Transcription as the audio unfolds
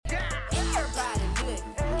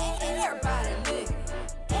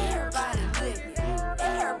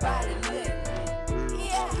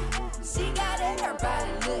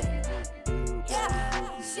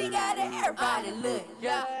everybody look,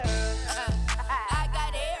 yeah. I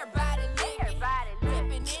got everybody licking,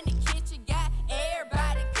 whipping in the kitchen, got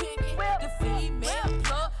everybody cooking. The female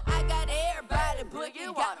plug, I got everybody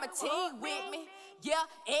boogie, got my team with me, yeah.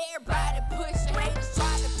 Everybody pushing, haters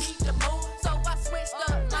try to beat the move, so I switched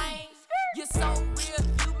up lanes. You're so real,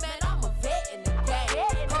 you man, I'm a vet in the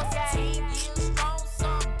game. Hustle team, years strong,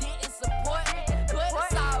 some didn't support me, but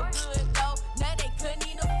it's all good though. Now they couldn't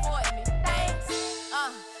even afford me. Thanks,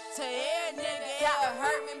 to every nigga ever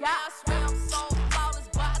hurt me. Man, I swear I'm so flawless,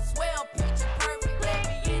 but I swear I'm picture perfect. Let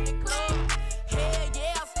me in the club, hell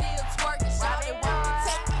yeah, I'm still twerking. Shout it, won't you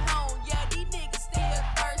take me home? Yeah, these niggas still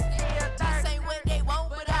thirsty. This ain't what they want,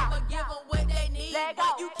 but I'ma give them what they need.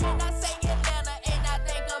 You cannot say Atlanta and I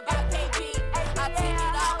think about KB. I take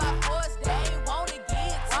it all by force, they ain't wanna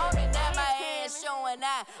get to me. Now my ass showing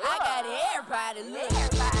out, I got everybody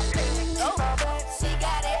licking. Oh, she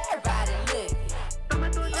got everybody licking.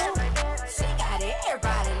 She got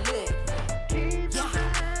everybody licking.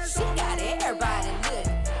 Yeah, she got everybody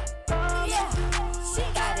licking. Yeah, she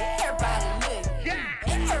got everybody licking.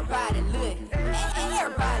 Everybody licking.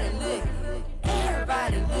 Everybody licking.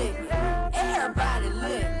 Everybody licking. Everybody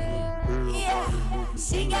licking. Yeah,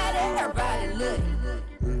 she got everybody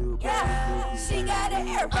licking. Yeah, she got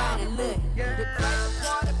everybody licking. The crazy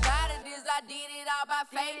part about it is I did it all by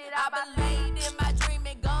faith. I believed in my dream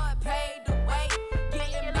and God paid the way.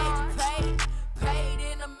 Getting major paid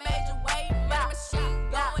in a major way. My machine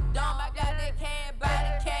going dumb, I got that can by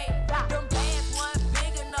the K. Them bands wasn't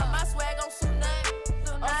big enough, my swag gon' shoot nothing.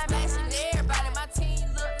 I'm smashing everybody, my team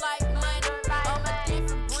look like money. I'm a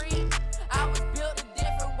different breed, I was built a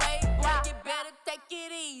different way. Boy, you better take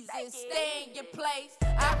it easy and stay in your place.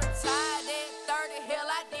 I retired at 30, hell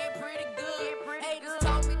I did pretty good. Haters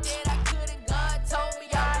told me that I couldn't, God told me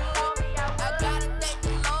I would. I gotta thank the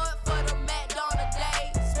Lord for the McDonald's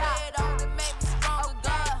days. Sweat on to make me stronger,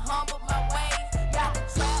 God humbled my ways. Got the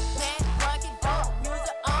trap band, bucket, dope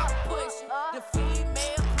music, pushing. The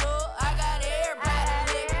female plug, I got everybody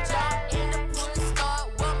licking. Jump in the push, start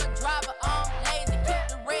with my driver on lazy. Keep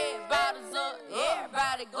the red bottles up,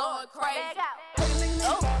 everybody going crazy.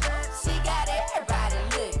 Oh, she got everybody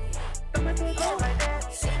licking. Oh,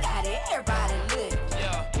 she got everybody licking.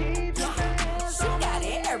 Yeah. She got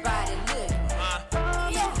everybody licking.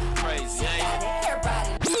 Yeah, Crazy, she got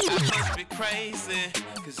everybody licking. I must be crazy,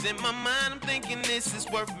 cause in my mind I'm thinking this is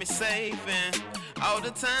worth me saving. All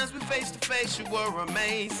the times we face to face you were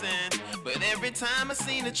amazing, but every time I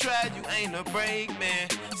seen a try you ain't a break, man.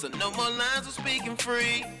 So no more lines of speaking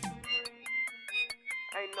free.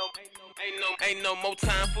 Ain't no more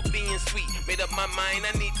time for being sweet. Made up my mind,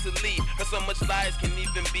 I need to leave. Cause so much lies can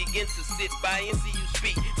even begin to sit by and see you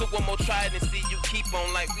speak. So one more try and see you keep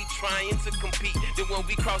on like we trying to compete. Then when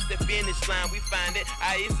we cross the finish line, we find that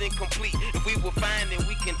I is incomplete. If we will find it,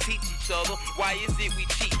 we can teach each other. Why is it we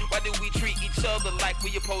cheat? Why do we treat each other like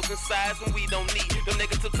we opposing sides when we don't need them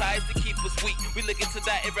negative ties to keep us weak? We looking to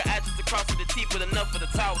die every eye just across the teeth with enough of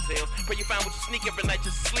the tall tales. Pray you find what you sneak every night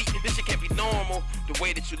just to sleep. This shit can't be normal. The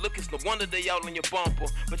way that you look, it's no wonder they all on your bumper.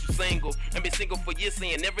 But you single, and been single for years,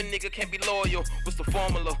 saying every nigga can't be loyal. What's the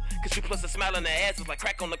formula? Cause you plus a smile on the ass is like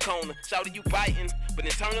crack on the corner. Shouty you biting, but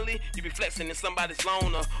internally you be flexing in somebody's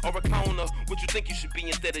loner or a corner. What you think you should be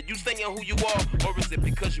instead of you saying who you are? Or is it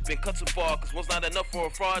because you've been cut too far? Cause one's not enough for a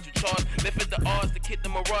fraud you charge. Left at the odds to kick the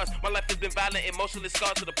mirage. My life has been violent, emotionally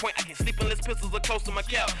scarred to the point I can't sleep unless pistols are close to my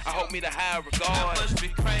couch. I hope me the higher regard. I must be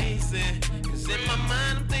crazy, cause in my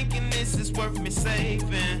mind I'm thinking this is worth me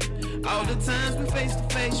saving. All the times we face to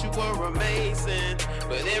face you were amazing,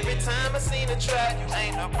 but every time I seen a try you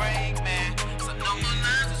ain't no break, man. So no more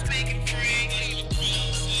lines of speaking free.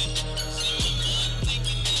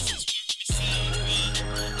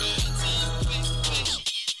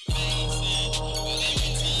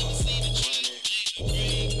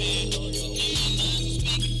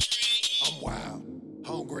 I'm wild,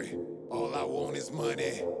 hungry, all I want is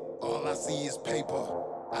money. All I see is paper.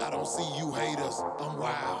 I don't see you haters. I'm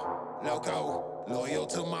wild, loco, loyal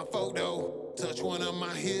to my photo. Touch one of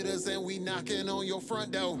my hitters and we knocking on your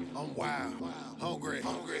front door. I'm wild, hungry,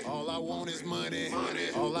 all I want is money.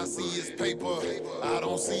 All I see is paper. I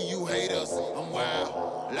don't see you haters. I'm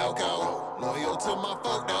wild, loco, loyal to my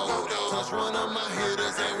photo. Touch one of my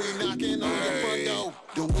hitters and we knocking on your front door.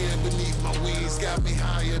 The wind beneath my wings got me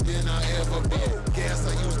higher than I ever been. Gas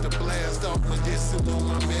I used to blast off medicinal,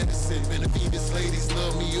 my medicine. Benefides ladies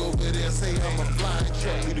love me over there, say I'm a flying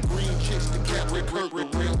check. Be the green chicks, the Capri purple,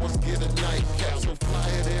 real ones get a nightcap. So fly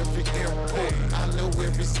at every airport, I know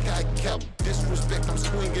every sky cap. Disrespect, I'm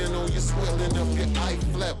swinging on you, swelling up your eye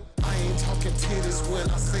flap. I ain't talking shit is when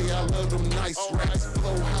I say I love them nice raps.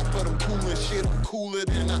 Flow hot, but I'm cool and shit. I'm cooler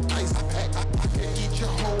than an ice pack. I can eat your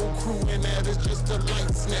whole crew, and that is just a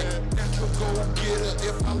light snack. Natural go-getter.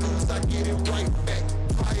 If I lose, I get it right back.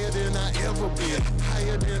 Higher than I ever been.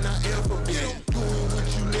 Higher than I ever been. Doing what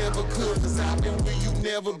you never could, cause I've been where you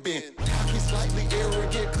never been. Cocky slightly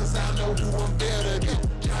arrogant, cause I know who I'm better than.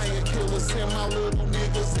 Giant killers and my little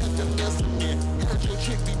niggas at the best of men. Heard your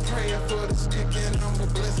chick be praying for the stick and I'ma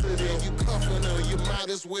bless her then. You cuffing her, you might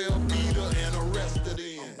as well beat her and arrest her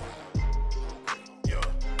then. Yeah,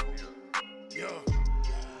 yeah,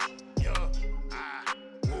 yeah.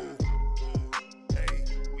 Woo. Hey,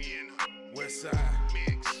 we in the West Side.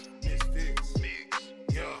 Misfits.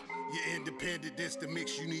 Yeah, you're independent, this the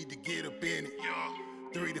mix, you need to get up in it.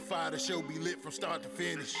 3 to 5, the show be lit from start to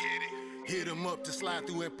finish. Hit 'em up to slide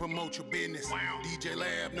through and promote your business. DJ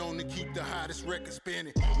Lab known to keep the hottest record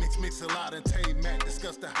spinning. Mix a lot and Tay Mac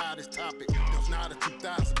discuss the hottest topic. There's not a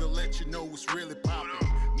 2000 to let you know what's really poppin'.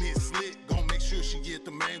 Miss Lit gon' make sure she get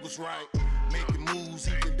the angles right. Making moves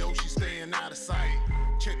even though she staying out of sight.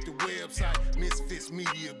 Check the website, Misfits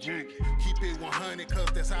Media Group. Keep it 100 cause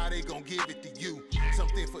that's how they gon' give it to you.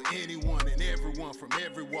 Something for anyone and everyone from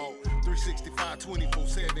every walk. 365,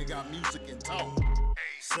 24/7, got music and talk.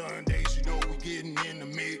 Sundays, you know we getting in the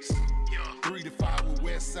mix. 3 to 5 with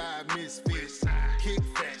Westside Misfits. Kick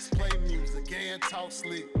facts, play music, and talk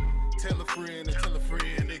slick. Tell a friend to tell a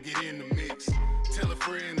friend to get in the mix. Tell a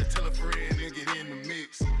friend to tell a friend to get in the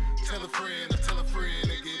mix. Tell a friend to tell a friend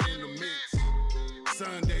to get in the mix.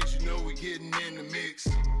 Sundays, you know we getting in the mix.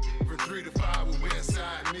 From 3 to 5 with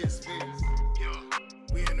Westside Misfits.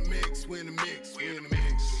 We in the mix, we in the mix, we in the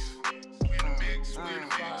mix. We in the mix, we in the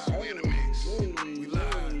mix, we in the mix. We live.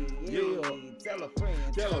 Tell a friend.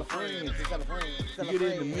 Tell a friend. Tell a friend. Tell a Get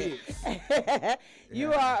friend. in the mix.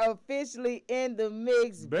 You are officially in the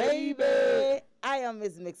mix, baby. I am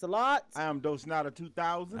Miss Mix-a-Lot. I am Dosnada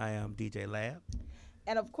 2000. I am DJ Lab.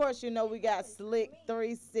 And of course, you know, we got Slick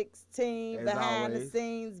 316 As behind the always.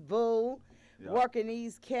 scenes, boo. Yeah. Working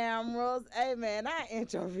these cameras. Hey, man, our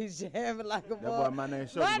intro be jamming like a That boy. boy, my name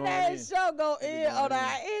show My going name in. show go in going on in.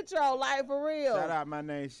 our intro, like for real. Shout out my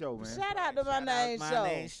name show, man. Shout out to my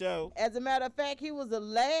name show. As a matter of fact, he was the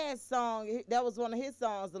last song. That was one of his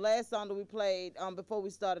songs. The last song that we played before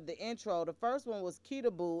we started the intro. The first one was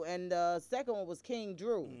Keita Boo, and the second one was King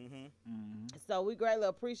Drew. So we greatly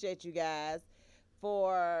appreciate you guys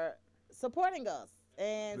for supporting us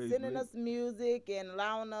and Please, sending please. us music and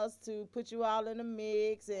allowing us to put you all in the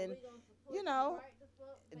mix. And you know,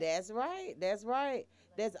 that's right. That's right.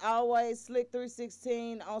 There's always Slick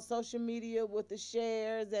 316 on social media with the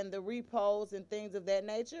shares and the reposts and things of that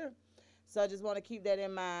nature. So I just want to keep that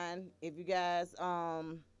in mind. If you guys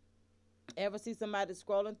ever see somebody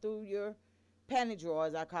scrolling through your panty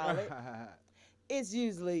drawers, I call it, it's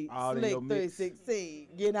usually All in Slick your mix. 316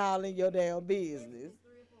 getting all in your damn business.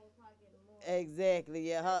 Exactly.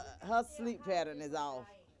 Yeah, her sleep pattern is off.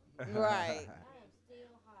 Right.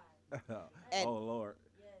 At- Oh Lord.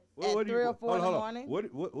 at What do 3 or 4 in the hold on. morning? What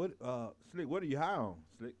Slick, what are you high on,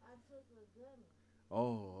 Slick?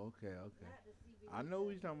 Oh, okay. I know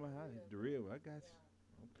what you're talking about. The real, I got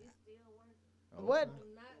you. Okay. What?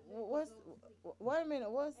 What's? Wait a minute.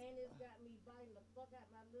 What's? And it's got me biting the fuck out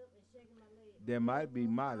my lip and shaking my leg. There might be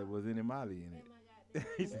Molly. Was any Molly in it? Oh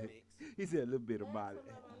my God. he said a little bit of Molly.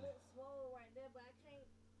 My lips swole right there, but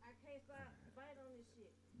I can't stop biting on this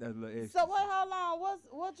shit. That's a little extra. So wait, hold on.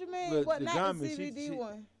 What you mean? Look, What? the Not gummies, the CBD she-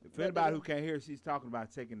 one. For anybody who can't hear, she's talking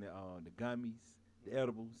about taking the gummies, the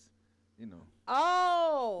edibles, you know.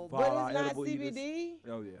 Oh, but For our it's not edible eaters. CBD.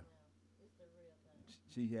 Oh yeah.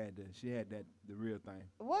 She had the real thing.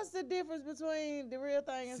 What's the difference between the real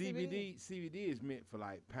thing and CBD? CBD is meant for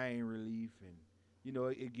like pain relief and you know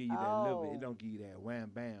it give you that little bit. Oh. It don't give you that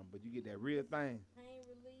wham bam, but you get that real thing. Pain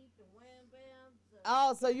relief, the wham bam, the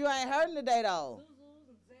Oh, so you ain't hurting today though. zuzus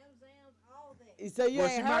and zam-zams, all that. So you Well,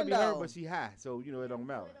 she ain't might hurting be hurt, though. but she high, so you know it don't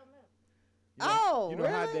matter. It don't matter. You know, Oh, you know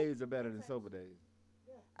high really? days are better than sober days.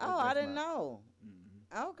 Oh, I That's didn't my- know.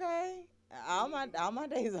 Mhm. Okay. All my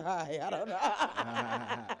days are high. I don't know.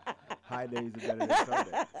 High days are better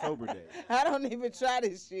than sober days. I don't even try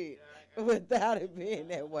this shit without it being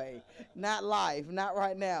that way. Not life, not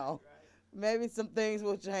right now. Maybe some things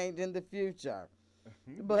will change in the future.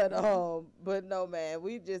 But no, man,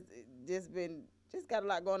 we just got a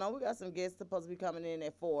lot going on. We got some guests supposed to be coming in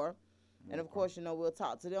at 4. And of course, you know, we'll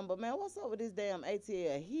talk to them. But man, what's up with this damn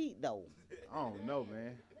ATL heat though? I don't know,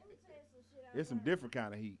 man. Let me tell you some shit I It's some different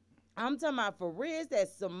kind of heat. I'm talking about for real, it's that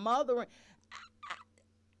smothering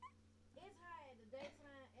It's high at the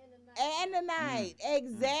daytime and the night. and the night.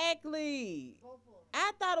 Exactly. Both of them.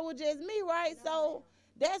 I thought it was just me, right? So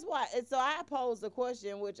that's why. And so I posed a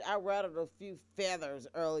question, which I rattled a few feathers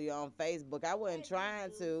earlier on Facebook. I wasn't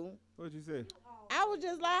trying to. What you say? I was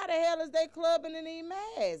just like, how the hell is they clubbing in these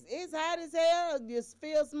masks? It's hot as hell. You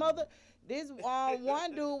feel smothered. This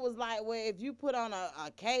one dude was like, well, if you put on a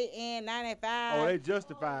KN95. Oh, they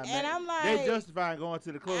justifying And that. I'm like, They justifying going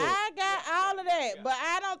to the club. I got all of that, but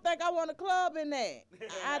I don't think I want a club in that.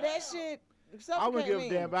 That shit. I wouldn't give a me.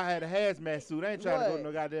 damn if I had a hazmat suit. I ain't trying to go to What?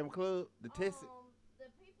 no goddamn club to test it.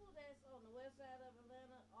 The people that's on the west side of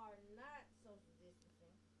Atlanta are not social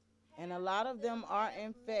distancing. And a lot of them are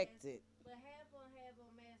infected. But half of them have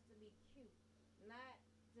on masks to be cute, not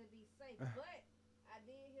to be safe. But I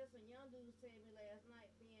did hear some young dudes tell me last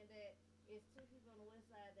night, being that it's 2 people on the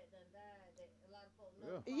west side that done died, that a lot of folks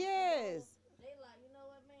know. Yeah. Yes. They like, you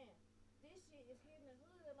know what, man? This shit is hitting the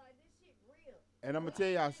hood. Like, this shit real. And I'm gonna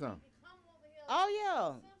tell y'all something. Come over here. Oh,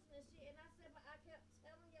 yeah. Simpson and shit. And I said, but I kept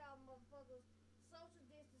telling y'all motherfuckers, social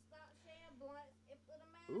distance, stop sharing blunts and put a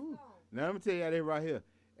mask Ooh. on. Now let me tell y'all this right here.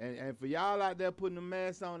 And for y'all out there putting the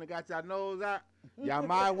mask on and got y'all nose out, y'all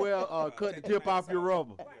might well cut the tip off your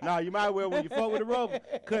rubber. Now you might well, when you fuck with the rubber,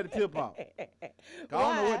 cut the tip off. 'Cause I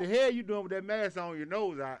don't know what the hell you doing with that mask on your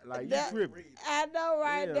nose out. Like, you tripping. I know,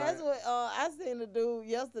 right? Yeah, That's like- what I seen a dude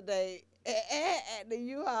yesterday at the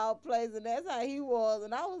U-Haul place, and that's how he was.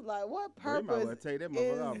 And I was like, what Bro, you might well purpose take that is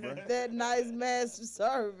motherfucker off, bro. that nice mask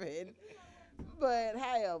serving? But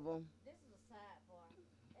however, This is a sidebar.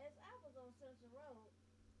 As I was on Central Road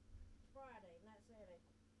Friday, not Saturday,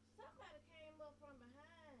 somebody came up from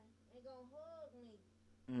behind and gonna hug me.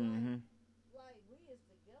 Mm-hmm. Like we is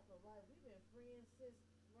together. Like we been friends since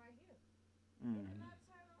right here. Mm-hmm. And I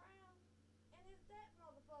turn around and it's that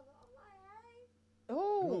motherfucker. I'm like, hey,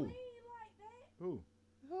 who? we ain't like that. Who?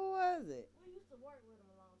 Who was it? We used to work with him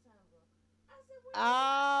a long time ago. I said, well,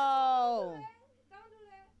 Oh, don't do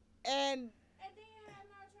that. and And then had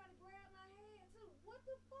not trying to grab my hand too. What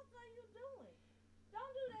the fuck are you doing?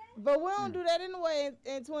 Don't do that. but we don't do that anyway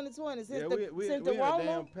in 2020 since Yeah, the we since in the a Rona.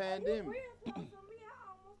 damn You pandemic. real close to me. I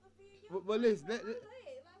almost feel your But listen, leg. that-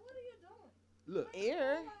 Like, what are you doing? Look,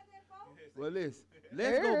 Ear. Like that, folks? well, listen.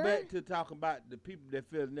 Let's go Err. back to talking about the people that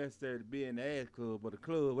feel necessary to be in the ass club or the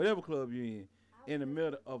club, whatever club you're in the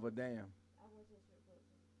middle of a damn. I went to a strip club.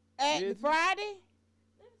 At Did you? Friday?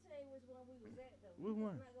 Let me tell you which one we was at though. Which You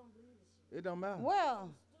one? not gonna believe this shit. It don't matter.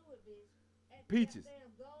 Well, Stewart, bitch. At the Peaches.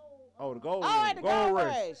 goddamn Gold, Oh, the gold. oh, at the Gold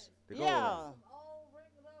Rush. The Gold Yeah. Rush. Some old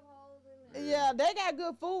wrinkled up hoes in there. Yeah, they got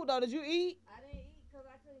good food though. Did you eat? I didn't eat because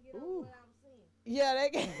I couldn't get Ooh. over what I was seeing. Yeah, they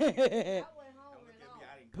I went hungry at all.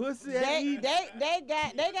 Pussy they, ain't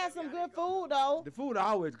they got some good food though. The food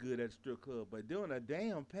always good at the strip club, but during a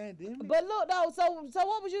damn pandemic. But look though, so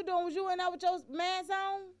what was you doing? Was you in there with your mask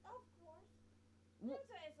on? Of course. Let me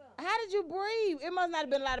tell you something. How did you breathe? It must not have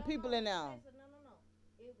been a lot of people in there. No.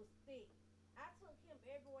 It was thick. I took him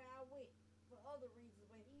everywhere I went for other reasons,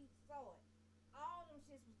 but he saw it. All them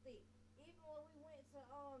shits was thick. Even when we went to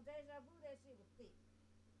Deja Vu, that shit was thick.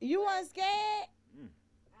 You weren't scared?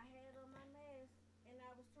 I had on my mask and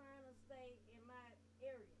I was trying to stay in my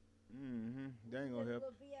area. Mm-hmm. They ain't gonna help.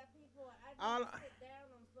 The VIP part, I All didn't sit down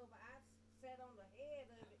on the sofa. I sat on the head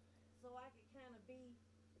of it so I could kind of be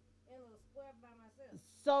in a square by myself.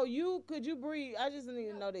 So could you breathe? I just need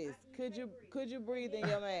to know this. You Could can't you breathe. could you breathe in And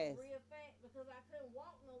your then I mask? was real fat because I couldn't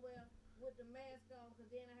walk nowhere with the mask on because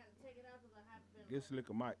then I had to take it out because I had been. Get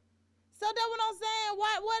Slicker Mike. So that's what I'm saying.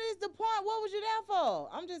 What is the point? What was you there for?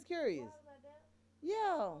 I'm just curious. Why was I there?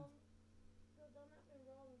 Yeah. Because I've been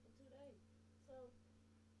rolling for 2 days. So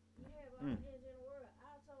you have all the energy in the world.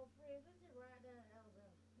 I told friends, let's just ride down to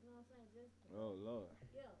Alabama. You know what I'm saying? Just Oh Lord.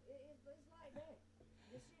 yeah, it's like that.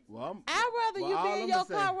 This shit's Well, I'd rather Well, you all be in I'ma your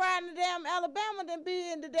say- car riding the damn Alabama than be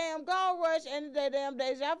in the damn Gold Rush and the damn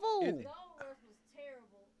Deja Vu. Gold Rush was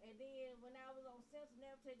terrible. And then when I was on Simpson,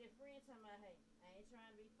 never take that friend time I hey, I ain't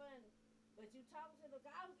trying to be funny. But you talking to the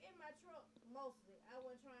guy, I was in my truck mostly. I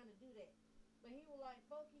wasn't trying to do that. But he was like,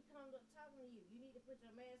 folk, he come up talking to you. You need to put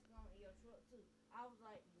your mask on in your truck too. I was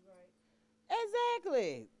like, you right.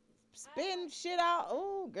 Exactly. Spitting shit out.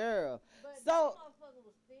 Oh, girl. But So- that motherfucker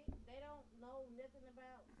was thick. They don't know nothing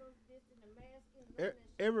about social distancing, the masking, none E-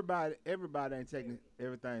 of that shit. Everybody ain't taking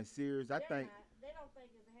everything serious. I They're think. not. They don't think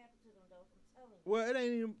it's happened to them though. I'm telling you. Well, it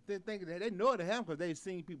ain't even they thinking that. They know it happened because they've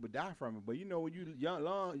seen people die from it. But you know, when you young, you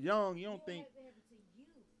don't It think. hasn't happened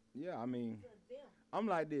to you, Yeah, I mean, to them. I'm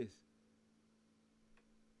like this.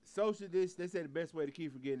 Social distance. They say the best way to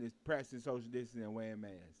keep from getting is practicing social distancing and wearing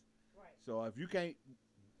masks. Right. So if you can't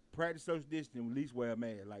practice social distancing, at least wear a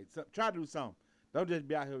mask. Like try to do something. Don't just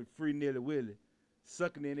be out here free nilly willy,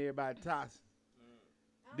 sucking in everybody's toss.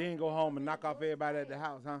 I Then go home and knock off everybody at the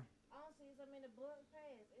house, huh? I don't see so many blunts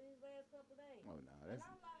pass in these last couple days. Oh no, And that's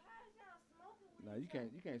I'm like, how is y'all smoking with no.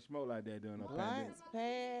 each You can't smoke like that during no pandemic. Blunts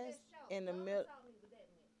pass in the middle.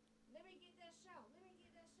 Let me get that shot. Let me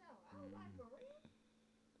get that shot. I was like, for real?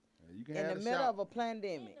 You can In have the a middle shot. of a In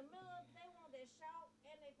pandemic. the middle of, they want that shot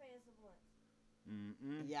and they pass the blunts.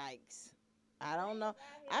 Mm-mm. Yikes. I don't know.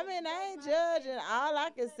 I mean, I ain't judging. All I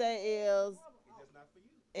can say is, It's just not for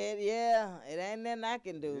you. it ain't nothing I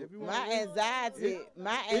can do. If you My want- anxiety,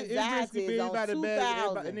 my It's anxiety risky, is on everybody bad.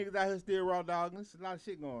 Everybody, 2,000. niggas out here still raw dogging. There's a lot of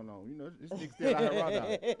shit going on. You know, this nigga still out here raw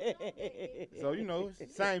dogging. So you know,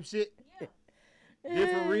 same shit, Yeah.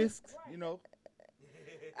 different risks. You know.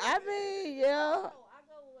 I mean, yeah. I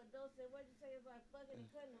go with what Doe said. What'd you say? It's like fucking and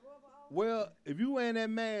cutting the rubber off. Well, if you wearing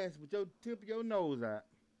that mask with your tip of your nose out,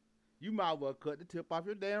 you might well cut the tip off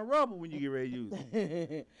your damn rubber when you get ready to use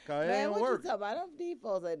it. Cause it Man, ain't what working. you talking about? Them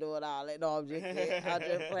defaults ain't doing all that. No, I'm just kidding. I'm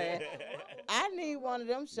just playing. I need one of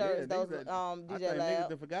them shirts, Yeah, those niggas that- DJ I think niggas Lab.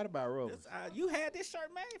 done forgot about rubbers. This, you had this shirt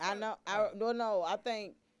made. I know. I don't know. I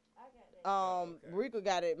think I got that. Okay. Rico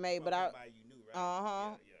got it made, but I. You knew, right? Uh-huh.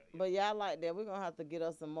 Yeah. But yeah, I like that. We're gonna have to get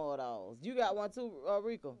us some more of those. You got one too,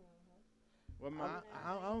 Rico? Well,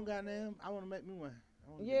 I don't got them. I want to make me one.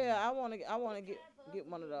 Yeah, I wanna get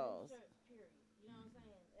one of those. Period. You know what I'm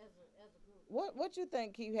saying? As a group. What you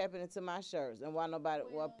think keep happening to my shirts and why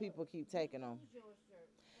people keep taking them? Use your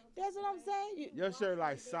shirt. That's what I'm saying. Your shirt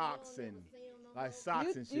like socks and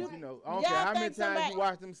socks and shit. you- You know, I don't y'all care how many think times somebody- you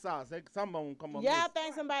wash them socks. Some of them come up. Y'all missing.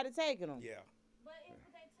 think somebody taking them? Yeah. But if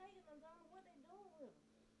they taking them, don't know what they doing with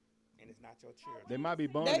them. And it's not your children. They might be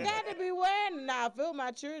They bonded. got to be wearing them now. I feel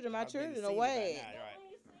my children. My I've been children seeing it away. by now, right. When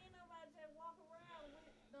you see nobody just walk around with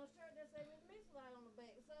no shirt that say Miss Mix-a-Lot on the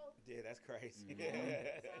back, so Yeah, that's crazy. where is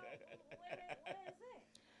that?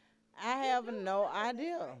 I have no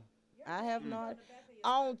idea. I have no idea.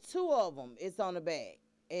 On two of them, it's on the back,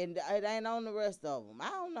 and it ain't on the rest of them. I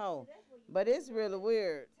don't know, but it's really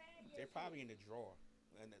weird. They're probably in the drawer,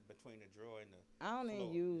 and between the drawer and the. I don't even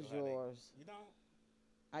floor. use You know how they- yours. You don't.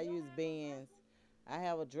 I use Ben's. I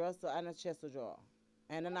have a dresser and a chest of drawer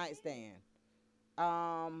and a nightstand.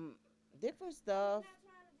 Different stuff.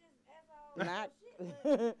 I'm not trying to just ask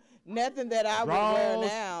all Not shit, nothing that I would wear Draws.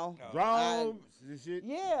 now. Draws and shit.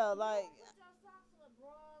 Yeah, like put your socks in a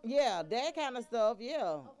bra. yeah, that kind of stuff. Yeah,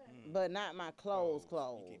 Okay. but not my clothes. You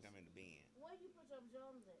keep them in the bin. Where you put your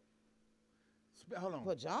pajamas at? Hold on.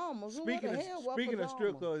 Pajamas. Who Speaking the of hell wear speaking of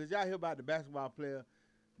strip pajamas? clubs, did y'all hear about the basketball player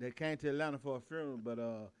that came to Atlanta for a funeral, but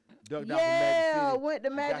ducked out Yeah, from Magic City? went to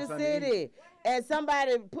and got Magic something to eat? City, and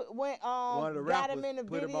somebody went One of the got him rappers in the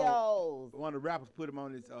put him on- videos. One of the rappers put him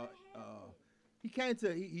on his. He came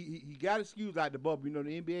to he got excused out the bubble. You know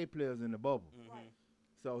the NBA players in the bubble.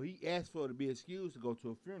 So he asked for to be excused to go to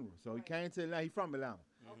a funeral. So he came to Atlanta. He from Atlanta.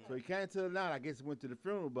 So he came to Atlanta. I guess he went to the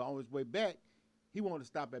funeral, but on his way back, he wanted to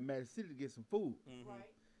stop at Magic City to get some food. Right.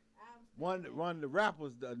 One of the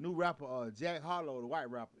rappers, the new rapper, Jack Harlow, the white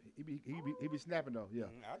rapper, he be snapping though. Yeah.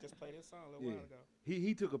 I just played this song a little Yeah. while ago.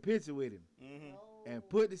 He took a picture with him Mm-hmm. and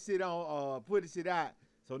put the shit on, put the shit out.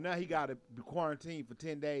 So now he got to be quarantined for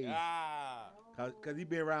 10 days. Ah. Cause he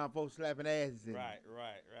been around folks slapping asses. And Right.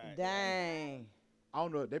 Dang. I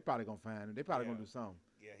don't know. They probably gonna find him. They probably Yeah. gonna do something.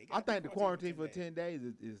 Yeah, he I got think the quarantine for days. 10 days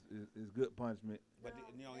is good punishment. But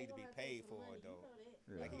you don't need to be paid for it though.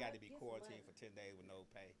 Yeah. Like he got to be quarantined for 10 days with no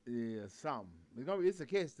pay. Yeah, something. It's a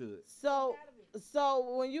catch to it.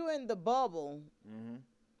 So when you in the bubble, Mm-hmm.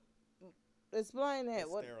 explain that. It's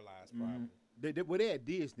What? sterilized probably. They at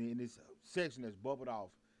Disney in this section that's bubbled off,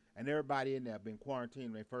 and everybody in there been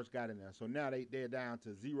quarantined when they first got in there. So now they're down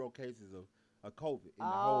to 0 cases of COVID in the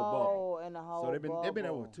whole bubble. Oh, in the whole So they've been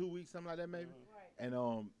there bubble. for 2 weeks, something like that maybe. Mm-hmm.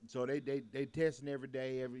 And so they testing every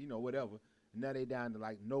day, whatever. And now they down to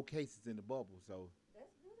like no cases in the bubble. So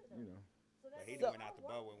That's good. you know. But he So- done went out the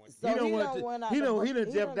bubble and went So he he done went done to went out he the done bu- he done he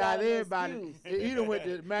done got jeopardized an everybody. excuse. He done went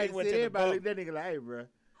to Magic went City. to the Everybody bubble. that nigga like, hey, bro,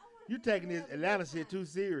 you taking this Atlanta shit too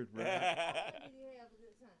serious, bro. Did you have a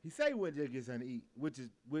good time? He say he went just get something to eat, which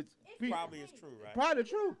probably is true, right? probably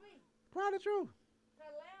true. Probably true. Cause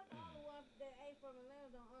Lamb the only one that ain't from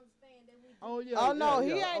Atlanta don't understand that we. Oh yeah. Oh no,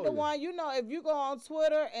 yeah, he yeah. ain't Oh, the yeah. one. You know, if you go on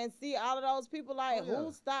Twitter and see all of those people, like Oh, yeah.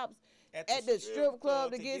 who stops at the strip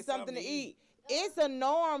club to get something to eat, it's a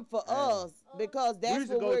norm for Yeah. us because We that's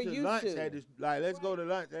used to what go we're to used lunch to. at this, like let's go to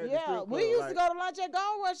lunch at the Yeah, strip club. we used like, to go to lunch at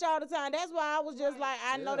Gold Rush all the time. That's why I was just like,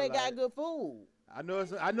 I know Yeah, they got like- good food. I know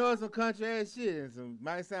it's some country ass shit and some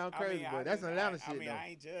might sound crazy, but that's Atlanta shit I mean, though. I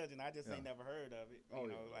ain't judging. I just Yeah. ain't never heard of it. Oh, You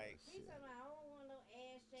know, yeah. like He talking about I don't want no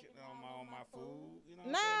ass shaking shitting on my food. You know,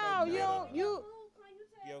 what No, I'm saying? you No don't. glitter. You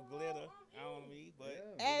Your glitter on me, but Yeah. it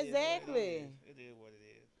is what it Exactly. is. It is what it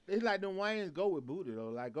is. It's like them wings go with booty though.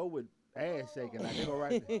 Like go with ass shaking. Like they go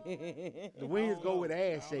right. The I wings don't go know. with ass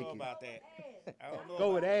I don't know shaking. about that. I don't know.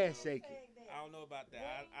 Go with about ass that. shaking. I don't know about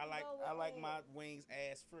that. I like my wings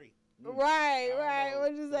ass free. Right, I don't right. know.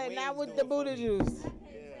 What you The say? Not wings with do the it for booty me. juice.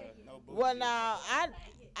 Yeah, no booty Well, juice. now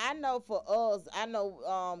I know for us, I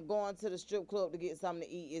know going to the strip club to get something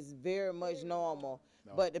to eat is very much normal.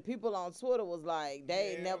 No. But the people on Twitter was like,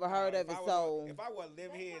 they Yeah, never nah, heard if of it. I was So if I wasn't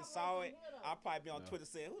living here and saw it, I'd probably be on Twitter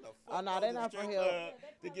saying, "Who the fuck Oh, no, goes they to the not strip from here. club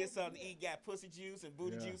to get something to eat? Got pussy juice and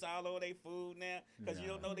booty Yeah. juice all over their food now because you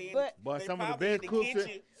Yeah. don't know they. But- But they some of the probably in best cooks,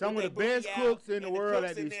 kitchen some with of the their best booty cooks out, in the and world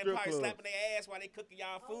cooks at in these there strip probably clubs. slapping their ass while they cooking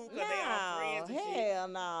y'all food because they all friends and shit. hell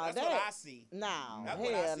no. That's that, what I see. No, That's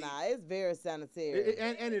what I hell see. no. It's very sanitary.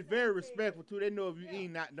 And it's very respectful too. They know if you eat,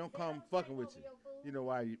 not don't come fucking with you. You know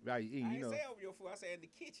why you eat. I You ain't know. say over your food. I said in the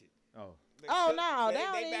kitchen. Oh. The Oh, no, they they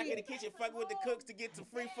don't back eat- in the kitchen fucking with the cooks to get some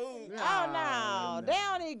free food. Oh no, they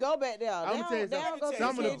don't even go back there. I'm They gonna tell you don't, they don't go something. to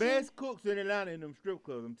Some the of the kitchen. best cooks in Atlanta in them strip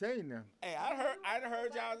clubs. I'm telling you now. Hey, I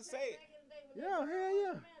heard y'all say it. Yeah, hell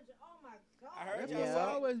yeah. Oh my God. I heard That y'all must say it.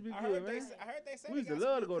 always be I good, heard man. I heard they say We they used to got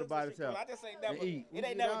love some to go to good Body cooks in Shop Chicago. I just ain't and never. eat. We It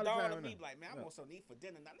ain't eat never all the dawned time on me now. like, man, I'm Yeah. on some need for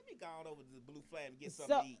dinner now. Let me go on over to the Blue Flag and get So-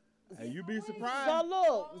 something to eat. Hey, you be So surprised.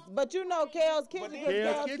 look, but you know Kale's Kitchen, then- because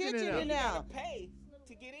Kale's Kale's Kitchen Kitchen in in there. You gotta now. pay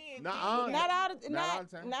to get in. Nuh-uh. Not all the Not all the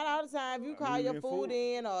time. not all the time. If you call Leave your your food food.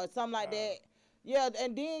 in or something like that. Yeah,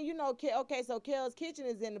 and then you know, okay, so Kale's Kitchen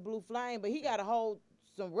is in the Blue Flame, but he got a whole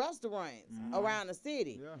some restaurants around the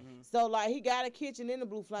city. Yeah. So like he got a kitchen in the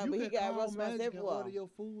Blue Flame, You but he can got call restaurants Magic and everywhere. order your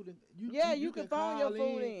food. And You can phone your call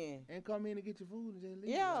food in. and come in and get your food and just leave.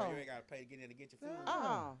 Yeah. So you ain't gotta pay to get in to get your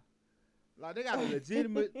food. Like they got a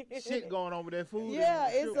legitimate shit going on with their food. Yeah,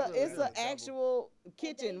 in the strip club. it's Yeah. an actual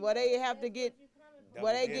kitchen where they have to get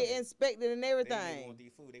where they get inspected and They want everything.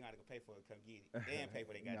 these food, they gotta go pay for it. Come get it. They ain't pay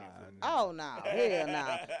for they goddamn Nah, food. Oh no, hell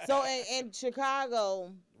no. So in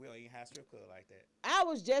Chicago, We don't even have strip club like that. I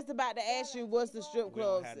was just about to ask you what's the strip We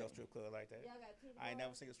don't clubs. have no strip club like that. Y'all got two I ain't bars?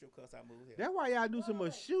 never seen a strip club since I moved here. That's why y'all do so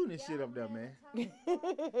much shooting and shit up there, man.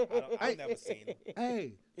 I've never seen them.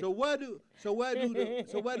 Hey, so where do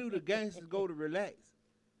the gangsters go to relax?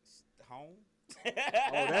 Home. Oh,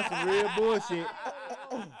 that's some real bullshit.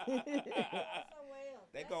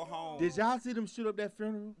 They go home. Did y'all see them shoot up that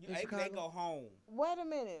funeral in They Chicago? go home. Wait a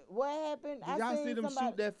minute, what happened? Did y'all see them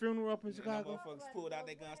shoot that funeral up in And them Chicago? motherfuckers pulled out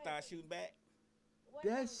their gun, start shooting back.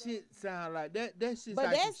 That shit sound like that. That shit But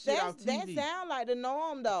like some that's shit off that TV. sound like the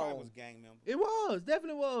norm Probably though. was gang member. It was,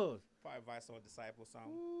 definitely was. Probably Vice or Disciple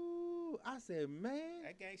something. Ooh, I said, man,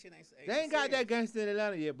 That gang shit ain't. they ain't got that gangster in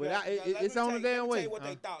Atlanta yet, but it's on the damn Let me way. tell you what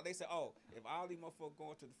they thought. They said, "Oh, if all these motherfuckers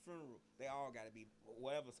going to the funeral, they all got to be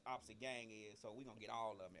whatever opposite gang is. So we gonna get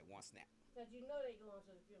all of them at one snap." Cause you know they going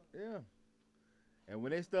to the funeral. Yeah. And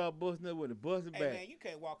when they start busting up with the busting Hey back, man, you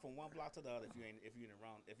can't walk from one block to the other if you're in the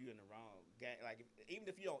wrong gang. Like even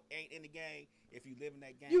if you ain't in the gang, if you live in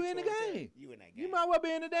that gang, You in the towards it, gang. You in that gang. you might well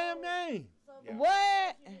be in the damn game. So Yeah.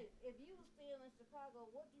 What? If you was still in Chicago,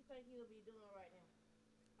 what do you think you would be doing right now?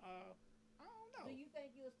 I don't know. Do you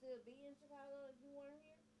think you would still be in Chicago if you weren't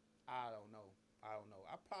here? I don't know.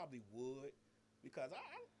 I probably would because I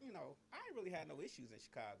ain't really had no issues in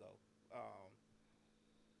Chicago.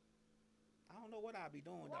 I don't know what I'd be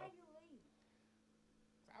doing Why though. you leave?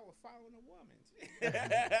 I was following a woman.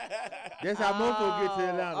 That's how motherfuckers get to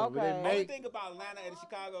Atlanta. But okay. they Only make thing about Atlanta and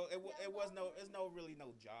Chicago, there's no really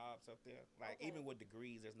no jobs up there. Like Okay. even with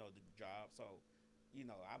degrees, there's no jobs. So,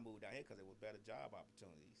 I moved out here because it was better job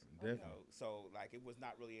opportunities. Definitely. So like it was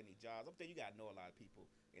not really any jobs up there. You gotta know a lot of people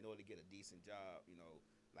in order to get a decent job.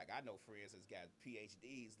 Like I know friends that's got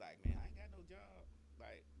PhDs. Like man, I ain't got no job.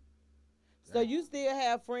 Like So you still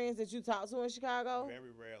have friends that you talk to in Chicago?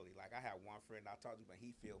 very rarely. Like I have one friend I talk to, but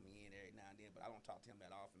he fill me in every now and then. But I don't talk to him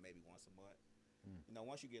that often. Maybe once a month.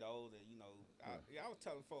 Once you get older, I was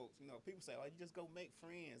telling folks, people say, "Oh, you just go make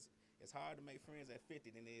friends." It's hard to make friends at 50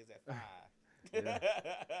 than it is at 5.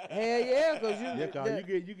 Hell yeah, cause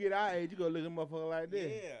you get our age, you go look at a motherfucker like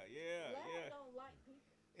this. Yeah. Don't like people.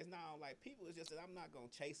 It's not like people. It's just that I'm not gonna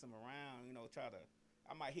chase them around. Try to.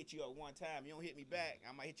 I might hit you up one time. You don't hit me back.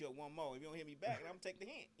 I might hit you up one more. If you don't hit me back, I'm gonna take the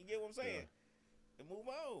hint. You get what I'm saying? And move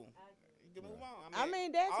on. You can move on. I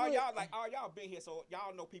mean, that's all what- y'all been here, so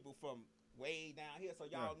y'all know people from way down here. So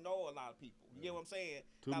y'all know a lot of people. You get what I'm saying?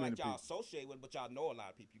 Too Not many like y'all people. associate with, but y'all know a lot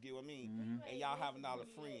of people. You get what I mean? And y'all have a lot of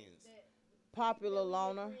friends. popular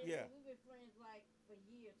loner. Yeah. We've been friends like for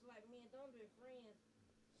years. So, like me and Don been friends.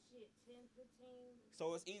 Shit, 10, 15.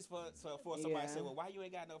 So it's easy for somebody to say, Yeah. well, why you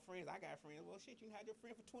ain't got no friends? I got friends. Well, shit, you had your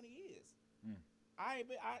friend for 20 years. I ain't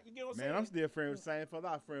been. You get what I'm Man, saying? I'm still friends with the same fellas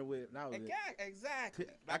I was friends with. When I was in- Exactly.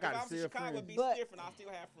 I Like, got if I was in still Chicago, friends. it'd be But- different. I still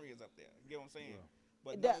have friends up there. You get what I'm saying? Yeah.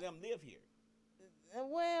 But none That- of them live here.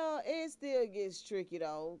 Well, it still gets tricky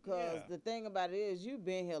though, cause Yeah. the thing about it is you've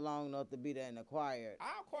been here long enough to be there and acquired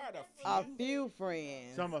I acquired a a few. few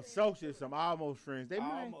friends. some associates, some almost friends. They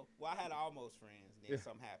might. Almost. Well, I had almost friends. Then Yeah.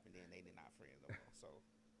 something happened. Then they not friends no more. So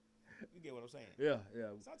you get what I'm saying? Yeah,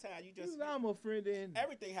 yeah. Sometimes you He just was almost friend then.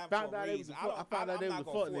 everything happens Found for out a they was reason. a fuck- I found out they I'm was not a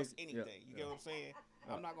gonna fuck force nigga. anything. Yeah, You yeah. get what I'm saying?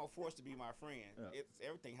 Yeah. I'm not gonna force to be my friend. Yeah. It's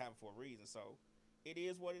everything happens for a reason. So it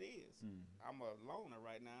is what it is. Mm. I'm a loner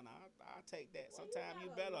right now, and I take that. Well, Sometimes not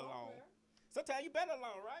you a better loner. alone. Sometimes you better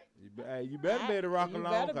alone, right? You better be able to rock You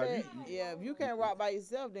along. better 'Cause be- yeah, if you can't rock by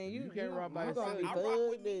yourself, then you can't rock by you gonna be yourself. I rock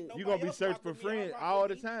with me. fucked. you Nobody gonna be else searching rock for with me. I friends rock all with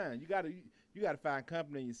the me. time. You gotta find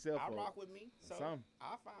company in yourself. I or rock with me, so something.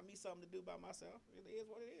 I find me something to do by myself. It is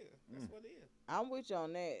what it is. That's what it is. I'm with you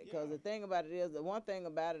on that, cause Yeah. the thing about it is, the one thing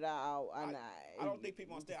about it, I don't think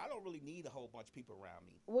people understand. I don't really need a whole bunch of people around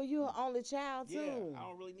me. Well, you're an only child too. Yeah, I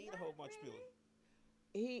don't really need a whole bunch of people.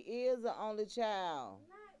 He is an only child.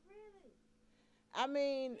 Not really. I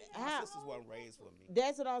mean, My how? sisters wasn't raised with me.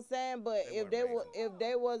 That's what I'm saying. But They if weren't they raised were, with if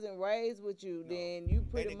they wasn't raised with you, No. then you They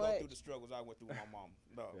pretty didn't go much through the struggles I went through with my mom.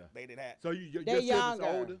 No, Yeah. they didn't have. So your They siblings younger.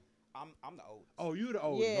 older? I'm the oldest. Oh, you the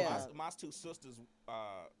oldest. Yeah. Okay. My two sisters,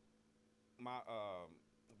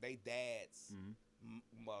 they dad's Mhm.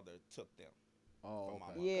 mother took them. Oh, from my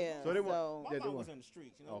okay. mom. yeah. So they were- so My Yeah, they mom was were- in the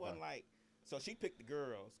streets, you know. It Okay. wasn't like so she picked the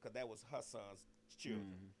girls because that was her son's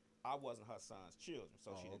children. Mhm. I wasn't her son's children,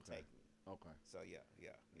 so she Oh, didn't okay. take me. Okay. So yeah.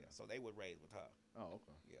 So they were raised with her. Oh,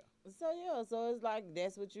 okay. Yeah. so it's like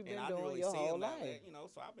that's what you've been And I didn't doing really your see whole them like life. that, you know.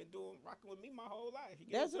 So I've been rocking with me my whole life. You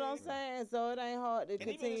get That's what I'm saying. So it ain't hard to And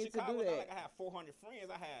even in continue to Chicago, do it's not that. like I had 400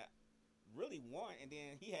 friends. I had really one, and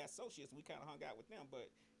then he had associates. We kind of hung out with them, but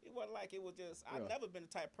it wasn't like it was just. I've Yeah. never been the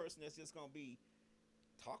type of person that's just gonna be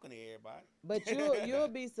talking to everybody. But you'll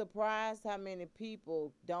be surprised how many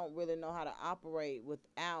people don't really know how to operate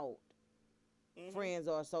without Mhm. friends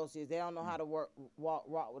or associates. They don't know how to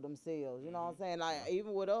rock with themselves. You know what I'm Mm-hmm. saying? Like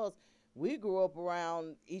even with us, we grew up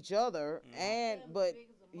around each other, Mhm. and Them but big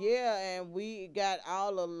as a monkey. yeah, and we got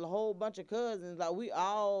a whole bunch of cousins. Like we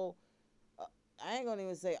all. I ain't gonna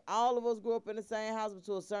even say all of us grew up in the same house, but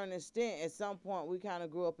to a certain extent, at some point, we kind of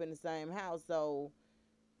grew up in the same house. So,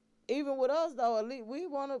 even with us though, at least we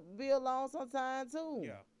want to be alone sometimes too.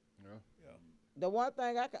 Yeah. Yeah. Yeah. The one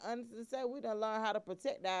thing I can honestly say, we done learn how to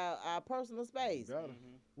protect our personal space. Better.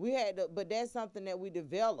 Mhm. We had to, but that's something that we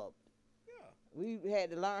developed. Yeah. We had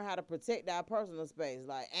to learn how to protect our personal space.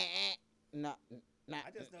 Like, no, not.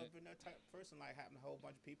 I just never been that type of person like having a whole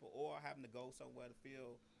bunch of people or having to go somewhere to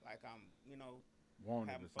feel like I'm,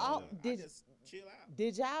 Wanted having to fun. Oh, I did- just chill out.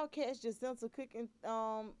 Did y'all catch the Sense of Cooking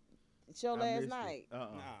show last night? Nah.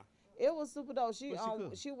 It was super dope. She What she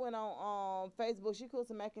cook? she went on Facebook. She cooked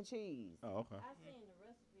some mac and cheese. Oh, okay. I seen the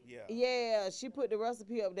recipe. Yeah. Yeah, she put the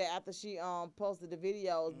recipe up there after she posted the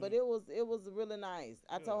videos, but it was really nice.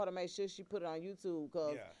 I told her to make sure she put it on YouTube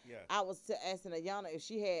because Yeah. I was asking Ayana if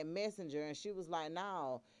she had Messenger, and she was like,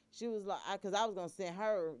 no. She was like, because I was gonna send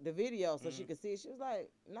her the video so she could see it. She was like,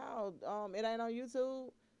 no, it ain't on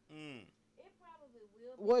YouTube. Mm. It probably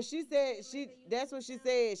will. be. Well, she said It's she. like a That's YouTube what she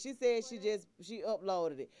channel. said. She said she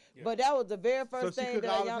uploaded it, Yeah. but that was the very So first she thing cook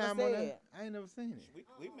that all the Ayana time on said. that? I ain't never seen it.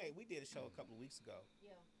 We did a show a couple of weeks ago.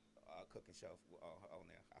 Yeah. Cooking show on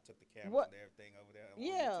there. I took the camera What- and everything over there. on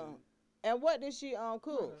Yeah. YouTube. And what did she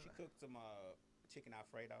cook? She cooked some chicken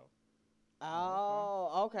Alfredo.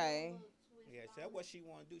 Oh, okay. Little twist Yeah, on that's it. what she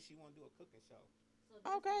want to do. She want to do a cooking show. So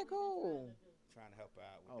that's Okay, what we been cool. trying to do. Trying to help her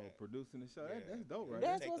out with Oh, that. producing the show. Yeah. That's dope, right?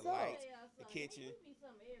 That's Take what's the up. lights, Tell y'all the something. kitchen. We be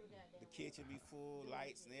something every goddamn The way. kitchen be full,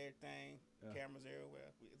 lights and everything, Yeah. cameras everywhere.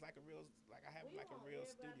 It's like a real, like I have We like a want real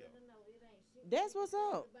everybody studio. to know it ain't shit That's we what's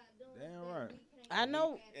excited up. about doing Damn that right. we can't I do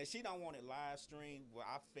know- at And she don't want it live streamed. Well,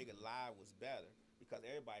 I figured live was better because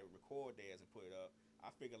everybody record theirs and put it up. I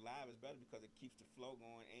figured live is better because it keeps the flow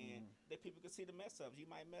going and that people can see the mess ups. You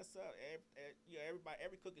might mess up.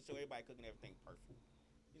 Every cooking show, everybody cooking everything perfect.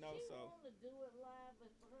 You know, She so want to do it live, but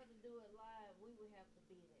for her to do it live, we would have to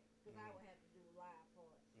be there because I would have to do live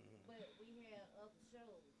part. But we had other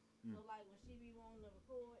shows, so like when she be wanting to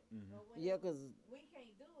record, or when Yeah, cause we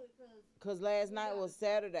can't do it because 'cause last night was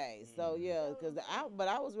Saturday, so yeah, 'cause but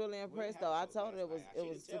I was really we didn't impressed have though. I shows told her last it was night. it She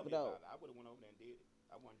was didn't tell super me about dope. it. I would have went over there and did it.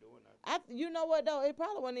 I wasn't doing nothing. You know what though? It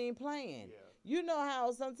probably wasn't even playing. Yeah. You know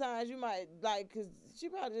how sometimes you might like, 'cause she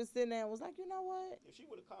probably just sitting there and was like, you know what? If she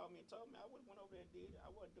would have called me and told me, I would have went over there and did it. I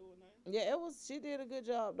wasn't doing nothing. Yeah, it was. She did a good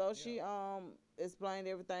job though. She explained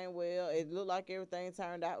everything well. It looked like everything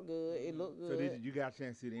turned out good. It looked So good. you got a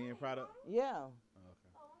chance to see the end product? Yeah.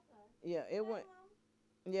 Yeah, it went.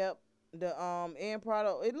 Mama? Yep. The end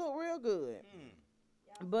product, it looked real good.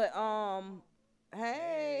 Mm. But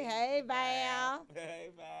hey Val. Hey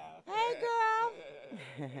Val. Hey,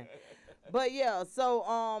 girl. But yeah,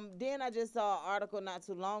 so then I just saw an article not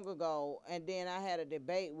too long ago, and then I had a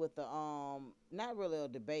debate with the not really a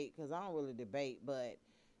debate because I don't really debate, but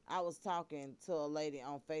I was talking to a lady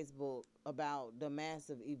on Facebook about the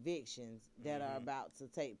massive evictions that are about to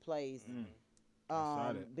take place. I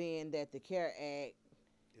saw that. Being that the CARE Act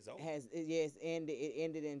It's over. has ended. It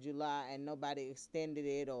ended in July, and nobody extended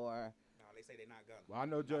it or. No, they say they're not gonna. Well, I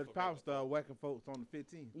know Not Judge for Power regular started folks. whacking folks on the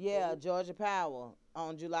 15th. Yeah, Georgia Power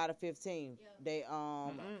on July the 15th. Yeah. They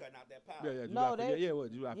Cutting out that power. Yeah, No, July. they- Yeah,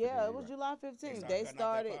 what July? 15th, yeah, you're it was right. July 15th. They They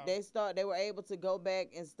started cutting out started. They were able to go back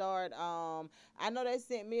and start. I know they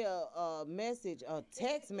sent me a message, a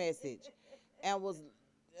text message, and was.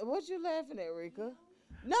 What you laughing at, Rika?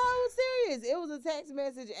 No, it was serious. It was a text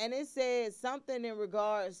message, and it said something in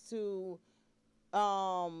regards to,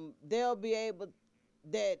 they'll be able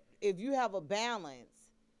that if you have a balance,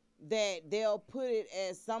 that they'll put it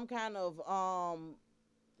as some kind of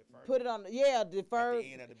Deferred. put it on. Deferred. At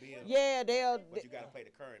the end of the bill. Yeah, they'll. But you gotta pay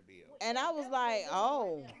the current bill. And I was That's what like, they do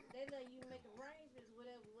oh. right now. They let you make arrangements,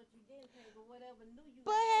 whatever what you didn't pay, but whatever new you.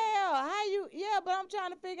 But gotta pay. hell, how you? Yeah, but I'm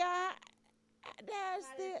trying to figure out. That's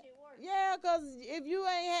How still. that shit work. Yeah, cause if you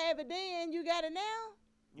ain't have it then, you got it now.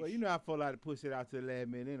 Well, you know I feel like to push it out to the last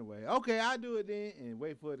minute anyway. Okay, I'll do it then and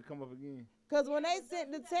wait for it to come up again. Cause when they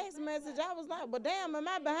sent the text message, I was like, "But damn, am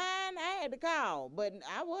I behind?" I had to call, but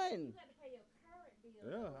I wasn't. You got to pay your current bill.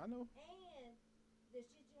 Yeah, though, I know. And the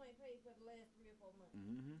shit you ain't paid for the last 3 or 4 months.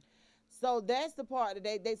 Mm-hmm. So that's the part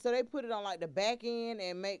that they so they put it on like the back end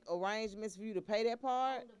and make arrangements for you to pay that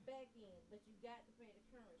part. On the back end, but you got to pay the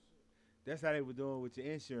current shit. That's how they were doing with your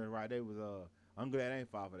insurance, right? They was I'm glad I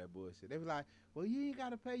ain't fall for that bullshit. They was like, well, you ain't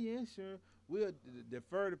gotta pay your insurance. We'll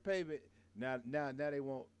defer the payment. Now they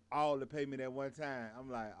want all the payment at one time. I'm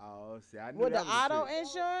like, oh, see, I knew With the that was auto shit.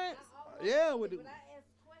 insurance, Yeah, with the, When I asked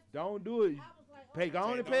questions, don't do it. I was like, Pay, go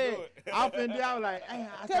on and Don't pay do it. it. I finna do. I was like, hey,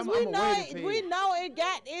 cause we I'ma know wait and pay we it. know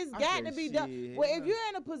it's I got said, to be done. shit, Well, if yeah. you're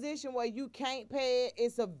in a position where you can't pay it,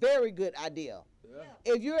 it's a very good idea. Yeah.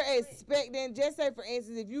 If you're expecting, just say for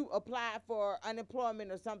instance, if you apply for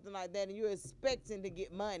unemployment or something like that and you're expecting to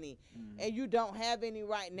get money and you don't have any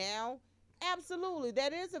right now, absolutely,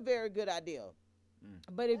 that is a very good idea.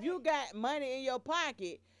 But if you got money in your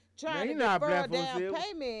pocket trying you to know how defer black a folks damn is.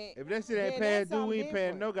 payment, If that shit ain't then paying that's due, we something ain't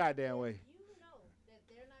paying no different. goddamn way. you know that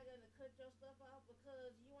they're not gonna cut your stuff off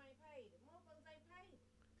because you ain't paid it. Motherfuckers ain't paid it.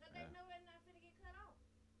 Cause they know they're not finna get cut off.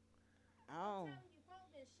 Oh. I'm telling you, folks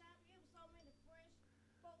been shopping. It was so many fresh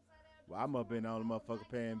folks out there. Well, I'm up in on the motherfucker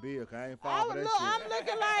paying bill, cause I ain't I fall for was that I'm shit.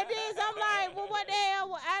 looking like this. I'm like, well, what the hell?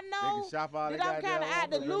 Well, I They know can shop all that they I'm kind of out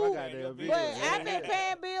the goddamn loop, goddamn bill. but I've been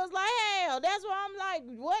paying bills like hell. That's why I'm like,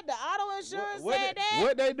 what? The auto insurance said that?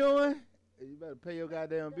 What they doing? You better pay your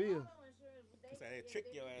goddamn bill. Auto insurance, So they trick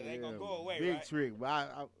your ass. They ain't Yeah, gonna go away, big right? trick, but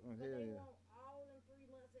hell But they yeah. want all them 3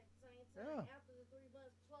 months at the same time. Yeah. After the 3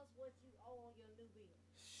 months, plus what you owe on your new bill.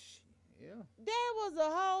 Yeah, That was a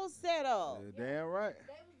whole setup. damn right.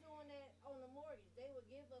 They was doing that on the mortgage. They would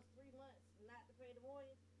give us 3 months not to pay the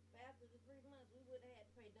mortgage. But after the 3 months, we would have had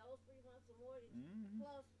to pay those 3 months of mortgage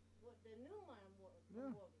plus what the new month Yeah.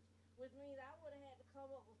 mortgage, which means I would have had to come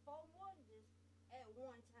up with 4 mortgages at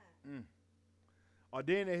one time. Or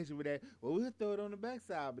then they hit you with that, well, we'll throw it on the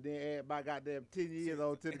backside, but then add by goddamn 10 years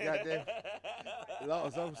old to the goddamn law,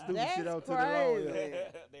 some stupid That's shit on to the law. crazy.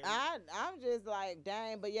 Yeah. I'm just like,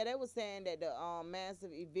 dang. But yeah, they were saying that the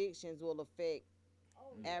massive evictions will affect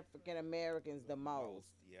Oh, African Americans the most.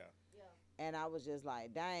 Yeah. yeah. And I was just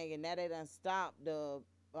like, dang. And now they done stopped the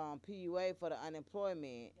PUA for the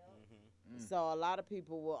unemployment. So a lot of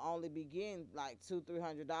people will only be getting like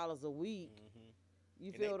 $200-300 a week.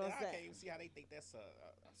 You feel what I'm I can't saying? even see how they think that's well.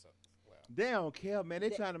 They don't care, man. They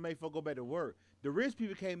trying to make folk go back to work. The rich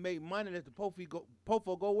people can't make money unless the poor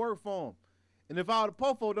folk go work for them. And if all the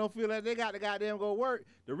poor folk don't feel like they got to goddamn go work,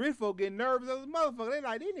 the rich folk get nervous as a motherfucker. They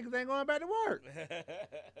like, these niggas ain't going back to work.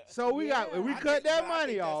 So we Yeah. we I cut think- that but I money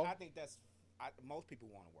think that's- off. I think that's most people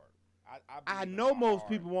want to work. I believe in know my most heart,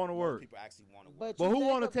 people wanna most work. People actually want to work. But But you who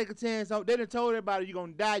think want to of- take a chance off? They done told everybody you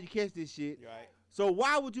gonna die, you catch this shit. Right. So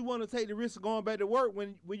why would you want to take the risk of going back to work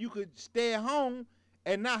when you could stay at home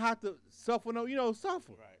and not have to suffer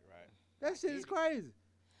suffer? Right. Right. That shit is crazy.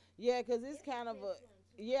 Yeah, because it's kind of a.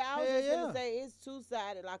 Yeah, I was Hell just yeah. gonna say it's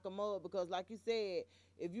two-sided like a mug because, like you said,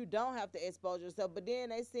 if you don't have to expose yourself, but then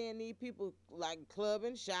they seeing these people like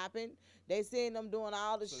clubbing, shopping, they seeing them doing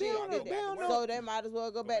all the So shit, they gotta go back to work. so they might as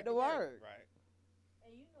well go back to work. Right.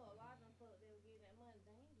 And you know a lot of them folks, they were getting that money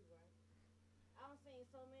dangerous, right?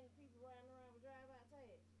 so many people riding around with drive-out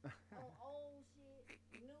tags on old shit,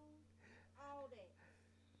 new, all that.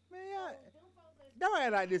 Man, So y'all, them folks that don't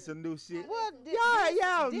act like this some new shit. What?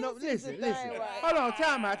 Y'all This know. is the Listen, thing, listen. right? Hold on,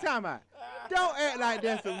 time out. Don't act like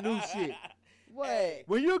that's some new shit. What?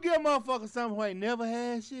 When you give motherfuckers something who ain't never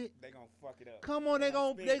had shit, They gonna fuck it up. come on, they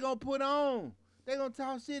spin. gonna put on. They gonna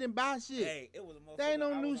talk shit and buy shit. Hey, it was a motherfucker. They ain't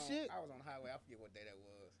no I new was on- shit. I was on the highway. I forget what day that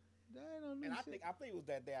was. They ain't no new And I shit. think it was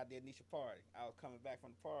that day I did Nisha party. I was coming back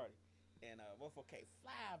from the party, and motherfucker came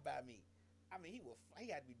flying by me. I mean, he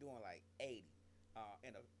had to be doing like 80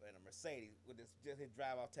 in a Mercedes with his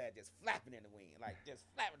drive off tag just flapping in the wind, like just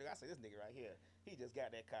flapping. I said, this nigga right here, he just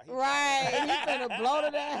got that car. Right. He finna blow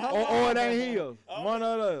to that. Or it ain't heels. Oh, One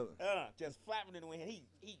or the other. Just flapping in the wind. He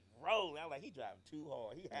rolling. I was like, he driving too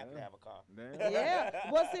hard. He happy to have a car. Damn.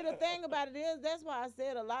 Yeah. Well, see, the thing about it is, that's why I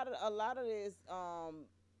said a lot of this,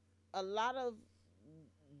 a lot of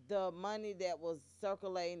the money that was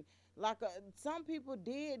circulating, like some people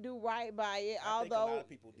did do right by it, I think a although lot of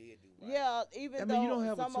people did do right. yeah, even I though mean, you don't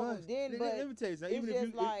have some a of choice. them didn't, Let but me tell you something. it's Even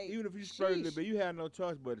just like, if you spurred a little sheesh. bit, you had no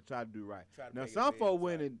choice but to try to do right. Try to Now pay your some bills, folk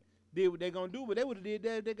went right. and did what they gonna do, but they would have did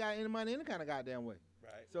that if they got any money any kind of goddamn way.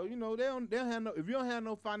 Right. So you know they don't have no. If you don't have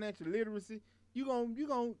no financial literacy, you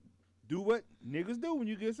gonna do what niggas do when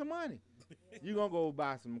you get some money. You gonna go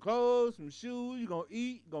buy some clothes, some shoes. You gonna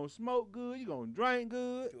eat, gonna smoke good. You gonna drink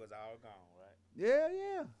good. Till it's all gone, right? Yeah,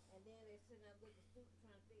 And then they sitting up looking stupid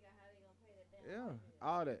trying to figure out how they gonna pay that down. yeah.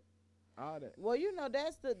 All that. Well, you know,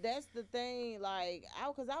 that's the thing. Like,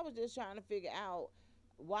 cause I was just trying to figure out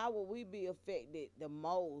why would we be affected the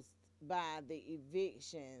most by the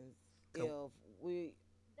evictions Come- if we.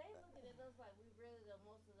 They looking at us like we really the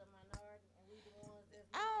most of the minority and we the ones that's.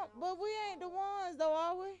 But we ain't the ones though,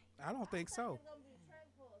 are we? I don't think so. It's gonna be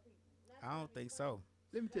trade for people. I don't think so.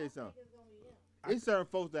 Let me tell you something. It's gonna be them. It's certain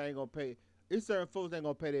folks that ain't gonna pay. It's certain folks that ain't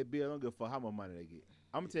gonna pay their bill. I don't give a fuck how much money they get.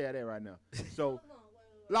 I'm gonna tell you that right now. So, Hold on,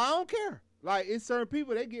 wait. like, I don't care. Like, it's certain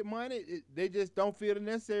people they get money. They just don't feel the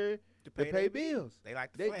necessary to pay their bills. They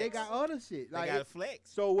like to They flex. got other shit. They Like, got to flex.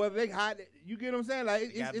 so whether they hide, you get what I'm saying?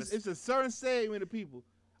 Like, They gotta it's a certain segment of people.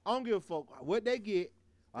 I don't give a fuck what they get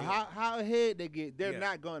or Yeah. how ahead they get. They're Yeah.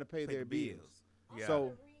 not going to pay Pay their the bills. Yeah. So- I'm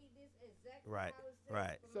gonna read this exactly Right, how it says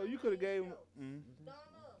right. from So my you could have main gave. show. Mm. Donna,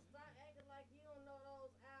 stop acting like you don't know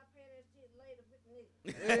those. I'll pay that shit later with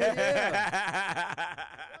niggas.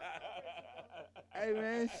 Hey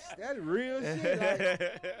man, that's real shit.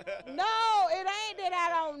 Like, No, it ain't that I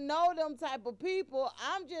don't know them type of people.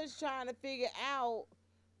 I'm just trying to figure out.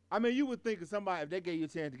 I mean, you would think of somebody if they gave you a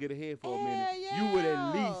chance to get ahead for a minute, Hell you would at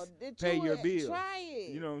yeah, least that pay you your would bills. Try it.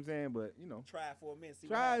 You know what I'm saying? But you know, Try it for a minute. See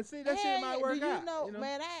try what and see that Hell shit might yeah, work do out. you know, you know?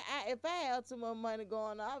 man, I if I had too much money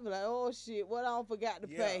going on, I'd be like, oh shit, what I don't forgot to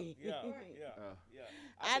Yeah, pay. yeah, Right. yeah, Uh. yeah.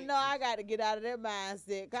 I think- know I got to get out of that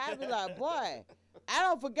mindset. Cause I be like, boy, I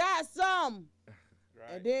don't forgot something,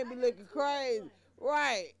 Right. and then be looking crazy.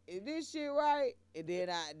 Right, is this shit right? And then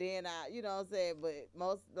I, you know what I'm saying? But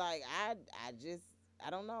most like I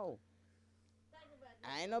don't know. Think about this.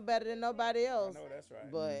 I ain't no better than nobody I else. know that's right.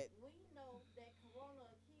 But We know that corona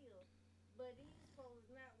will kill, but these folks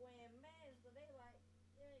not wearing masks, so they like,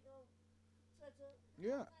 they ain't gonna touch up.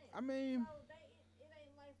 Yeah, I mean, So it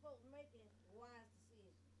ain't like folks making wise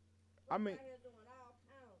decisions. I mean, Folks out here doing all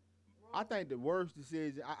kind of wrong I think the worst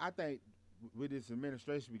decision. I think with this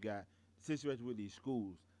administration we got, the situation with these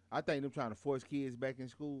schools. I think them trying to force kids back in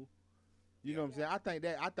school. You know what I'm saying?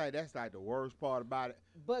 I think that's like the worst part about it.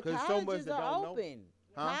 but 'Cause so much colleges that are don't know. open.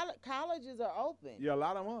 Huh? Colleges are open. Yeah, a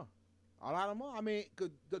lot of them are. A lot of them are. I mean, 'cause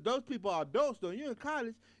those people are adults though. You're in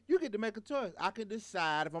college, you get to make a choice. I can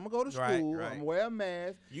decide if I'm gonna go to Right, school, right. I'm gonna wear a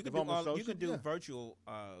mask. You if can do I'm a you can do social- virtual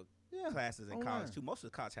yeah, classes in online. college too. Most of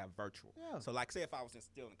the colleges have virtual. Yeah. So like, say if I was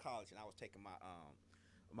still in college and I was taking my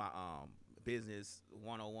business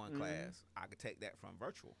 101 Mhm. class, I could take that from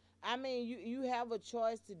virtual. I mean, you have a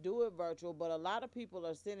choice to do it virtual, but a lot of people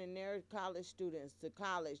are sending their college students to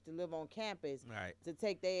college to live on campus Right. to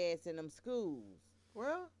take their ass in them schools.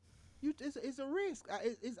 Well, it's a risk.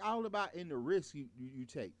 It's all about in the risk you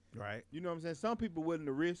take. Right. You know what I'm saying? Some people willing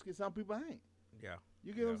to risk it, some people ain't. Yeah.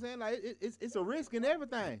 You get what I'm saying? Like it's a risk in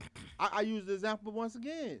everything. I use the example once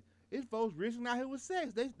again. It's folks risking out here with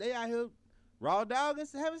sex. They out here raw dog and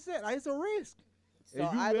having sex. Like it's a risk. So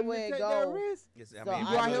If you either willing way to it take that go, risk, It's, So You go out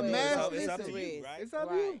here either way it mask go, it's up it's to a you, risk. right? it's up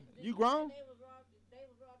to Right. you. You grown? They was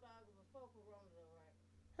raw dogging before corona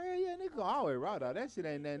though, right? Hell yeah, nigga always raw dog. That shit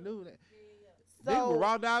ain't that new. Yeah. Nigga was so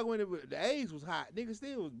raw dog when the AIDS was hot. Nigga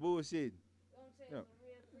still was bullshitting. You know what I'm saying? Yeah. Some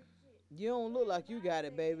real freak shit. you don't look like you got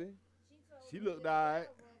it, baby. Told She me looked that alright.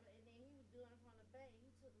 rubber, and then he was doing it from the back. He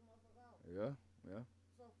took the motherfucker off. Yeah.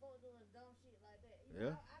 So folks doing dumb shit like that.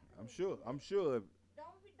 Yeah, I I'm couldn't sure. do I'm that. sure.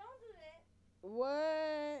 Don't do that.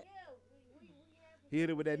 What? Yeah, we have. Hit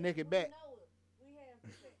it with that naked we back. know it. We have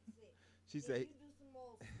protected sex. She If say, you do some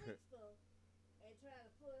more slick stuff and try to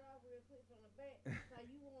pull it off real quick from the back, so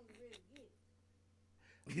you want to really get it.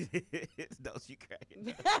 Don't you cracking?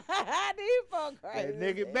 These folk crazy. that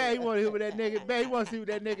naked back. He want to hit with that naked back. He want to see what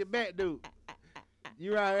that naked back do.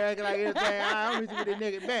 You right here acting like everything. I'm hit you with that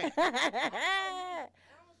naked back. I'm gonna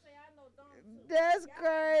say I know Don too. That's Y'all-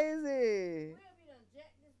 crazy. We'll be done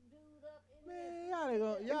jack this dude up in Man, there. y'all ain't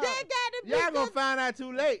gonna. Y'all, That got to be y'all gonna find out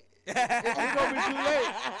too late. It's gonna be too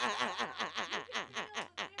late.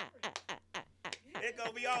 It's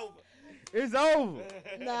gonna be over. It's over.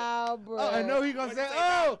 No, bro. Oh, I know he gonna What say, you say,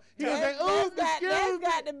 oh, he gonna say, ooh, that's excuse me.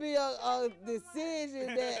 got to be a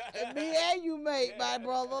decision that me and you make, my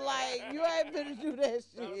brother. Like, you ain't finna do that I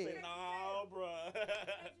said, shit. no, bro.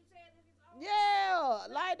 Yeah,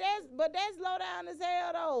 like but that's low down as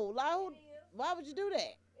hell though. Like, who, It is. why would you do that?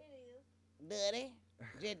 It is. Dirty,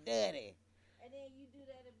 just dirty. And then you do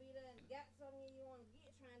that and be done got something you want to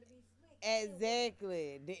get trying to be slick.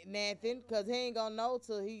 Exactly, Nathan, cause he ain't gonna know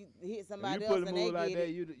till he hit If somebody you else put a and they move like get that,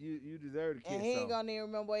 it, you deserve to kiss and he ain't something. gonna even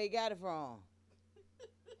remember where he got it from.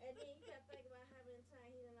 And then you gotta think about how many times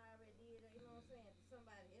he done already did that, you know what I'm saying, to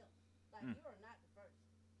somebody else. Like, you are not the first.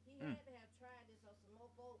 He had to have tried this on some more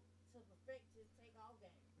folks to perfect his take-off game.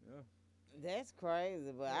 That's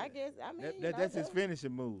crazy, but I guess you That's know, his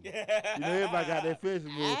finishing move. You know, everybody got their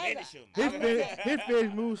finishing move. I- Finish him. His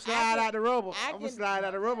finish move slide out the rubber. I I'm gonna can- slide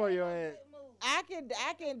out the rubber on your ass. Good move.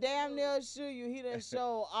 I can damn near assure you he done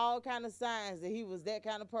show all kind of signs that he was that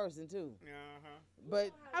kind of person too. Uh-huh.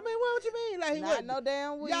 But I mean, what you mean? Like he not what? no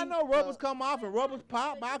damn way. Y'all know rubbers come off and rubbers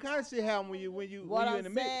pop. But all kind of shit happen when you What in I'm the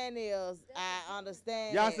mix. saying is, I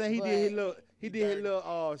understand. Y'all that, saying he but did his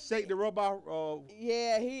little shake the rubber off,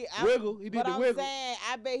 Yeah, wiggle. He did but the I'm wiggle. saying,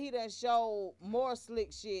 I bet he done show more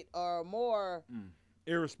slick shit or more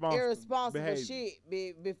irresponsible behavior. shit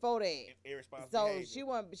before that. Irresponsible So behavior.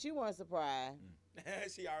 she wasn't surprised.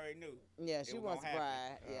 She already knew. Yeah, she was wasn't gonna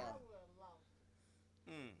happen. surprised. Yeah, I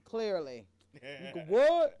would've lost. clearly. Mm.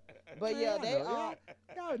 What? But yeah, Man, they y'all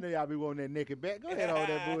know y'all be wanting that naked back. Go ahead on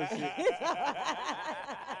that bullshit.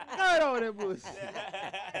 Go ahead on that bullshit.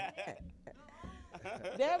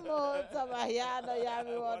 that mother talking about y'all know y'all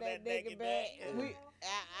be want that nigga back.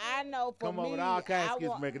 I know for Come me, on with all kinds I of skills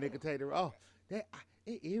want, make a nigga take the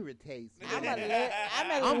it irritates me. I'm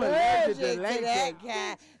I'm allergic allergic to to that latex.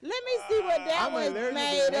 kind. Let me see what that I'm was allergic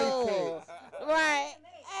made to of. latex. Right.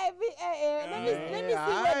 Hey, Eric, let me see Man, what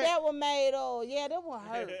alright. that was made of. Yeah, that one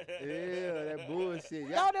hurt. Yeah, that bullshit.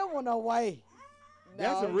 No, that one away.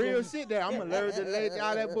 That's No, some real shit there. I'm allergic to latex.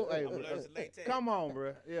 All that I'm allergic to latex. Come on,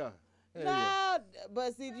 bro. Yeah. Hell yeah. No,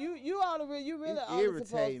 but see, you really It only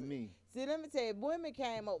supposed irritate to. me. See, let me tell you, women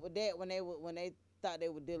came up with that when they thought they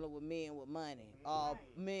were dealing with men with money or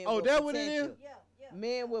men. Oh, with that what it is? potential. Yeah.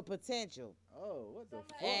 Men with potential. Oh, what the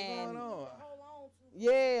fuck And- going on? Hold on to.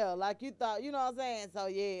 Yeah, like you thought, you know what I'm saying? So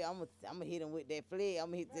yeah, I'm gonna hit him with that flick. I'm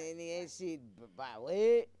gonna hit that shit by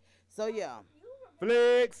what? So yeah.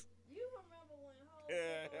 Flex. You remember when hoes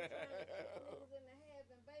was in the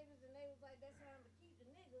having babies and they was like, that's time to keep the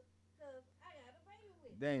nigga because I got a baby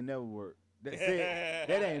with. That ain't never worked. That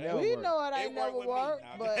ain't never We worked. know it It ain't never worked with me. worked,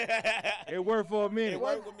 Nah, but It worked for a minute. it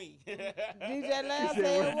worked with me. DJ Lamb said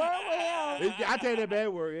said what? it worked with him. I tell you that bad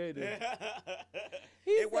word. Yeah, it did.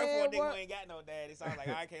 He It worked for a said nigga work- who ain't got no daddy. So I was like,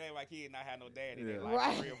 I can't let my kid not have no daddy. They Yeah. like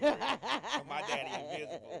Right. real for real. 'Cause my daddy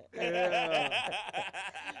invisible. Yeah.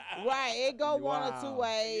 Right, it go one or two Wow.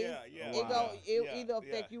 ways. Yeah, yeah. It go Wow. it Yeah, either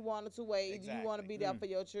affect yeah. you one or two ways. Either you want to Exactly. be there for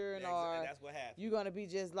your children, Yeah, or that's what happened. you gonna be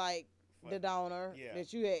just like the Fuck. donor Yeah.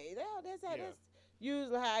 that you had. Yeah, that's how Yeah. that's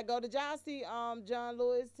usually how I go. Did y'all see John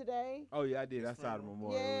Lewis today? Oh yeah, I did. I saw the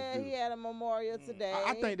memorial. It was Yeah, he beautiful. had a memorial today.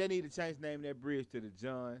 I think they need to change the name of that bridge to the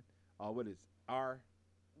John. What is R.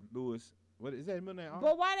 Lewis? What is that his middle name? R?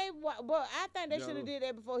 But why they? But I think they John should have Lewis. did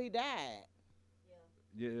that before he died.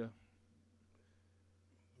 Yeah.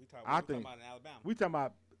 We talking, I we talking think- about in Alabama. We talking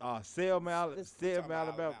about Selma, The- We talking Selma, about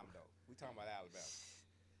Alabama. though. We talking about Alabama.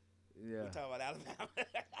 Yeah. We talking about Alabama.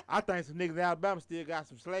 I think some niggas in Alabama still got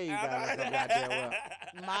some slaves down there some goddamn well.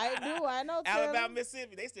 Might do. I know. Alabama, Tell 'em.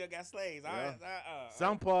 Mississippi, they still got slaves. Yeah. I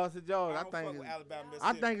Some parts of I Georgia, I don't fuck think. with Alabama, I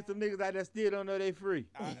Mississippi. think some niggas out there still don't know they free.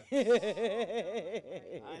 I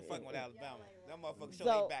ain't fucking with Alabama. Them motherfuckers show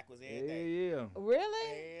So- they backwards every Yeah, day. yeah.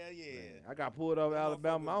 Really? Hell yeah. I got pulled over Them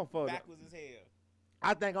Alabama. I don't motherfuckers fuck with backwards as hell.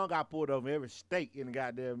 I think I got pulled over in every state in the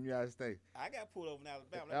goddamn United States. I got pulled over in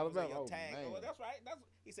Alabama. Alabama? Your Oh, tag. man. Oh, that's right.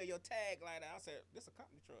 He said your tag like that. I said this a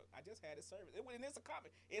company truck. I just had it serviced. It went in this a company.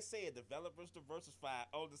 It said developers diversified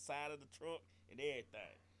on the side of the truck and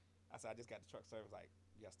everything. I said I just got the truck serviced like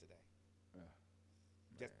yesterday.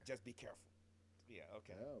 Just be careful. Yeah.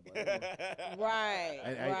 Okay. Yeah, Right.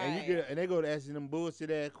 And you get and they go to asking them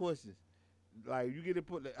bullshit ass questions. Like you get to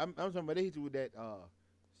put. I'm talking about they hit you with that.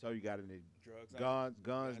 So you got any Drugs,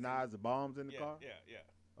 guns, knives, and bombs in the car, Yeah.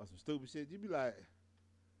 or some stupid shit. You be like,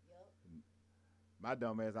 my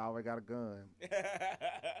dumb ass always got a gun.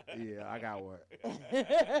 Yeah, I got one.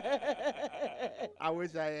 I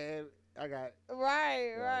wish I had. I got.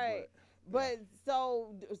 Right. But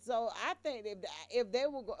so I think if they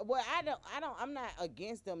were, well, I'm not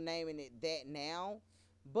against them naming it that now,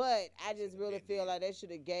 but I just really feel like they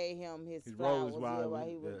should have gave him his flowers while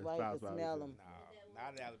he could smell them. No,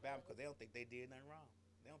 not in Alabama because they don't think they did nothing wrong.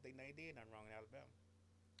 They don't think they did nothing wrong in Alabama.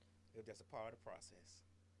 It was just a part of the process.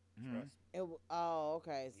 Trust me.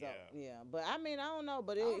 Okay. So yeah, but I mean I don't know,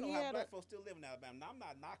 but I don't know he how had black folks still live in Alabama. Now, I'm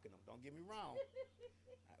not knocking them. Don't get me wrong.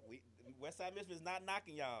 Westside Michigan is not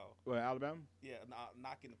knocking y'all. Well, Alabama? Yeah,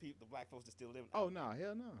 knocking the black folks that still live in Oh no,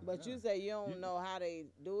 hell no. But you say you don't know how they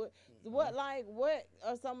do it. What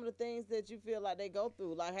are some of the things that you feel like they go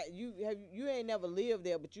through? Like you ain't never lived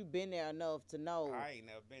there, but you've been there enough to know. I ain't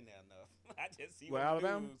never been there enough. I just see Well, what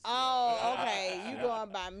Alabama? news. Oh, okay. You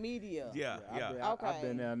going by media? Yeah. I've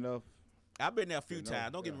been there enough. I've been there a few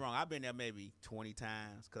times. Don't get me wrong. I've been there maybe 20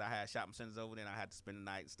 times because I had shopping centers over there and I had to spend the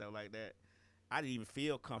night and stuff like that. I didn't even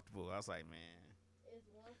feel comfortable. I was like, man.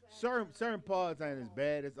 Certain parts ain't as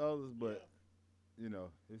bad as others, but you know,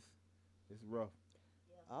 it's rough.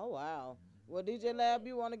 Oh wow. Well, DJ Lab,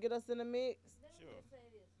 you want to get us in the mix? Let me just say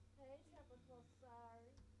this. Hey, Tropical Sorry.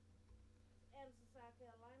 Anderson, South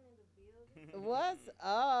Carolina in the building. What's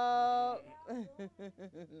up?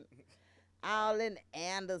 All in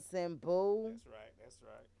Anderson, boo. That's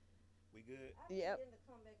right. We good? I need them to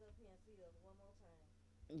come back up here and see us one more time.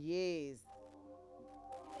 Yes.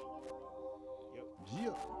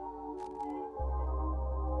 Yeah.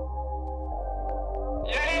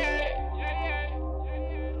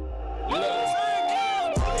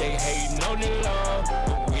 They hating on the love,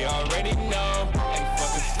 but we already know. Ain't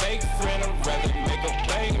fucking fake friend, I'd rather make a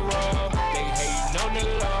bankroll. They hating on the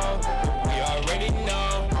love, but we already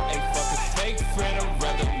know. Ain't fucking fake friend, I'd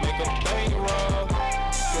rather make a bankroll.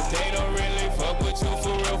 Cause they don't really fuck with you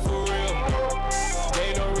for real.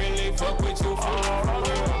 They don't really fuck with you for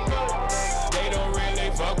real. They don't really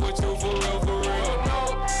fuck with you for real.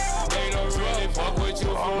 They don't really fuck with you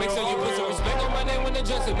for real. Make sure you put some respect on my name when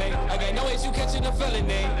addressing me. I got no issue catching a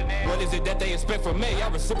felony. What is it that they expect from me? I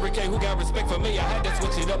reciprocate, who got respect for me? I had to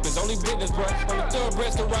switch it up, it's only business, bro. On the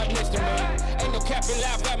thoroughbreds to ride next to me. Ain't no capping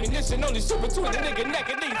live ammunition, only shoot between the nigga neck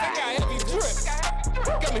and knees. I got heavy drip.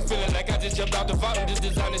 Got me feeling like I just jumped out the vault and just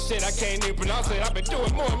designing shit. I can't even pronounce it. I've been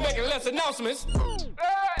doing more and making less announcements.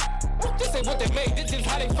 This ain't what they made, this is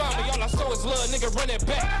how they found me. All I saw is love, nigga, run it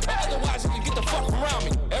back. But otherwise, you can get the fuck around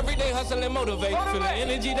me. Every day hustle and motivate. Feel the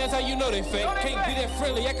energy, that's how you know they fake. Can't be that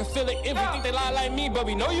friendly, I can feel it. If you think they lie like me, but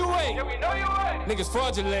we know you ain't. Niggas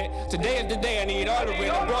fraudulent. Today is the day I need all the rent.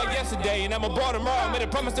 I brought yesterday and I'ma ball tomorrow. Made a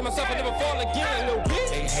promise to myself I never fall again, little bitch.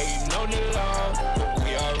 They hating on the law, but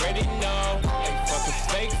we already know. Ain't fucking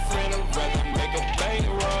fake friend, I'd rather make a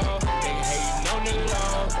bankroll. They hating on the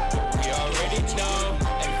law, but we already know.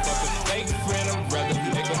 Fake friend, I'd rather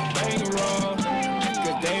make a bankroll.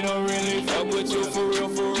 Cause they don't really fuck with you for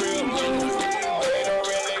real. They don't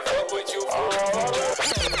really fuck with you for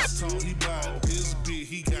real. He bought this big,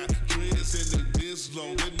 he got dreads and they this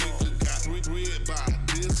low. That nigga got red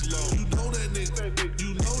by this low. You know that nigga.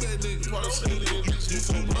 You know that nigga.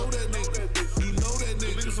 You know that nigga. You know that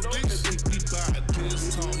nigga. He bought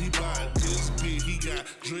this tall, he bought this big, he got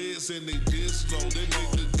dreads and they this low. That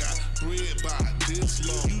nigga got bread by this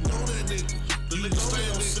low. You know that nigga. You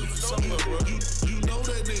know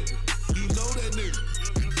that nigga. You know that nigga.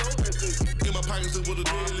 You know that nigga. In my pockets with a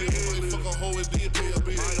dead nigga. Fuck a hoe and did pay a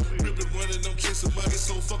bill. Rippin' running, I'm chasing money,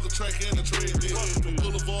 so fuck a track and a trade deal. From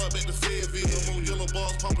Boulevard back to Fayetteville. I'm on yellow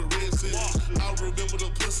balls, poppin' red seal. I remember the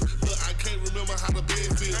pussy, but I can't remember how the bed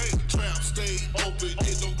feel. Trap stay open,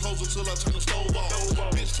 it don't close until I turn the stove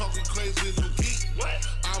off. Bitch talking crazy, no geek.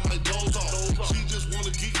 I might doze off. She just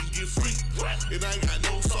wanna geek and get free. And I ain't got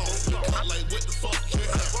no sauce. I'm like, what the fuck, yeah.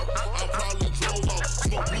 I probably drove off.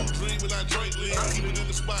 Smoke blue dream and I drink lean. Keep it in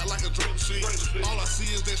the spot like a drink machine. All I see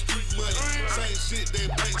is that street money. Same shit that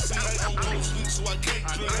bank see. I'm gon' sleep so I can't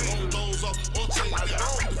drink. On doze off or take that.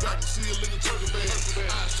 If I can see a little turkey bag,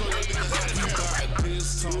 I show that nigga how to he bought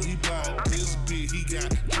this tall, he bought this big. big, he got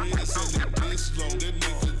dreads and this low. That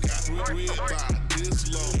nigga got red by this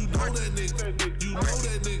low. You know that nigga. You know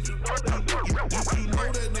that nigga. You know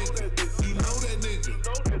that nigga. You know that nigga.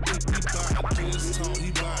 He buy this tall, he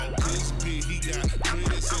buy this big, he got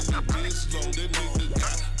dreads and this low. That nigga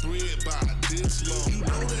got bread by this low. You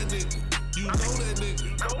know that nigga. You know that nigga.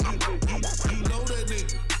 You know that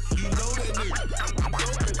nigga. You know that nigga.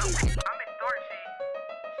 I'm in Dorsey.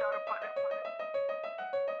 Shout out to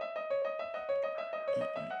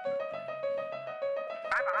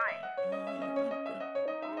I'm behind.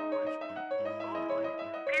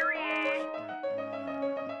 Period.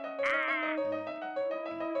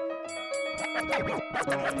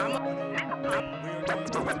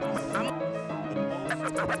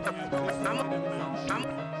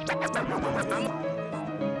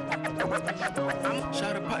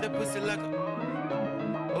 Shout out pop that pussy like a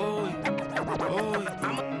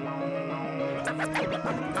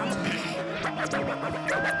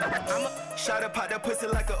Shout out pop that pussy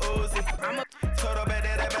like a Uzi. Told her about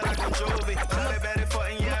that like a Juvie. Shout about it for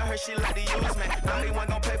yeah, I heard she like to use me. Thought he wasn't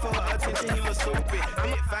gon' pay for her attention, he was stupid.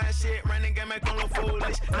 Get fine shit, running game, make him look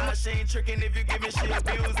foolish. Nah, she ain't tricking if you give me, she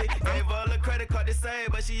abuse it. Gave her a credit card to save,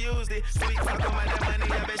 but she used it. Sweet talk about that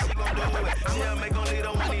money, I bet she gon' do it. She'll make him lead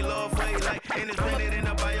on when he love for it. Like, and it's printed in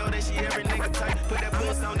the bio that she every nigga type. Put that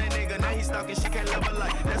puss on that nigga, now he stalking, she can't love her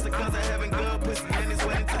like. That's the cause of having good pussy and it's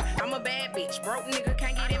wedding time. I'm a bad bitch, broke nigga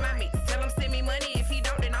can't get in my mix. Tell him send me money, if he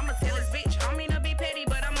don't, then I'ma tell his bitch. I mean to be petty,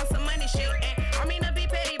 but I'm on some money shit. And I mean to be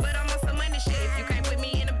petty, but I'm on some money shit. If you can't put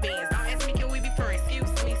me in the bins, don't ask me can we be friends.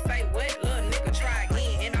 Excuse me, say what? Little nigga try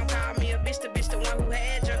again. And don't call me a bitch, the one who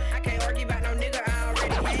had you. I can't argue about no nigga I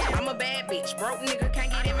already had. I'm a bad bitch, broke nigga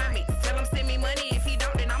can't get in my mix. Tell him send me money, if he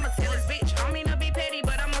don't, then I'ma tell his bitch. I mean to be petty,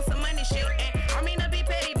 but I'm on some money shit. And I mean to be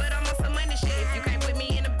petty, but I'm on some money shit. If you can't put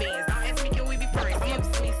me in the bins, don't ask me can we be friends.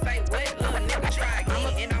 Excuse me, say what? Little nigga try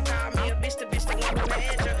again. And don't call me a bitch, the one who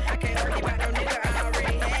had you. I can't argue about no nigga I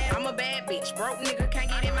already had. I'm a bad bitch, broke nigga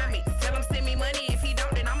can't get in my mix. Tell him send me money, if he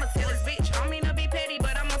don't, then I'ma tell his bitch. I mean to be petty,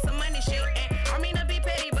 but I'm on some money shit. And I mean to be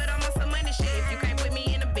petty, but I'm on some money shit. If you can't put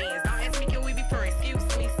me in the bins, don't ask me can we be friends.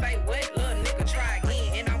 Excuse me, say what? Little nigga try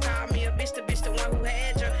again. And don't call me a bitch, the one who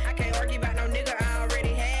had you. I can't argue about no nigga I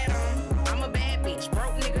already had. I'm a bad bitch,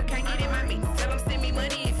 broke nigga can't get in my mix. Tell him send me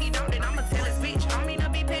money, if he don't, then I'ma tell his bitch. I mean to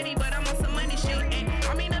be petty, but I'm on some money shit. And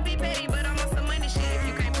I mean to be petty, but I'm on some money shit. If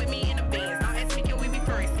you can't put me in the bins, don't ask me can we be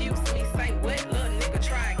friends. Excuse me, say what? Little nigga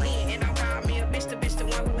try again. And don't call me a bitch, the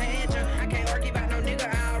one who had you. I can't argue about no nigga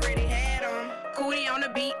I already had. Cootie on the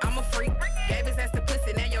beat, I'm a freak. Gave his ass the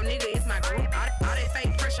pussy, now your nigga is my group. All that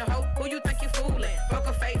fake pressure, hoe, who you think you fooling? Fuck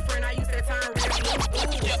a fake friend, I use that time real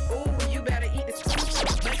ooh, you better eat this food.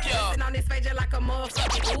 Sitting on this page just like a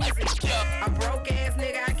motherfucking Uzi. A broke ass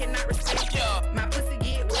nigga, I cannot respect. My pussy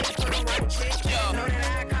get wet for the right check. Know that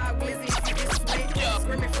I call Glizzy if you get sweat.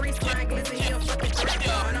 Screaming free slime, Glizzy, he'll fucking threat.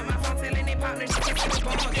 On my phone telling they partner, she can the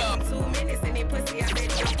ball. Them 2 minutes in that pussy, I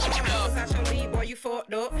bet you phone. Was out your lead, boy, you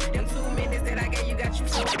fucked up. Them 2 minutes that I gave you got you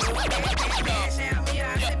fucked up. Cash out me, I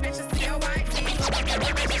sent bitches to your wife.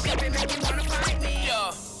 Relationship and make you wanna fight me.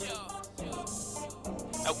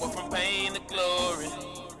 I went from pain to glory.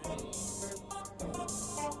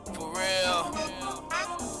 For real.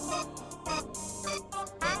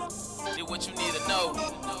 Did what you need to know.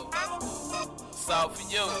 It's all for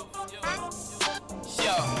you.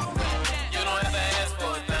 Yo, you don't have to ask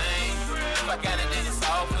for a thing. If I got it, then it's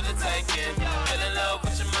all for the taking. Fell in love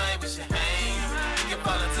with your mind, with your hang. You can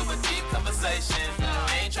fall into a deep conversation. I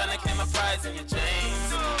ain't tryna claim a prize in your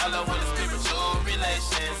jeans. All I want is spiritual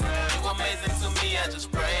relations. You amazing to me, I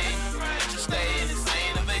just pray that you stay and this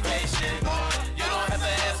ain't a vacation. You don't have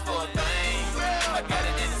to ask for a thing. If I got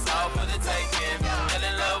it, then it's all for the taking. Fell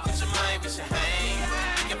in love with your mind, with your hang.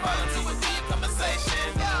 You can fall into a deep conversation.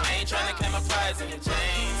 I ain't tryna claim a prize in your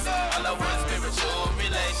jeans. All I want is spiritual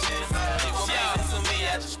relations. You amazing to me,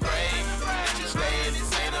 I just pray that you stay and this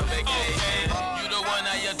ain't a vacation. You the one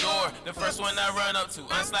I adore, the first one I run up to,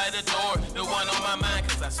 unslide the door. The one on my mind,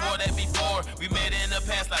 cause I swore that before. We met in the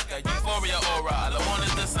past like a euphoria aura. All I want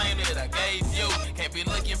is the same that I gave you. Can't be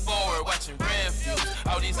looking forward, watching reviews.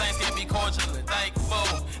 All these things can't be cordial and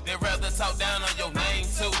thankful. They'd rather talk down on your name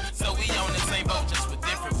too. So we on the same boat, just with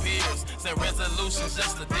different peers. Set resolutions,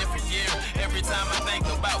 just a different year. Every time I think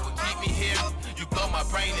about what keep me here, you blow my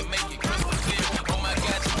brain and make it crystal clear. Oh my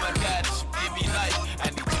God, you give me life. I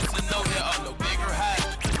need you to know there are no bigger highs.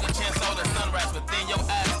 Took a chance on the sunrise within your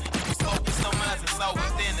eyes. You was focused on mine, it's all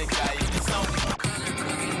within the guy. It's only.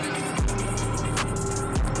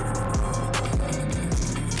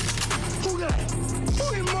 Who that? Who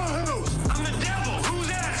in my house? I'm the devil. Who's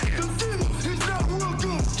asking? The devil is not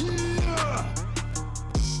welcome. Yeah.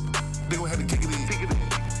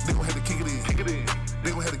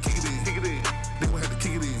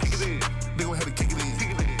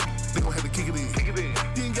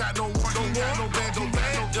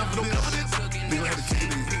 no evidence. They gon' have to kick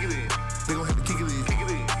it in. They gon' have to kick it in.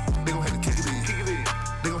 They gon' have to kick it in.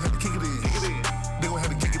 They gon' have to kick it in. They gon' have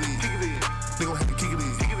to kick it in. They gon' have to kick it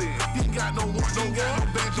in. You ain't got no warrant, no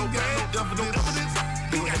badge, no evidence.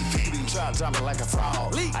 They gon' have to kick it in. Try jumping like a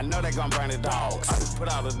frog. I know they gon' burn the dogs. Put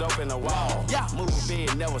all the dope in the wall. Move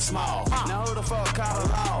big, never small. Now who the fuck call the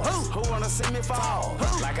law? Who wanna see me fall?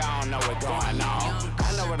 Like I don't know what's going on.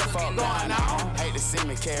 I know what the fuck going on. Hate to see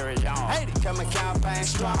me carry on. Come and campaign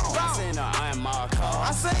strong. I seen them unmarked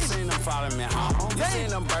cars. I seen them follow me home. You seen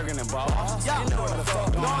them burging the bars. You know what the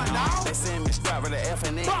fuck going on. They seen me strap with the F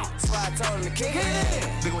and N. So I told them to kick it in.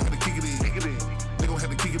 They gon' have to kick it in. They gon' have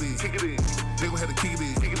to kick it in. They gon' have to kick it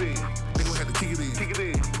in. They gon' have to kick it in.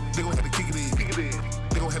 They gon' have to kick it in.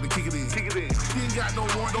 They gon' have to kick it in. You ain't got no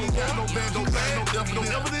warrant, no badge, no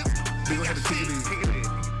evidence. They gon' have to kick it in.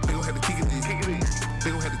 They gon' have to kick it in.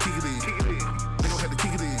 They gon' have to kick it in. They gon' have to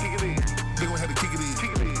kick it in. They gon' have to kick it in.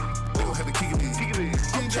 They gon' have to kick it in. You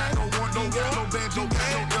ain't got no warrant, no badge, no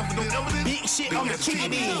evidence. Big shit, I'ma kick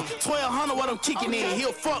it in. 1200 what I'm kicking in. He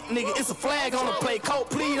a fuck nigga, it's a flag on the play. Cold,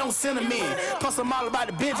 please don't send him in. Plus I'm all about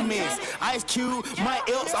the Benjamins. Ice Cube, Mike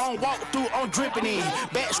Epps, I don't walk through, I'm dripping in.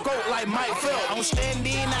 Backstroke like Mike Phelps. I'm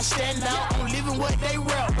standing in, I stand out. I'm living what they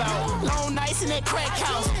rap about. Long nights in that crack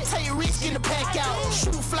house. Take risk in the pack out.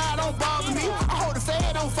 Shoot fly, don't bother me. I hold the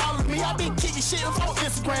fad, don't follow me. I been kicking shit up on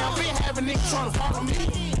Instagram. Been having niggas trying to follow me.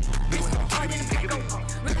 They gon' have to kick it in.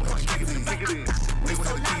 They gon' have to kick it in. They gon'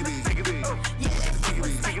 have to kick it in.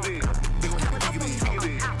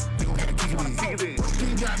 You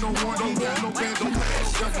ain't got no warrant, no badge, no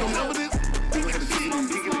evidence. They gon' have to kick it in. They gon' have to kick it in. They gon' have to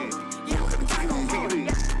kick it in. They gon' have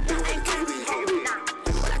to kick it in. They gon' have to kick it in. They gon' have to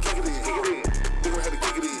kick it in.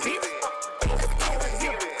 Ain't got no warrant, no badge, no evidence.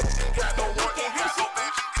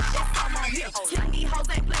 Tell me hoes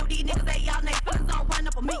ain't play with these niggas, they y'all niggas feelings don't run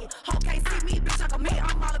up on me. Hoe can't see me, bitch, like a me.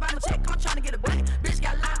 I'm all about my check, I'm tryna get a buddy. Bitch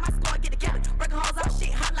got line, my score, get a kelly. Breaking hoes off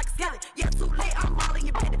shit, hot like a skeleton. Yeah, too late, I'm all in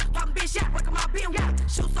your belly. Poppin' bitch shot, breaking my bin with it.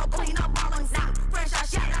 Shoot so clean, I'm all on scene. Fresh out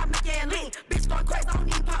shot, I make it lean. Bitch going crazy, I don't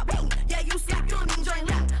need pop bean. Yeah, you sleep, you don't even drink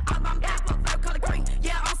lean. I'm back for third color green.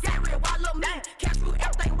 Yeah, I'm serious, why look me? Catch through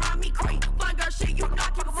everything around me cream. Fun girl shit, you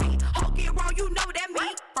not keep a scene. Hoe get wrong, you know what that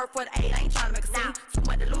mean. First for the 8, I ain't tryna make a scene. Too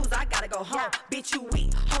much to lose, I gotta go home. Bitch, you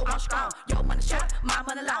weak, hoe I'm strong. Your money short, my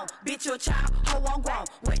money long. Bitch, you a child, hoe I'm grown.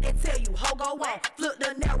 What they tell you, hoe go on. Flip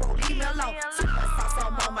the narrow, leave me alone. Too much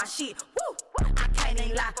sauce on my shit. Woo, I can't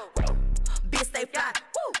even lie. Woo, bitch, stay fly.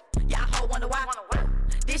 Woo, y'all hoe wonder why.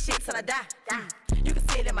 This shit till I die. You can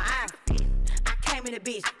see it in my eyes. I came in the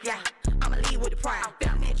bitch, yeah. I'ma leave with the pride.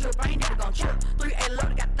 Found me a trip, I ain't never gon' trip. 3-8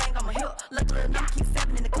 loaded, got the thing on my hip. Look a little number, keep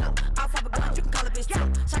 7 in the clip. All type of guns, you can call a bitch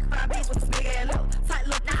too. Check for a bitch with this big ass lip. Tight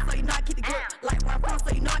little bitch, so you know I keep the grip. Like where I'm from, so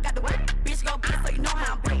you know I got the whip. Bitch go bitch, so you know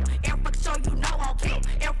how I'm built. Every fucking show, you know I'm kill.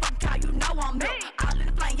 Every fucking car, you know I'm built. All in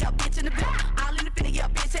the flame, yeah, bitch in the bill. All in the finna, yeah,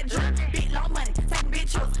 bitch at the drip. Big long money, taking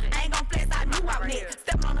bitch trips. I ain't gon' flex, I knew I was next.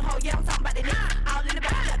 Stepping on the hoe, yeah, I'm talking about that nigga. All in the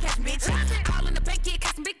back, yeah, catching bitches. All in the bank, yeah,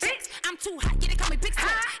 catching big chicks. I'm too hot, yeah, they call me Big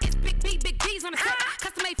Slick. It's big B, big B's on the set.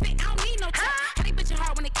 Custom made fit, I don't need no tech. How they bitchin'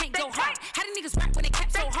 hard when they can't go hard? How they niggas rap when they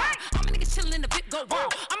cap so hard? All my niggas chillin' in the VIP go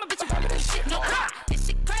wrong. I'm a bitch who probably do shit no car. This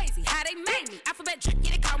shit crazy, how they made me. Alphabet drip,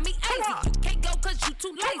 yeah, they call me easy. You can't go cause you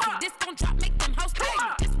too lazy. This gon' drop, make them hoes pay me.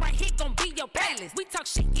 This right here gon' be your playlist. We talk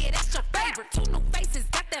shit, yeah, that's your favorite. Two new faces,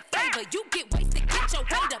 got that flavor. You get wasted, get your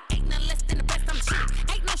weight up. Ain't none less than the best, I'm shit.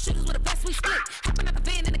 Ain't no shooters with the best, we split. Hopping out the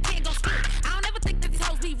van and the kid gon' split. I don't ever think that these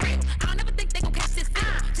hoes be real. I don't ever think they gon' catch this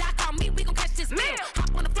film. Jack on me, we gon' catch this meal.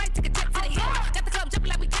 Hop on the flight, take a jet to the hill. Got the club jumping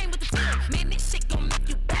like we came with the field. Man, this shit gon' make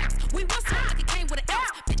you bounce. We was hot like it came with an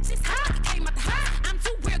ounce. Bitches hot like it came out the house. I'm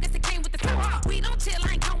too real, guess it came with the sauce. We don't chill,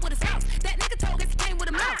 I ain't come with a sauce. That nigga told, guess it came with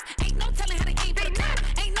a mouse. Ain't no telling how they came with a mouse.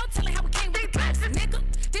 Ain't no telling how we came with the mouse. Nigga,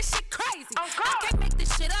 this shit crazy. I can't make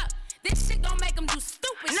this shit up. This shit gon' make them do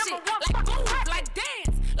stupid shit. Like move, like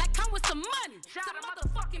dance, like come with some money. Some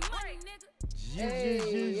motherfucking money, nigga.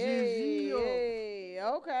 Hey,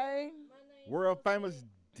 okay. World famous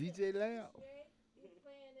DJ Lab.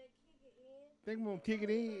 Think we're gonna kick it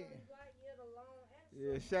in.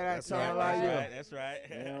 Yeah, shout out to Tom Lyle. That's right.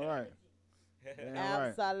 Yeah, right.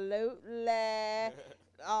 Absolutely.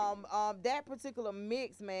 That particular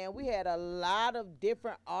mix, man, we had a lot of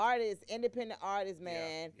different artists, independent artists,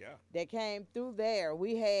 man, that came through there.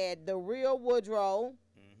 We had The Real Woodrow.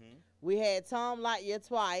 We had Tom Lightyear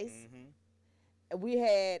twice. We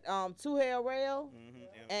had Two Hair Rail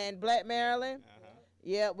and Black Maryland.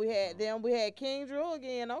 Yeah, we had them. We had King Drew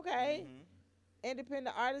again. Okay.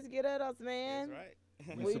 Independent artists, get at us, man. That's right.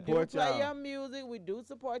 We do play your music. We do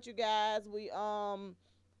support you guys. We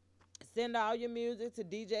send all your music to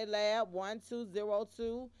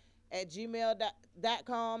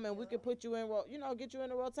djlab1202@gmail.com, and we can put you in, get you in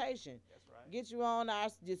the rotation. That's right. Get you on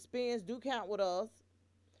your spins do count with us.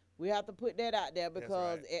 We have to put that out there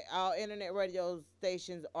because our internet radio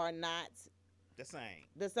stations are not The same.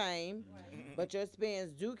 the same, but your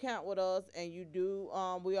spins do count with us, and you do.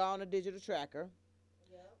 We are on a digital tracker,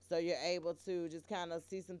 so you're able to just kind of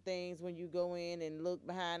see some things when you go in and look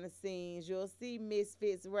behind the scenes. You'll see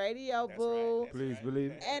Misfits Radio, That's boo. right. Please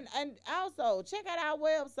believe it. And also check out our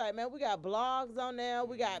website, man. We got blogs on there.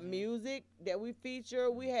 We got music that we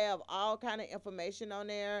feature. We have all kind of information on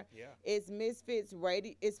there. Yeah. It's Misfits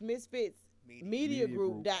Radio. It's Misfits Media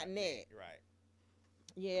Group.net. Right.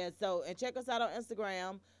 Yeah. So and check us out on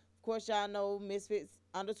Instagram. Of course, y'all know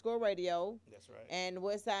Misfits_radio That's right. and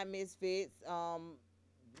Westside Misfits.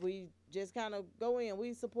 We just kind of go in.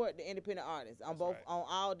 We support the independent artists on both on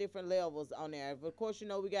all different levels on there. Of course,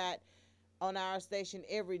 we got on our station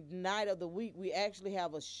every night of the week. We actually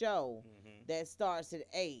have a show that starts at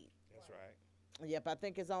 8. That's right. Yep, I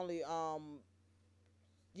think it's only so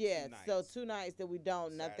 2 nights that we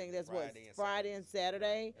don't. And I think that's Friday and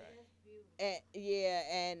Saturday. Right.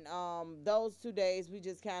 And those 2 days we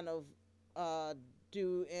just kind of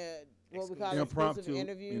do what we call Impromptu exclusive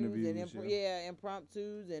interviews and yeah.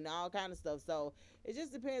 impromptus and all kind of stuff. So it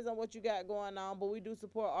just depends on what you got going on. But we do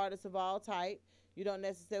support artists of all type. You don't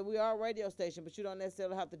necessarily, we are a radio station, but you don't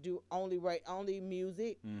necessarily have to do only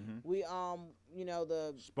music. We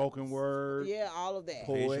the spoken word, all of that.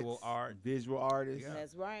 Poets, visual artists,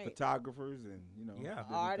 that's right. Photographers, and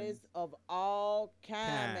artists of all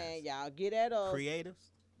kinds, man. Y'all get at us.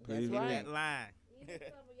 Creatives. That's Get right. that line. Even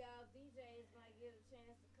some of y'all DJs might get a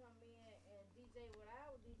chance to come in and DJ with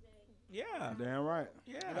our DJ. Yeah. Damn right.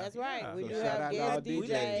 Yeah. That's right. Yeah. We So do shout have out to guest all We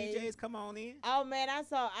let DJs. DJs come on in. Oh man, I'm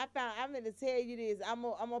going to tell you this. I'm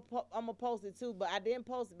gonna post it too, but I didn't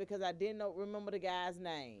post it because I didn't remember the guy's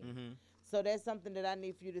name. So that's something that I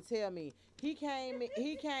need for you to tell me. He came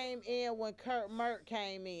in when Kurt Merck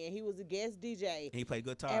came in. He was a guest DJ. He played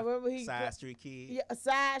guitar. And remember Side Street Kid. Yeah, a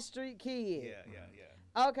Side Street Kid. Yeah.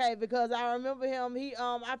 Okay, because I remember him.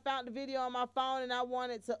 I found the video on my phone and I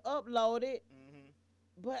wanted to upload it,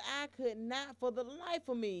 but I could not for the life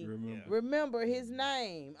of me remember his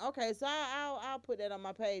name. Okay, so I'll put that on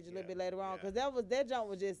my page a little bit later on because that jump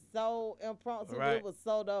was just so impromptu. Right. It was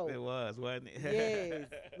so dope. It was, wasn't it? Yes,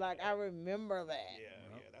 like I remember that.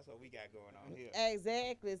 Yeah, that's what we got going on here.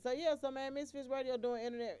 Exactly. So man, Misfits Radio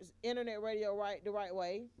doing internet radio the right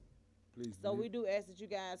way. Please. So we do ask that you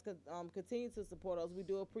guys continue to support us. We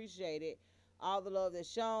do appreciate it. All the love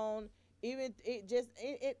that's shown. Even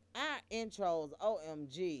our intros,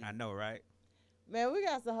 OMG. I know, right? Man, we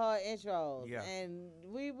got some hard intros. Yeah. And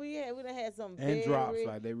we done had some and drops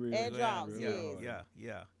like they really. And drops, Yeah.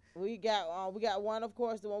 We got one, of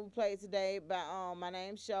course, the one we played today by My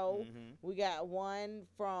Name's Show. We got one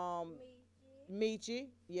from Michi.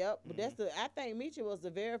 Yep. But I think Michi was the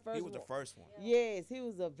very first one. He was the first one. Yes, he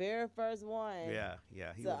was the very first one. Yeah.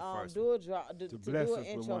 He was the first do one. a drop to bless do us an with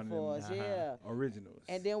intro one of for them, us, yeah. Originals.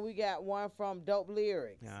 And then we got one from Dope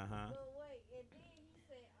Lyrics. But wait, and then he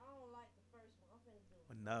said, I don't like the first one. I'm finna do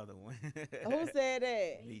Another one. Who said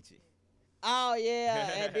that? Michi. Oh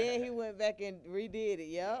yeah, and then he went back and redid it.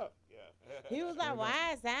 Yep. Yeah. He was like,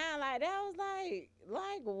 "Why it sound like that?" I was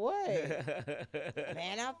like what?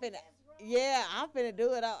 Man, I'm finna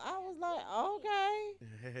do it. I was like,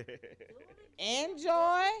 okay, enjoy.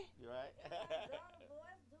 Right.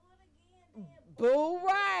 Boo,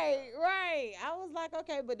 right. I was like,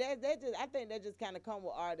 okay, but that just, I think that just kind of come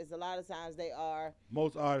with artists. A lot of times they are.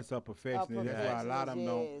 Most artists are perfectionists. That's why a lot of them yes.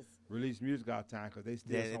 don't release music all the time because they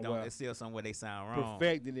still somewhere It's still somewhere they sound wrong.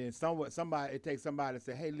 perfected. And somebody it takes somebody to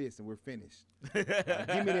say, "Hey, listen, we're finished. Give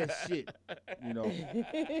me that shit."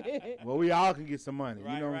 Well, we all can get some money.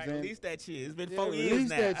 Right, you know what I'm saying? Release that shit. It's been 4 years release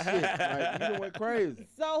now. that shit. Like, you done went crazy.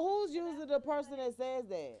 So who's usually the person that says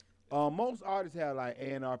that? Most artists have like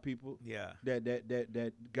A&R people. Yeah.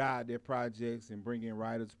 That guide their projects and bring in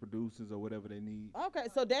writers, producers, or whatever they need. Okay,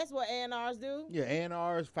 so that's what A&Rs do? Yeah,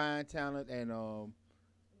 A&Rs find talent and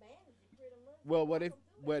it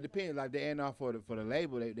depends. Like the A&R for the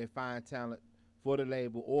label, they find talent for the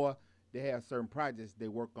label, or they have certain projects they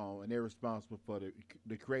work on, and they're responsible for the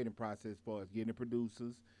creating process for us, getting the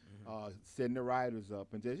producers, setting the writers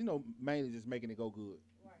up, and just mainly just making it go good.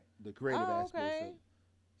 Right. The creative aspects. Okay.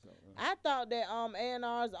 I thought that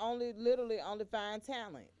A&Rs literally only find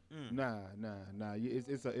talent. Nah.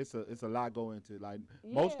 It's a lot go into. Like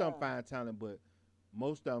most of them find talent, but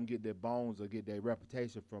most of them get their bones or get their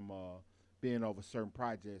reputation from being over certain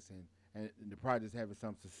projects and the projects having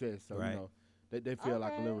some success. So right. they feel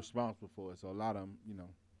like a Okay. little responsible for it. So a lot of them, you know.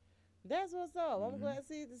 That's what's up. I'm Mhm. glad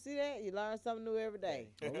to see that. You learn something new every day.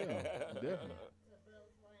 Oh yeah, definitely. To Bella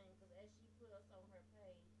Flame, because as she put us on her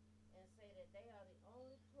page and say that they are the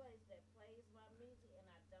only place that plays my music and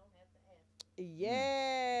I don't have to ask.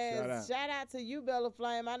 Yes. Shout out to you, Bella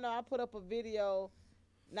Flame. I know I put up a video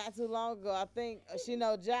not too long ago. I think she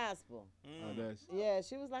know Jasper. Oh, that's Yeah,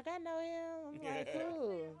 she was like, I know him. I'm like, cool.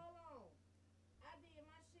 Hold on. I did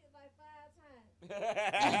my shit like 5 times.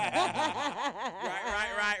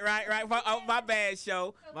 right. Oh, my bad,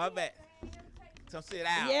 show. My bad. Some shit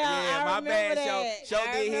out. Yeah, I my remember bad, that. show. Show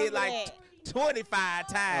I did hit remember like that. 25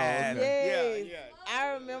 times. Yes. Yeah.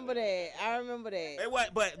 I remember that. It was,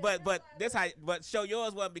 but this how, but show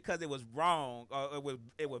yours wasn't because it was wrong or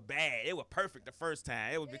it was bad. It was perfect the first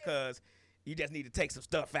time. It was because you just need to take some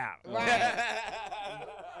stuff out. Right.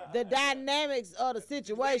 The dynamics of the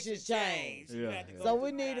situations change. You Yeah, had to yeah. go So through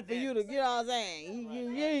we the needed for dynamics. you to, you know what I'm saying?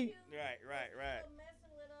 Right. Still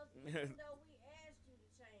messing with us even though we asked you to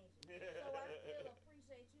change it. So I still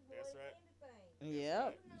appreciate you more That's than right. anything.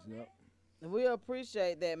 Yep. You know Yep. that? We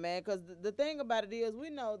appreciate that, man, because the thing about it is we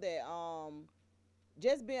know that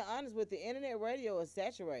just being honest with the internet radio is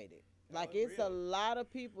saturated. Like it's a lot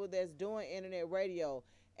of people that's doing internet radio,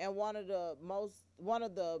 and one of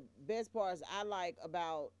the best parts I like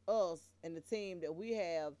about us and the team that we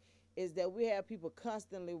have is that we have people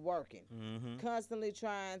constantly working, constantly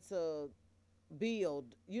trying to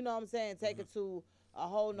build, you know what I'm saying, take it to a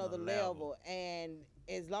whole nother Another level. level. And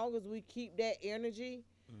as long as we keep that energy,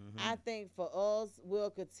 I think for us, we'll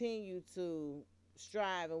continue to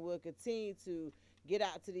strive and we'll continue to get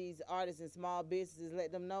out to these artists and small businesses,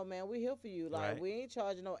 let them know, man, we're here for you. Like, Right. we ain't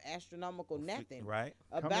charging no astronomical nothing Right.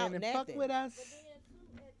 about Come in and nothing. fuck with us. But then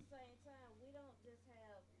too, at the same time, we don't just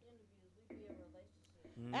have interviews. We build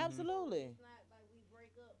relationships. Mm-hmm. Absolutely. It's not like we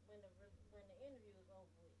break up when the interview is over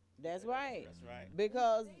with. That's right. That's right.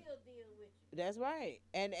 Because We still deal with you. that's right.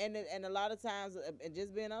 And a lot of times, and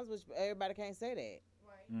just being honest with you, everybody can't say that.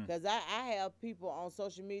 Right. Because I have people on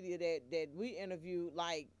social media that we interviewed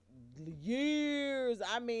like years,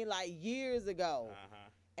 I mean like years ago.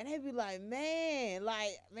 And they be like, man,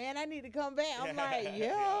 I need to come back. I'm like,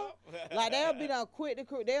 yeah. Like they'll be done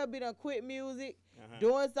quit music,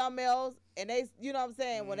 doing something else, and they, you know what I'm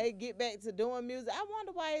saying, when they get back to doing music, I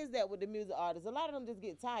wonder why is that with the music artists. A lot of them just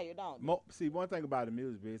get tired, don't they? See, one thing about the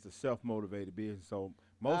music business, it's a self-motivated business. So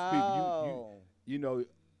most people, you know,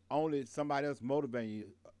 only somebody else motivating you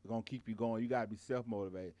gonna keep you going. You gotta be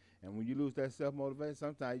self-motivated. And when you lose that self-motivation,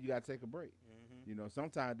 sometimes you gotta take a break. You know,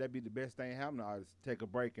 sometimes that'd be the best thing happening to artists. Take a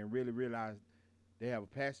break and really realize they have a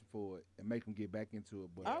passion for it and make them get back into it.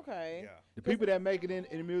 But Okay. the people that make it in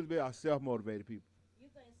the music business are self-motivated people. You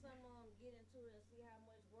think some of them get into it and see how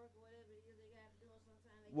much work or whatever it is they got to do, and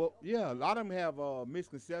sometimes they Well, get yeah, a lot of them have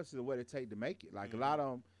misconceptions of what it take to make it. Like a lot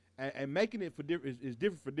of them, and making it for is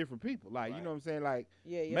different for different people. Like you know what I'm saying? Like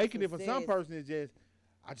making it for some person is just,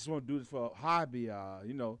 I just want to do this for a hobby,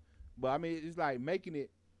 you know. But I mean, it's like making it.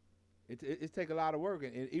 It take a lot of work,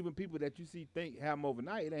 and even people that you see think have them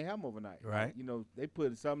overnight, it ain't have them overnight. Right. Like, you know, they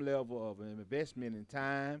put some level of investment in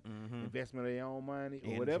time, investment of their own money,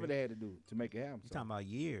 or whatever they had to do to make it happen. You talking about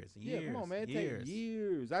years? Yeah, come on, man. It Years. takes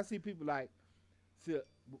years. I see people like,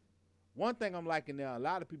 one thing I'm liking now, a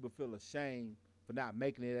lot of people feel ashamed for not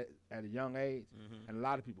making it at a young age, and a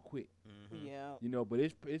lot of people quit. Yeah. You know, but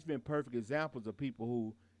it's been perfect examples of people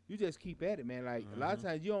who you just keep at it, man. Like a lot of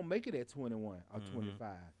times you don't make it at 21 or 25.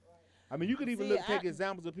 I mean, you could even take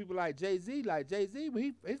examples of people like Jay-Z. Like Jay-Z,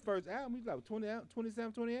 when his first album, he was like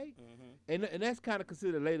 27, 28. And that's kind of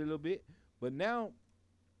considered late a little bit. But now,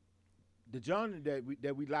 the genre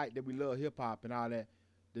that we like, that we love hip-hop and all that,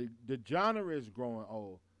 the genre is growing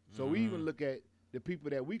old. So we even look at the people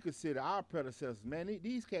that we consider our predecessors. Man,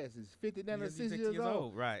 these cats is 50, down to 60 years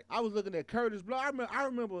old. Right. I was looking at Curtis Blow. I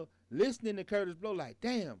remember listening to Curtis Blow like,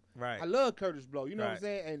 damn, Right. I love Curtis Blow. You know what I'm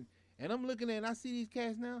saying? And I'm looking at it and I see these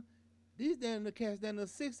cats now. These damn the cats down to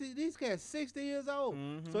 60. These cats 60 years old.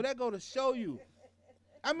 So that go to show you.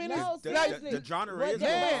 I mean, No, it's like seriously. The genre What is the-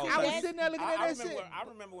 man, evolved. I was That's- sitting there looking at that shit. I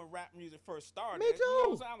remember when rap music first started. Me You know what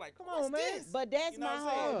too. I'm saying? I'm like, Come what's on, man. this? But that's You know my what I'm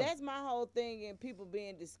saying? whole that's my whole thing, and people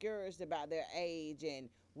being discouraged about their age and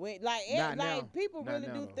when like Not now. people Not really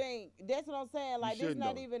now, do though. think that's what I'm saying. Like this shouldn't,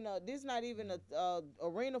 not though. even a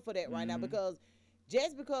arena for that right now, Mhm. because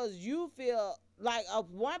just because you feel like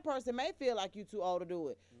one person may feel like you too old to do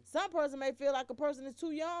it. Some person may feel like a person is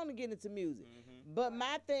too young to get into music. But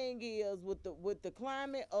my thing is with the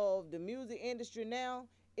climate of the music industry now,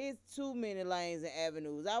 it's too many lanes and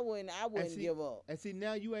avenues. I wouldn't give up. And see,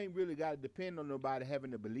 now you ain't really got to depend on nobody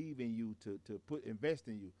having to believe in you to invest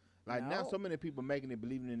in you. Like now, No. so many people making it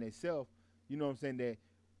believing in themselves. You know what I'm saying? That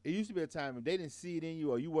it used to be a time if they didn't see it in you,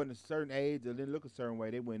 or you wasn't a certain age, or didn't look a certain way,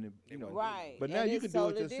 they wouldn't. You know. Right. But now And you it's can do it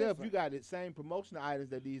totally yourself. different. You got the same promotional items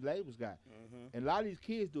that these labels got, and a lot of these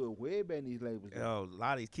kids do it way better than these labels. do. Oh, a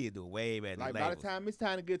lot of these kids do it way better than Like these by labels. the time it's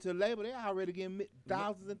time to get to the label, they already getting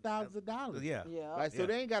thousands and thousands of dollars. Yeah. Yeah. Like so, Yeah.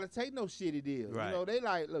 they ain't gotta take no shitty deals. Right. You know, they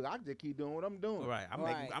like, look, I just keep doing what I'm doing. Right.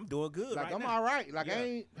 Right. I'm doing good Like right I'm now. all right. Like I Yeah.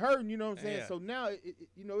 ain't hurting. You know what I'm saying? Yeah. So now,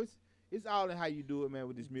 you know, it's all in how you do it, man,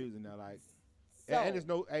 with this music now. Like, So, and there's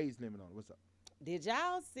no age limit on it. What's up? did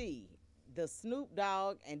y'all see the Snoop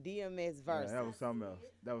Dogg and DMX Yeah, verse? that was something else.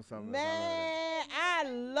 That was something else. Man, I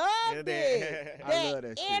loved Yeah, it. I love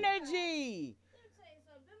that shit. energy. Let me tell you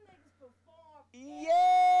something. Them niggas perform.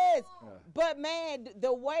 Yes. Yeah. But man,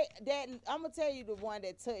 the way that I'm gonna tell you the one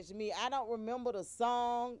that touched me. I don't remember the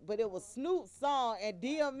song, but it was Snoop's song, and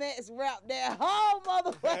DMX rapped that whole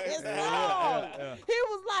motherfucking song. yeah. He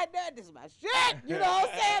was like, "That is my shit." You know what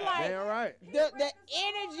I'm saying? Like Damn right. the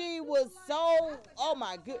energy was so. Oh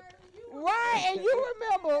my good. Right, and you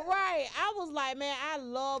remember, right? I was like, man, I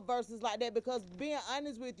love verses like that because being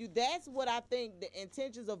honest with you, that's what I think the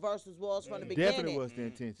intentions of verses was from the beginning. Definitely was the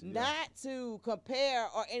intention. yeah. Not to compare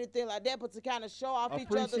or anything like that, but to kind of show off each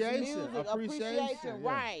other's Appreciation, music, appreciation, appreciation, yeah.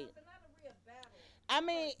 right? It's not a real battle. I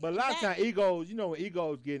mean, But a lot of that- times, egos, you know, when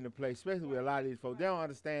egos get into play, especially with a lot of these folks, they don't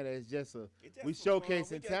understand that it's just It's just we for fun.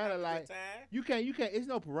 showcasing We just talent. having a Like good time. you can't. It's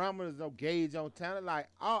no parameters, no gauge on talent. Like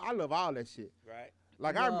I love all that shit. Right.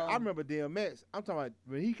 Like Well- I remember DMX. I'm talking about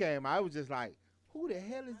when he came, I was just like, who the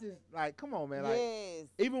hell is this? Like, come on, man. Like yes,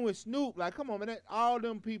 even with Snoop, like, come on, man. All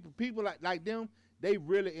them people like them, they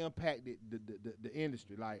really impacted the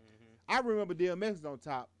industry. Like, I remember DMX was on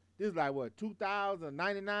top. This is like what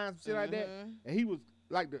 2099, some shit like that. And he was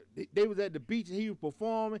like they was at the beach and he was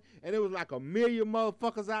performing, and there was like 1 million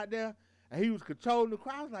motherfuckers out there, and he was controlling the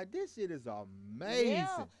crowd. I was like, this shit is amazing.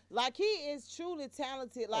 yeah, like he is truly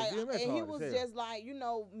talented. Like, DMX and he hard as was hell. just like, you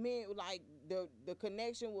know, me, like the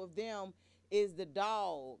connection with them is the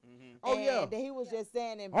dog. Oh, And yeah. that he was just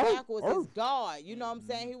saying in Arf, backwards arf. is God. You know what I'm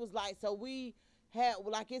saying? He was like, so we had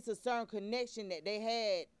like it's a certain connection that they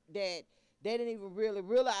had that they didn't even really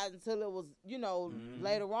realize until it was, you know,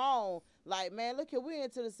 later on. Like, man, look here, we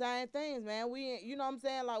into the same things, man. You know what I'm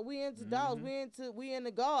saying? Like, we into dogs, we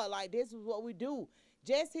into God. Like, this is what we do.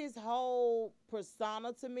 Just his whole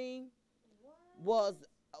persona to me was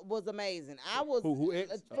amazing. I was Who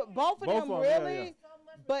X? for both of Both them of 'em, yeah, really, yeah. So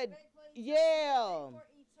much but respect for each yeah. other. They were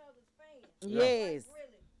each other's fans. Yes. Like,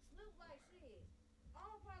 really. Snoop like shit. I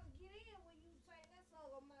don't probably get in when you sing that song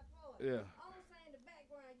on my part. Yeah. I'm gonna sing in the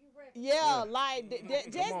background, you rap. Yeah,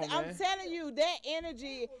 like just on, I'm man. telling you that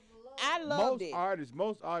energy, I loved it.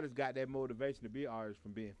 Most artists got that motivation to be artists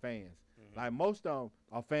from being fans. Like most of them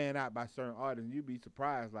are fan out by certain artists, and you'd be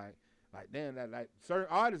surprised. Like damn, that like certain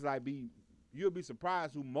artists you'll be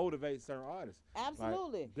surprised who motivates certain artists.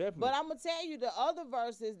 Absolutely. definitely. But I'm gonna tell you the other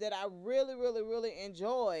verses that I really, really, really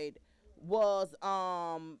enjoyed was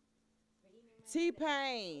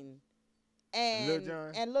T-Pain Lil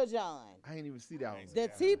Jon? and Lil Jon. I ain't even see that one. The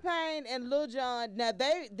T-Pain and Lil Jon, now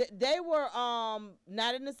they were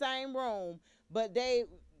not in the same room, but they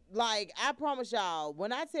like I promise y'all,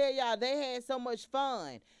 when I tell y'all they had so much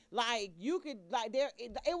fun, like you could like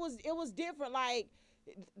it was different. Like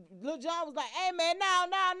Lil Jon was like, "Hey man, now,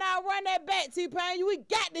 run that back, T-Pain. We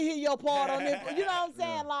got to hear your part on this." You know what I'm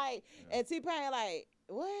saying? Like, and T-Pain like,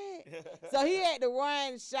 what? So he had to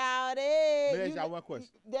run, shout it. Let me ask y'all one question.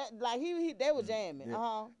 That like they were jamming.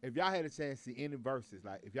 Yeah. If y'all had a chance to see any verses,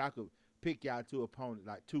 like if y'all could pick y'all two opponents,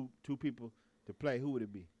 like two people to play, who would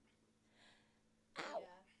it be?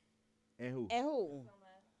 And who? And who?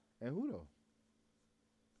 And who though?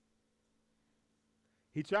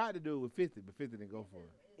 He tried to do it with 50, but 50 didn't go for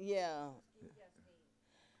it. Yeah.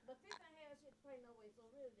 But 50 had shit to play no way, so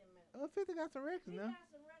it really didn't matter. 50 got some records He now.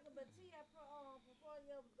 got some record, but T.I. before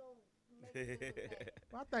you ever go make it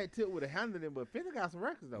Well, I think Tip would have handled him, but 50 got some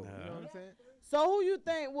records though. You know what I'm saying? So who you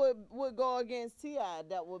think would go against T.I.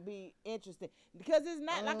 that would be interesting? Because it's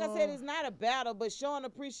not like I said, it's not a battle, but showing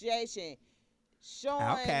appreciation, showing.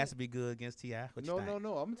 Outkast would be good against T.I. What you No. think? I'm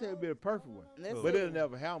gonna tell you it'll be a perfect one, Let's but see. it'll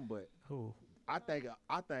never happen. But Who? I think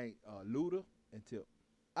Luda and Tip.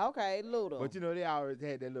 Okay, Luda. But you know they always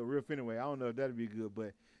had that little riff anyway. I don't know if that'll be good,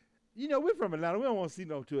 but you know we're from Atlanta. We don't want to see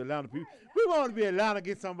no two Atlanta people. We want to be Atlanta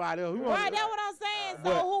against somebody else. We want Right, that's what I'm saying. So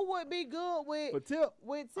But- who would be good with But Tip,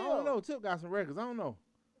 with Tip? I don't know. Tip got some records. I don't know.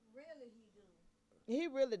 Really, he do. He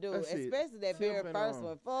really do, Let's see. especially that Tip very and, first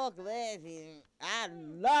one. Fuck Leslie. I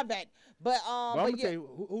love that. But But I'm gonna yeah, tell you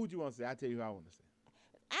who would you want to say? I tell you who I want to say.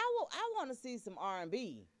 I want to see some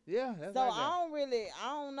R&B. Yeah, that's So like I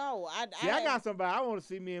don't know. I got somebody I want to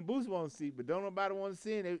see. Me and Boosie want to see, but don't nobody want to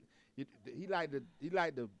see it. He like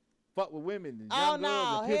to fuck with women and young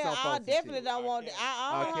girls and piss on folks. I and definitely shit. don't want.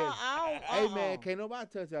 I don't. Hey man, can't nobody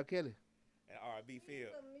touch R. Kelly. And R&B field.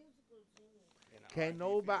 Can't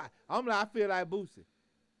nobody. I'm like, I feel like Boosie.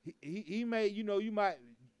 He made, you know, you might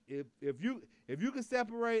if you can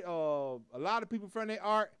separate a lot of people from their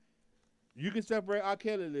art, you can separate R.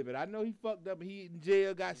 Kelly a little bit. I know he fucked up, he in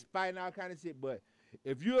jail, got spite and all kind of shit, but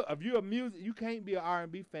if you're a music, you can't be an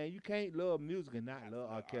R&B fan. You can't love music and not love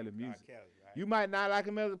R. Kelly music. R. Kelly, right? You might not like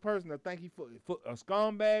him as a person or think he a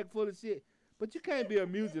scumbag full of shit, but you can't be a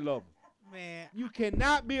music lover. Man, You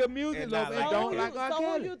cannot be a music And lover not and don't like R. So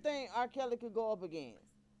Kelly. who you think R. Kelly could go up against?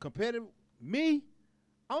 Competitive, me,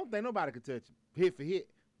 I don't think nobody could touch him hit for hit.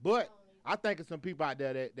 But I think there's some people out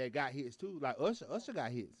there that got hits too. Like Usher. Usher got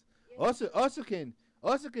hits. Usher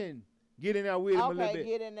can get in there with him a little bit.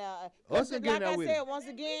 Get in there. Usher get in Like there I with said, him. once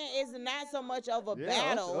again, it's not so much of a Yeah,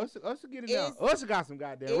 battle. Usher get in there. It's- Usher got some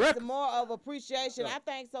goddamn It's records. more of appreciation. Yeah. I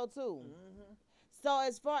think so too. So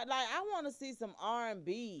as far like I want to see some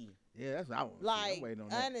R&B. Yeah, that's what I want. Like I'm waiting on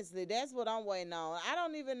that. honestly, that's what I'm waiting on. I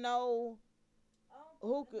don't even know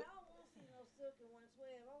who could. I don't want to see no Silk and 112.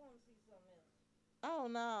 I want to see something else. Oh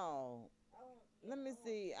no. Let me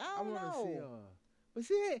see. I I don't want to know. see. But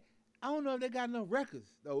see, I don't know if they got enough records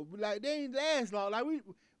though. Like they ain't last long. Like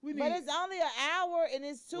we need. But it's only an hour and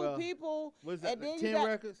it's two Well, people. what's that? And then 10 you got,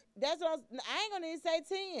 records. That's what I ain't gonna even say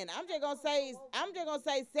 10. I'm just gonna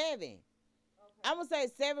say 7. I'm gonna say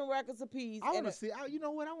 7 records apiece. I want and to see. You know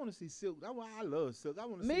what? I want to see Silk. I love Silk. I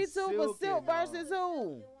want to see. me too, but Silk and, versus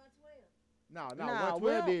who? No, Nah,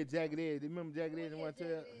 112 we did Jagged Edge. Remember Jagged Edge and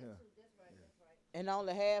 112? Yeah. And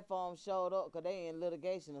only half of them showed up because they in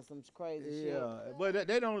litigation or some crazy shit. Yeah, but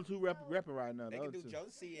they the only two rapping right now. They The can other do two.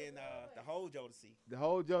 Jodeci and the whole Jodeci. The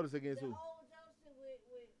whole Jodeci against who?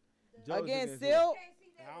 Jodeci Against who? Silk?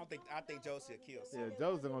 I think Jodeci will kill. Yeah,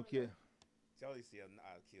 Jodeci gonna kill. Jodeci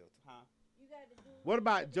will kill. Huh? What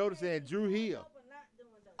about Jodeci and Drew Hill?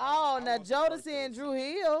 Oh, now Jodeci and Drew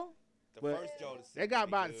Hill. The But first Jodeci. they got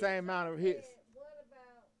about the same amount of hits. What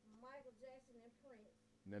about Michael Jackson and Prince?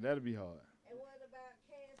 Now that'll be hard. And what about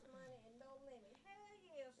Cash Money and No Limit? Hell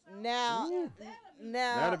yeah, son.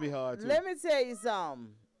 Now, That'll be hard too. let me tell you something.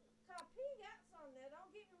 Cause P got something there.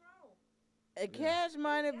 Don't get me wrong. Cash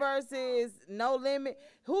Money versus No Limit.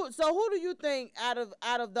 Who do you think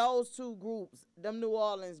out of those two groups, them New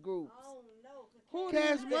Orleans groups? I don't know. Who do you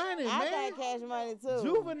Cash think- Money, I man. think Cash Money too.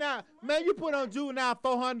 Juvenile, man, you put on Juvenile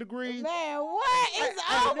 400 degrees. Man, what? It's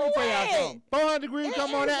Hey, let over me tell y'all with. something. 400 degrees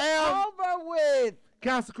come on that album. Over with.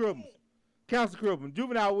 Council Crippin.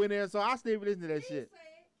 Juvenile went in, so I still be listening to that shit.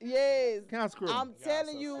 Yes. Council Crippin. I'm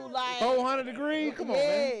telling you, like 400 degrees? Come on,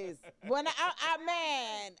 man. yes. When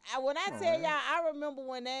when I tell y'all, I remember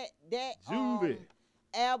when that Juvie.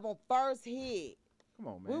 album first hit. Come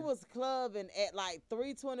on, man. We was clubbing at like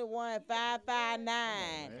 321,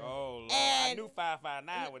 559. Oh, Lord. I And- knew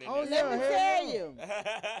 559 would Oh, in Let yeah, me hell tell yeah. you.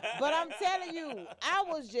 But I'm telling you, I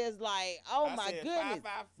was just like, oh I my said goodness.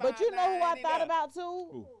 555, But you know who I ain't thought it about too?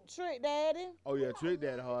 Who? Trick Daddy. Oh, yeah, Trick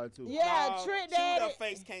Daddy hard, too. Yeah, No, Trick Shoot Daddy. up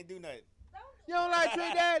face can't do nothing. You don't like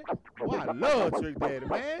Trick Daddy? Oh, I love Trick Daddy,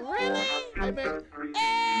 man. Really? Hey, man.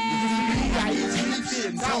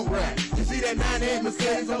 You see that 98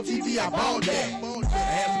 Mercedes on TV, I bought that. I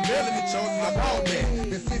had some relevant choices, I bought that.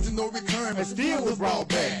 Been sent no return, but still was brought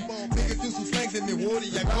back. Niggas do some slanks in the water,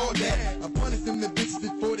 I called that. I punished them the bitches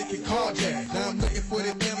before they can call jack. Now I'm looking for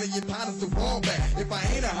their family, your partners to wall back. If I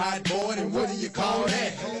ain't a hot boy, then what do you call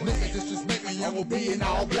that? Nigga disrespect me, I'm gonna be in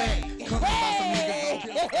all black. Come about some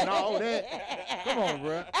niggas. And all that. Come on,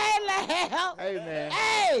 bro. Hey, Lamb. Hey, man.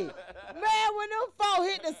 Hey, man, when them four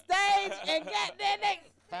hit the stage and got that nigga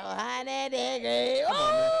 400 degrees.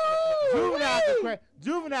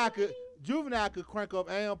 Juvenile could crank up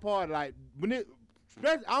and party like when it.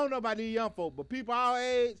 Especially, I don't know about these young folk, but people our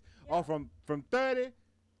age or from 30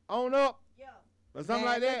 on up. Yeah. Or something Man,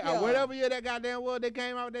 like that, look or here. whatever year that goddamn was they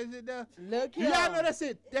came out with that shit there. Look Do here. y'all know that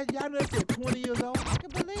shit? Y'all know that shit 20 years old? I can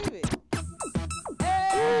believe it.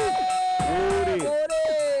 Hey, Woody.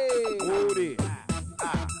 Woody. Woody.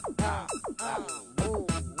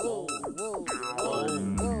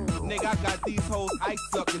 Nigga, I got these hoes ice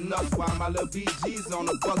sucking nuts while my little BG's on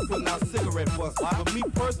the bus putting out cigarette butts. But me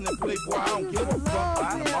personally, playboy, I don't give a fuck.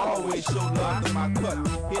 I always show love to my cut.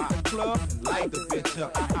 Hit the club and light the bitch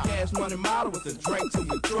up. Cash Money model with the drink till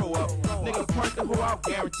we throw up. Nigga, punch the hoe out,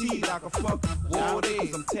 guaranteed I can fuck. Whoa, it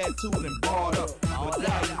is, I'm tattooed and barred up. But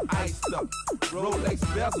now you iced up. Rolex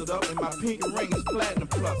bezeled up, and my pinky ring is platinum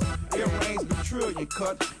plus. Earrings be trillion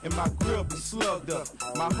cut, and my grill be slugged up.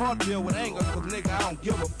 My heart filled with anger, cause nigga, I don't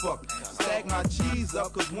give a fuck. Stack my cheese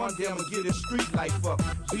up, cause one day I'ma get this street life up.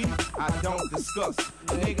 Beef, I don't discuss.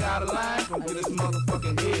 Nigga out of line, gon' get this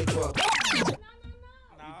motherfucking head fucked.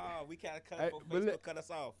 Nah, we gotta cut it before Facebook cut us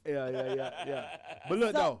off. Yeah. But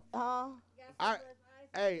look though, I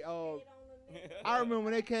remember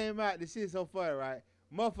when they came out. The shit so funny, right?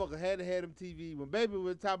 Motherfucker had to have them TV. When baby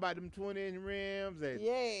was talking about them 20-inch rims and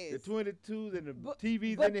the 22s and the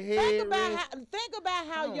TVs in the head. Think about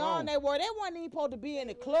how young they were. They wasn't even supposed to be in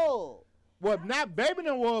the club. Well, not baby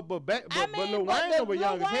no was, but Lil Wayne was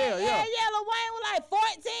young as hell. Yeah, Lil Wayne was like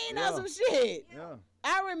 14 or some shit. Yeah.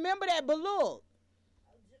 I remember that, but look.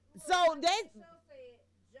 So they.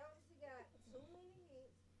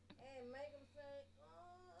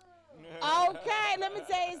 Okay, let me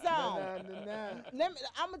tell you something.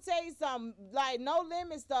 I'm gonna tell you something. Like No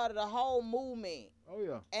Limit started a whole movement. Oh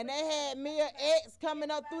yeah. And they had Mia X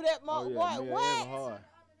coming up through that month. What?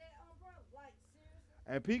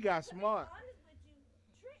 And P got smart.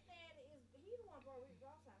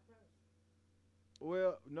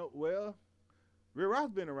 Well, Rick Ross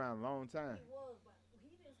been around a long time. He was, but he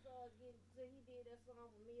didn't start getting till he did that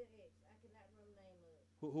song with Mia X. I cannot remember the name of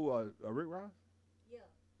it. Who Rick Ross? Yeah.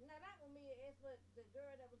 No, not with Mia X, but the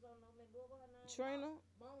girl that was on No Limit. What was her name? Trina?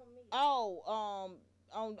 Mama Mia. Oh,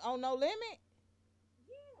 on No Limit?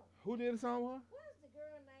 Yeah. Who did the song with her? What's the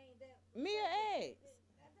girl name that? Mia X.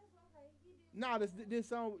 That's okay. He did. Nah, this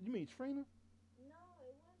song, you mean Trina? No,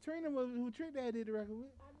 it wasn't. Trina was who Trick Dad did the record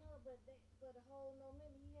with. I know, but for the whole No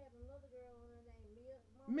Limit, he had another girl on her name Mia.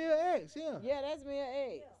 Mia X, yeah. Yeah, that's Mia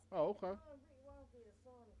X. Yeah. Oh, okay.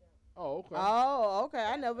 Oh, okay. Oh, okay.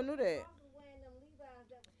 I never knew that.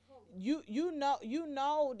 You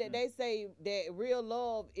know that they say that real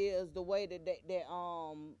love is the way that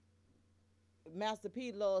Master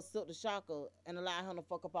P loves Silk the Shocker and allow him to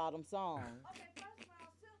fuck up all them songs. Okay, first of all,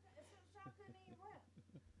 Silk Shocker couldn't even rap.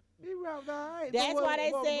 He rapped all right. That's why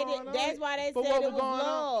they said it. That's why they said it was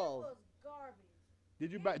love. It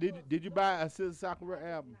was garbage. Did you buy a Silk Shocker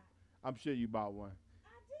album? I'm sure you bought one.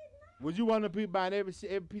 Was you one of the people buying every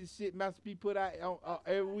piece of shit Master P put out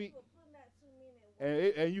every week?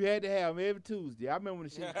 And you had to have them every Tuesday. I remember when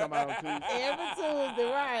the shit come out on Tuesday. Every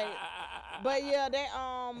Tuesday, right? But yeah, they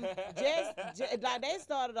just like they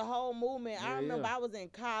started a whole movement. I remember I was in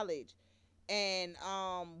college, and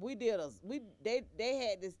they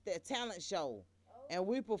had this talent show, and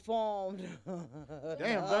we performed.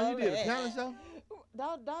 Damn, bro, you did a talent show?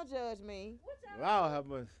 Don't judge me. Lord have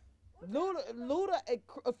mercy. Luda,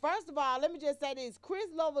 first of all, let me just say this. Chris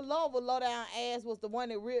Lover Low Down Ass was the one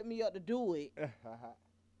that ripped me up to do it.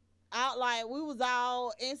 Out like we was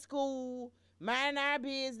all in school, minding our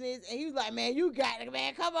business, and he was like, man, you got it,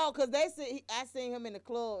 man, come on. Cause I seen him in the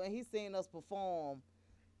club and he seen us perform.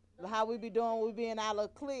 How we be doing, we be in our little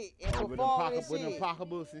clique and performing and shit. With them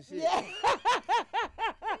pocketbooks and shit. Yeah.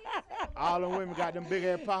 All them women got them big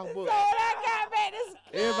ass pocketbooks. So that got back to school.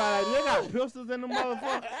 Everybody, they got pistols in the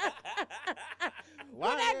motherfucker.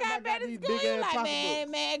 When I got back to school, you like,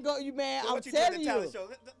 man, go, you man. So I'm telling you. Tell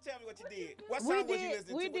me what you did. What song was you listening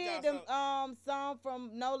to? We did the song from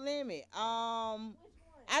No Limit.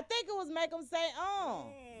 I think it was Make 'Em Say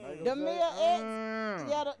The Mia X.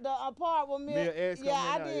 Yeah, the part with Mia X. Yeah,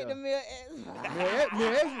 I did the Mia X.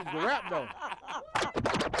 Mia X is the rap though.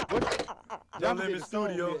 No Limit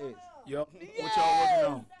Studio. Yup. Yeah. What y'all working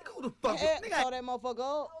on? Who the fuck? Tore that motherfucker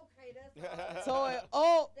up. Tore it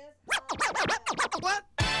up. What?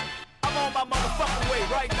 I'm on my motherfucking way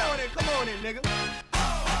right now. Come on in, nigga.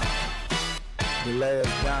 The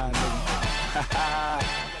last dime, nigga.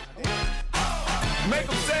 Make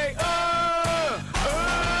 'em say, na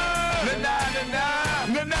na na na,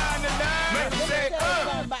 na na na na. Make 'em say, I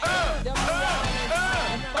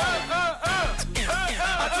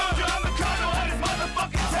told you I'm the color on this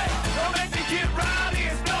motherfucking tape. Don't make me get rowdy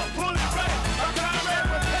and start pulling rank. I'm comrade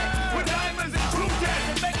with diamonds and true gas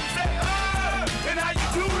and make 'em say, and how you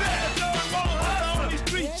do that? On these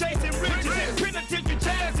streets chasing riches and penitentiary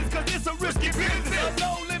chances, cause it's a risky business. A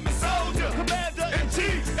No Limit soldier, commander in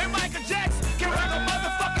chief, and Michael Jackson can rock a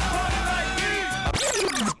motherfucking party like me.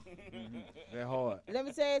 That hard. Let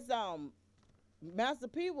me tell you something. Master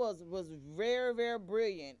P was very, very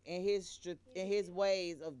brilliant in his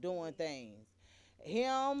ways of doing things.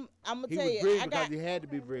 I'm gonna tell you, he was brilliant because he had to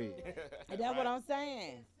be brilliant. That's what I'm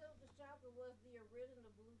saying. Silk the Shocker was the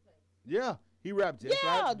original Blueface. Yeah, he rapped just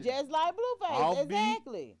like just like Blueface,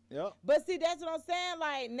 exactly. Yep. But see, that's what I'm saying.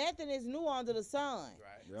 Like nothing is new under the sun.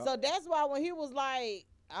 Right. Yep. So that's why when he was like,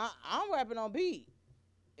 I'm rapping on beat.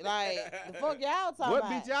 Like the fuck y'all talking What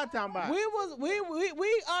about? beat y'all talking about?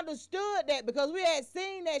 We understood that because we had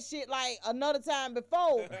seen that shit like another time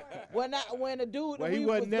before when the dude Well, we he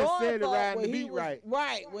was wasn't necessarily going for, riding when the he beat was- right.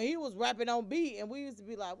 Right, when he was rapping on beat, and we used to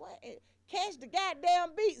be like, what? Catch the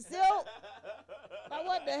goddamn beat, Silk. Like,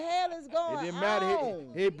 what the hell is going It didn't on? matter.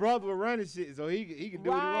 His brother was running shit, so he could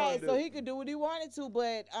do what he wanted Right, to so do. he could do what he wanted to,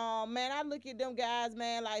 but man, I look at them guys,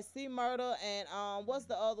 man, like C Murder and what's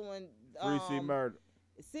the other one? Free C Murder.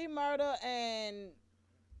 C Murder and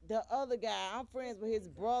the other guy. I'm friends with his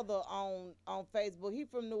brother on Facebook. He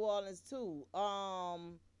from New Orleans too.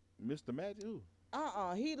 Mr. Magic, who?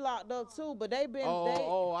 He locked up too, but they been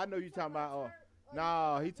Oh, I know you talking about.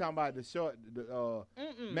 No, he talking about the short. I'm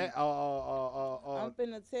Mac,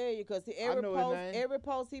 finna tell you, cause know his name. every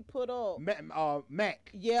post he put up.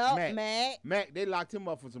 Mac. Yeah, Mac. They locked him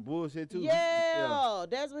up for some bullshit too. Yeah,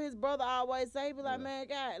 that's what his brother always say. He be like, man,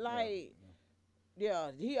 God, like,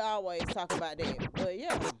 yeah, he always talk about that. But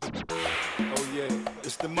yeah. Oh yeah,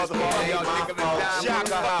 it's the motherfucker y'all nigga that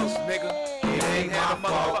Shaka House, nigga. It ain't my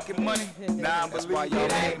motherfucking money. Nah, that's why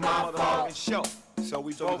y'all ain't my motherfucking show. So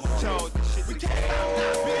we both chose this shit. We can't stop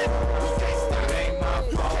now, bitch. We can't stop. It ain't my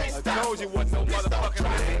fault. I told you wasn't no motherfucking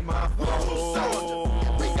it ain't my fault.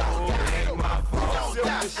 We gon' die. It ain't my fault. Silk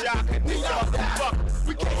the Shaka, nigga, fuck.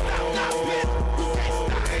 We can't stop now, bitch. We can't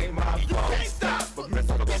stop. It ain't my fault. You can't stop. But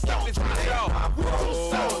Mr. Go stop this show.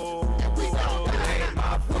 We gon' die. It ain't my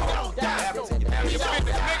fault. We gon' die. You spend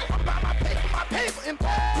this nigga. I'm by my paper, and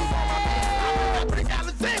I'm pretty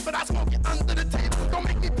Alizé, but I smoke it under the table. Don't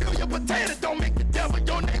make me peel your potato. Don't make the devil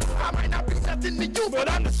your neighbor. I might not be nothing to you, but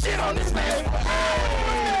I'm the shit on this land.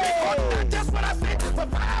 Just what I said. For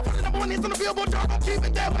 500 number one hits on the Billboard chart, gon' keep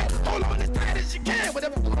it that way. Hold on as tight as you can.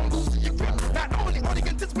 Whatever you don't lose your grip. Not only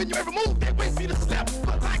audiences when you every move, they wait for you to slip.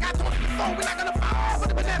 But like I told you before, we're not gonna fall with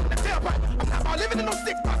the banana in the tailpipe. I'm not about living in no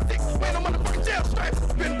 6x6. Wearing no motherfucking jail stripes.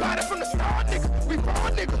 Been body from the start, nigga. We raw,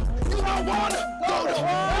 nigga. You don't wanna go to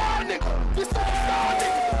war, nigga. We superstar,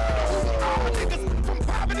 nigga. We all niggas. From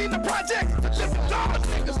poverty in the projects to living large,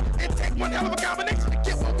 niggas. It take one hell of a combination to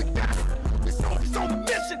get what we got. We on a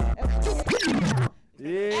mission.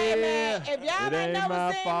 Yeah. Hey man, if y'all ain't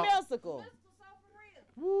never seen Mystical,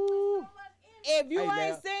 woo. If you Hey, ain't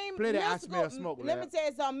now, seen play that I Mystical, Smell Smoke, let me Lab. tell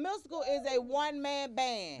you something. Mystical is a one-man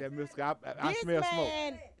band. That Mystical, I This smell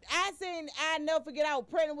man, smoke. I never forget, I was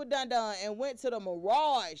pregnant with Dun Dun and went to the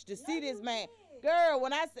Mirage to see this man. Girl,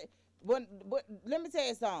 when I say, let me tell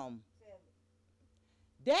you something.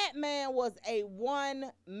 That man was a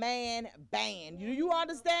one-man band. You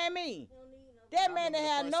understand me? That man didn't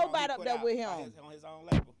have nobody up there with him. On his own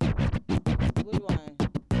label. Which one?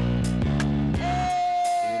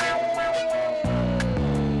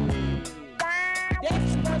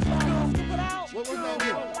 What was that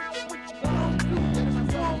here?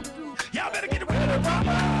 Y'all better get around the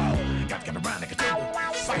rumble. Got to get around the control.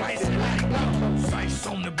 Spice like Spice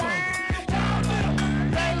on the bumble. Y'all little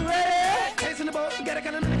ready? Tasting the boat. Get a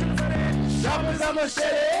kind of minute for that. Shoppers on the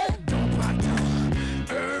shit. Don't block down.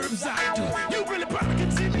 Herbs I do. You really probably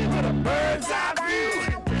can see me with a bird's eye view.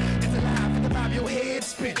 It's alive in the vibe, your head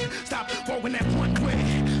spinning. Stop walking that one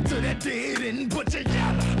way to that dead end. Put your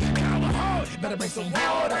yellow. Better bring some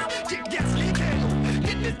water. Get gasoline candle.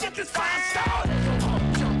 Get this fire started.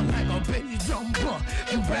 I'm jumping like a baby jumper.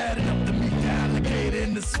 You bad enough to meet the alligator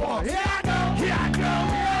in the swamp. Here I go. Here I go.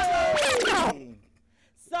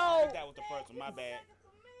 So I think that was the first one. My bad.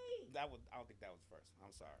 I don't think that was the first one.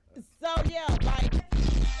 I'm sorry. So yeah, like.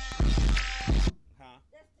 Huh?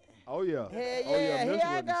 Oh yeah. Hell yeah. Oh yeah. Here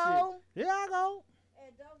I go. Here I go.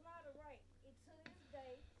 And those not the right. To this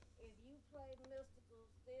day, if you play Mystical,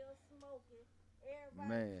 still smoking, everybody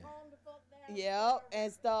Man. calm the fuck down. Yep,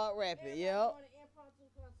 and start rapping. Yep.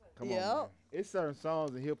 Come Yep. on, man. It's certain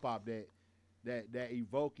songs in hip hop that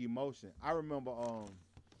evoke emotion. I remember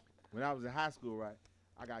when I was in high school, right?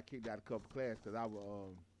 I got kicked out of a couple classes because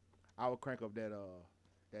I would crank up that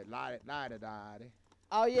la-da-da-da.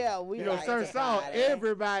 Oh yeah, we. You know, like certain that. songs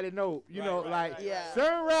everybody know. You know, like Yeah.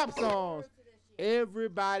 certain rap songs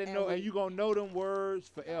everybody know, and you gonna know them words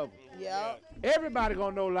forever. Yep. Everybody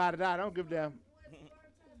gonna know la-da-da. I don't give a damn.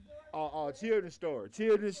 Children's Story.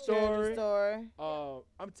 Children's Story.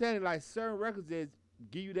 I'm telling you, like, certain records that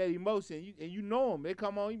give you that emotion, and you know them. They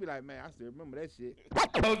come on, you be like, man, I still remember that shit.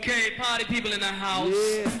 Okay, party people in the house.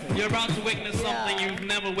 Yeah. You're about to witness something you've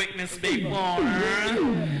never witnessed before.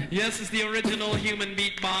 Yes, it's the original human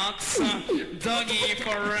beatbox. Dougie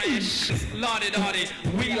Fresh. Lottie Dottie.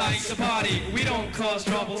 We like to party. We don't cause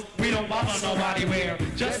trouble. We don't bother nobody. We're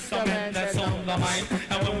just a man that's on the mic.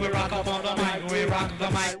 And when we rock up on the mic, we rock the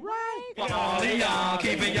mic. For all of y'all,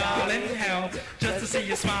 keeping y'all in health, just to see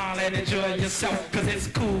you smile and enjoy yourself. Cause it's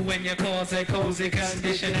cool when you cause a cozy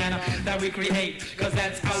condition and that we create, cause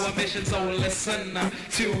that's our mission. So listen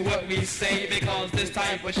to what we say, because this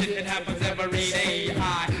type of shit, it happens every day.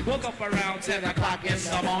 I woke up around 10 o'clock in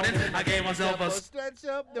the morning, I gave myself a stretch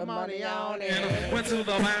up the money on it. and went to the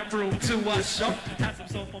bathroom to a shop, had some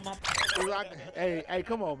soap on my Hey,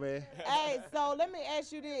 come on, man. Hey, so let me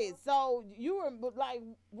ask you this. So you were like,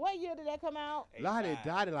 what year did that come out? Lottie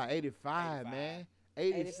died in like 85, man.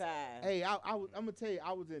 85. Hey, I'm gonna tell you,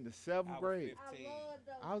 I was in the 7th grade.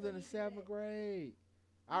 I was in the 7th grade.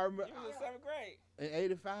 I remember. You was in 7th grade. In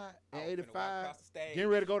 85. In 85. across the stage. Getting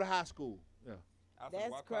ready to go to high school. Yeah.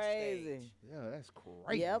 That's crazy. Yeah, that's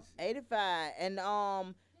crazy. Yep, 85. And I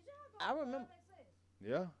remember.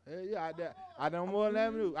 Yeah. I done more than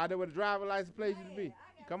Avenue. I done where the driver license place used to be.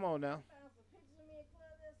 Come on now.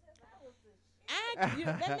 Let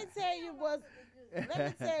me tell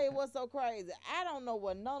you what's so crazy. I don't know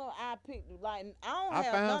what none of our pictures, like, I don't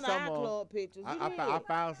have none of our club pictures. I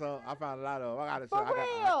found some. I found a lot of them. I gotta For show.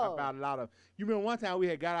 real? I found a lot of them. You remember one time we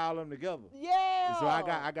had got all of them together? Yeah. So I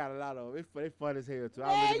got a lot of them. It's fun as hell too.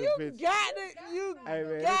 Man, you got it. Hey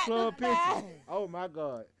man, got this club the pictures. Oh my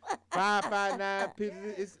God. 559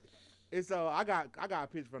 pictures. It's I got a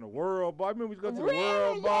picture from the World Bar. Remember we used to go to the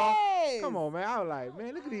World Bar? Come on, man. I was like,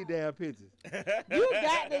 man, look at these damn pictures. You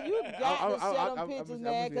got to show them pictures,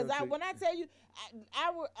 man. Because when I tell you,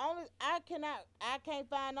 I can't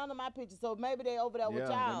find none of my pictures. So maybe they over there with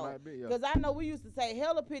y'all. Because I know we used to say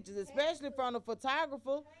hella pictures, especially from the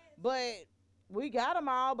photographer. But we got them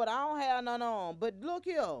all, but I don't have none on. But look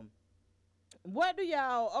here. What do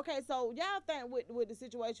y'all? Okay, so y'all think with the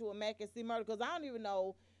situation with Mac and C Murder? Because I don't even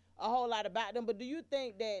know a whole lot about them, but do you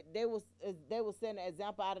think that they was setting an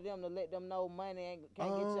example out of them to let them know money can't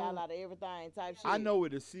get y'all out of everything type shit? I know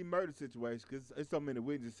with the C Murder situation, because there's so many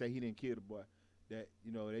witnesses say he didn't kill the boy, that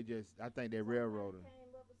I think they railroaded him.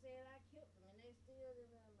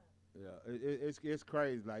 Yeah, it's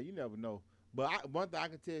crazy. Like, you never know. But one thing I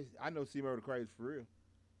can tell you, I know C Murder crazy for real.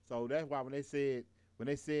 So that's why when they said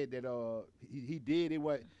that he did it,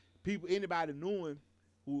 what people, anybody knew him,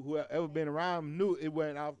 who ever been around him knew it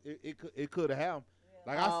went off. It could have happened.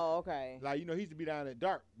 Like okay. Like, he used to be down at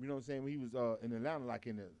dark. You know what I'm saying? When he was in Atlanta, like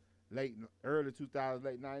in the early 2000s,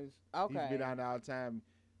 late 90s. Okay. He used to be down there all the time.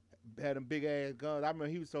 Had them big ass guns. I remember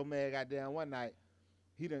he was so mad. Goddamn, one night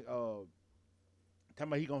he done talking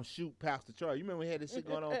about he gonna shoot Pastor Troy. You remember we had this shit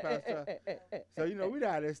going on with Pastor Troy? So we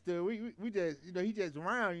down there still. We just he just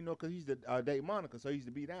around cause he's the date Monica, so he used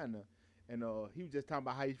to be down there. And he was just talking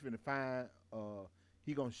about how he's finna find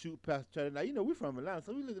he gonna shoot Pastor Troy. Now we from Atlanta,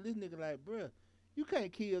 so we look at this nigga like, bruh, you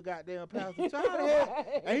can't kill goddamn Pastor Troy.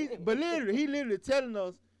 And he literally telling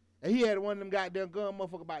us, and he had one of them goddamn gun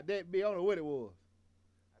motherfucker about that big. I don't know what it was.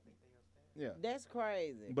 Yeah. That's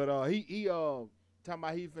crazy. But he talking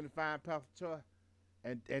about he finna find Pastor Troy.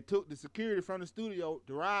 And took the security from the studio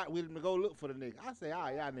to ride with him to go look for the nigga. I say,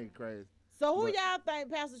 y'all nigga crazy. So who y'all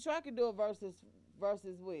think Pastor Troy can do a versus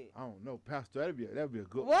with? I don't know, Pastor. That'd be a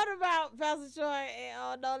good one. What about Pastor Troy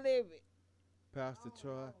and No Limit? Pastor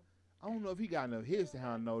Troy. I don't know if he got enough hits to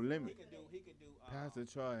have No Limit. He could do Pastor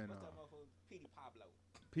Troy and Petey Pablo.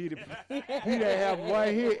 Petey didn't have one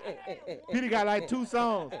hit. Petey got like 2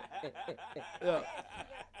 songs. Yeah.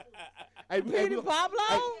 Petey Pablo?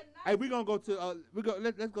 Hey, we gonna go to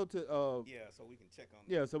let's go to yeah, so we can check on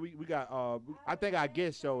yeah, so we got I think our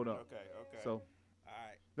guest showed up. Okay. So all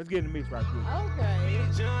right. Let's get in the mix right quick. Okay.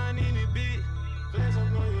 John in the beat. Flex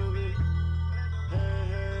up on your beat.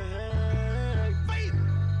 Hey, faith.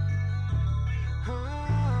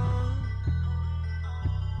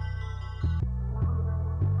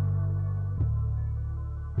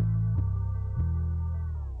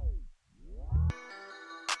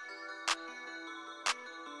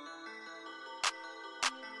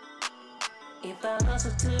 If I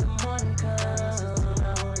hustle till the morning comes, I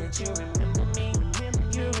hope that you remember me.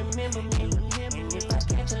 You remember me. And if I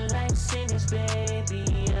catch a life sentence, baby,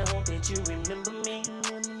 I hope that you remember me.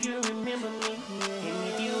 You remember me. And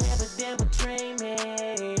if you ever dare betray me,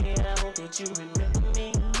 I hope that you remember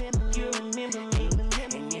me. You remember me.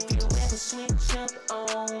 And if you ever switch up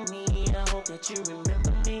on me, I hope that you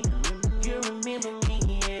remember me. You remember me.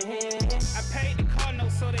 Yeah. I paid the car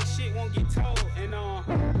note so that shit won't get told. And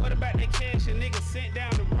what about that cash a nigga sent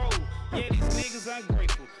down the road? Yeah, these niggas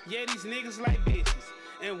ungrateful. Yeah, these niggas like bitches.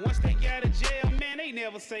 And once they get out of jail, man, they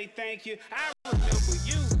never say thank you. I remember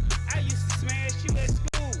you. I used to smash you at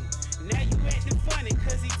school. Now you acting funny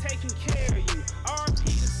cause he taking care of you. R.P.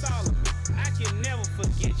 to Solomon. I can never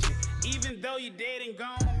forget you. Even though you dead and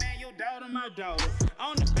gone, man, your daughter my daughter.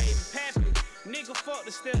 On the baby pappy. Nigga fuck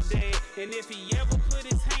the stepdad, and if he ever put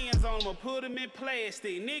his hands on him or put him in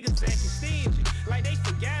plastic, niggas acting stingy, like they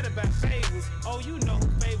forgot about favors. Oh, you know who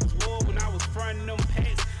favors were when I was frontin' them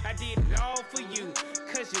pets. I did it all for you,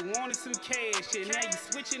 cause you wanted some cash. And now you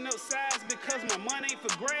switching up sides because my money ain't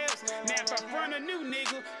for grabs. Now if I front a new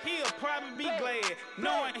nigga, he'll probably be glad,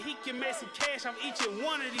 knowing he can make some cash off each and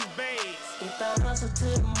one of these bags. If I hustle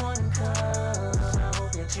till the morning comes, I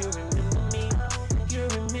hope that you remember me. You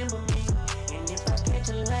remember me. And if I catch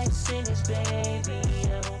a life sentence, baby,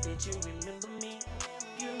 I hope that you remember me.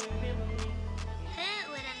 You remember me. Hit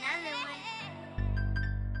with another one.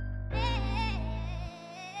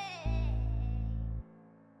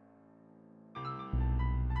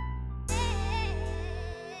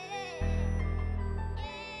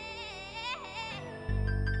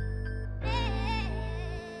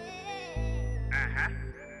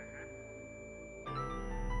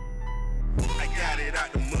 I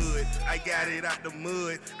got it out the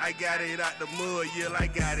mud. I got it out the mud. Yeah, I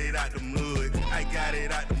got it out the mud. I got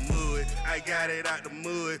it out the mud. I got it out the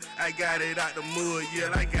mud. I got it out the mud. Yeah,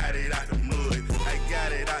 I got it out the mud. I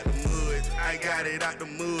got it out the mud. I got it out the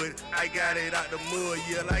mud. I got it out the mud.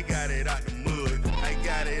 Yeah, I got it out the mud. I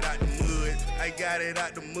got it out the mud. I got it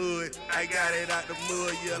out the mud. I got it out the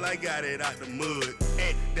mud. Yeah, I got it out the mud.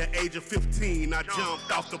 At the age of 15, I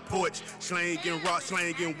jumped off the porch, slanging rock,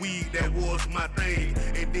 slanging weed. That was my thing.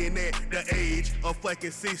 And then at the age of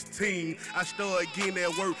fucking 16, I started getting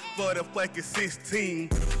that work for the fucking 16.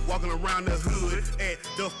 Walking around the hood at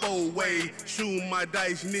the 4-way, shooting my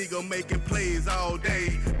dice, nigga, making plays all day.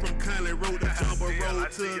 From Conley Road to Jumper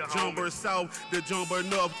Road to Jumper South, the Jumper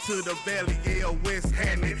North to the Valley, yeah, West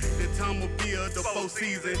Haddon, the Tomerville, the Four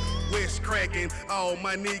Seasons, West Cracking. All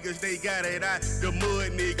my niggas, they got it out the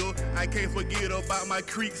mud, nigga. I can't forget about my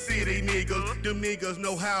Creek City niggas. Them niggas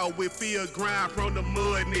know how we feel, grind from the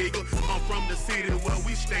mud, nigga. I'm from the city where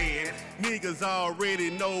we stand. Niggas already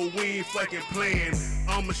know we ain't fucking playing.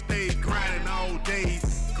 I'ma stay grinding all day,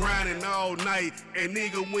 grinding all night. And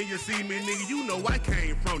nigga, when you see me, nigga, you know I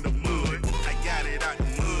came from the mud. I got it out the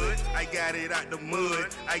mud. I got it out the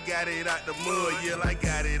mud. I got it out the mud. Yeah, I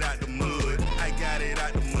got it out the mud. I got it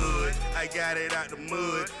out the mud. I got it out the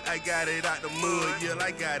mud. I got it out the mud. Yeah,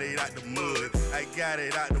 I got it out the mud. I got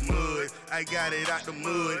it out the mud. I got it out the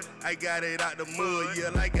mud. I got it out the mud.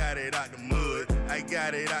 Yeah, I got it out the mud. I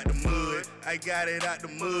got it out the mud. I got it out the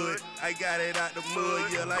mud. I got it out the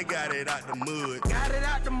mud. Yeah, I got it out the mud. Got it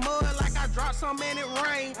out the mud like I dropped some and it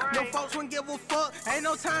rained. Them folks wouldn't give a fuck. Ain't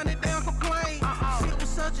no time to damn complain. Shit was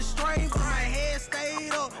such a strain, but my head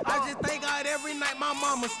stayed up. I just thank God every night my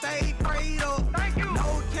mama stayed prayed up.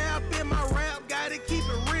 No cap in my rap, gotta keep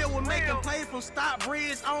it real. We're making plays from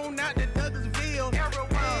Stockbridge on out to Douglasville.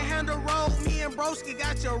 Panhandle Road, me and Broski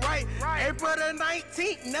got you right. April the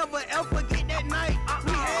 19th, never ever forget that night.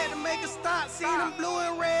 We had to make a stop, seen them blue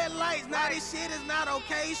and red lights. Now this shit is not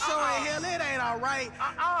okay, showing hell it ain't alright.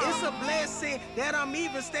 It's a blessing that I'm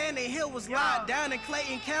even standing here. Was locked down in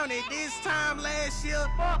Clayton County this time last year.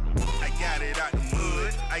 I got it out the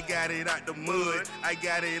mud. I got it out the mud. I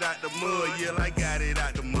got it out the mud. Yeah, I got it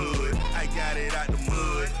out the mud. I got it out the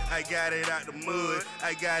mud. I got it out the mud.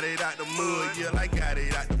 I got it out the mud. Yeah, I got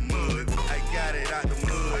it out the mud. I got it out the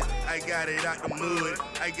mud. I got it out the mud.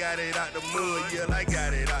 I got it out the mud. Yeah, I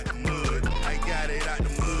got it out the mud. I got it out the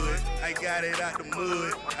mud. I got it out the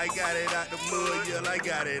mud. I got it out the mud. Yeah, I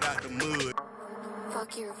got it out the mud.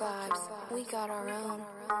 Fuck your vibes, we got our own.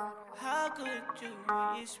 How could you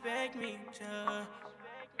expect me to?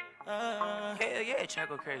 Hell yeah,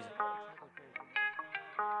 Chaco crazy.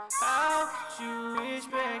 How could you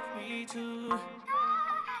expect me to?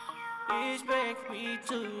 Expect me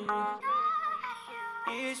to?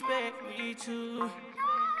 Expect me to?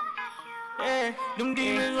 Yeah, them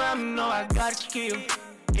demons I know I gotta kill.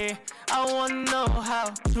 Yeah, I wanna know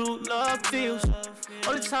how true love feels.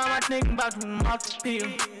 All the time I think about the mouth pill.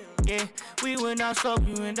 Yeah, we went out slow,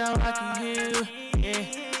 we went down Rocky Hill. Yeah,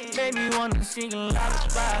 made me wanna sing a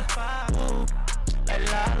lullaby. Ooh,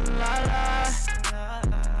 like la la la.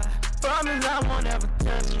 Promise I won't ever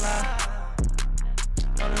tell a lie.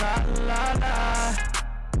 No la la la.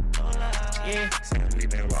 Yeah. We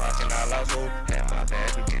been rockin' all our soul. Had my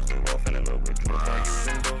back against the wall, fell in love with truth. Are you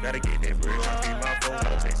single? Gotta get that bread, try to feed my phone.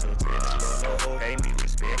 I'll take so no ho. Pay me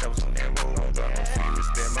respect, I was on that road. Don't drop no free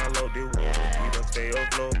respect, my load. This world, we don't stay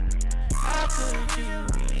afloat. How could you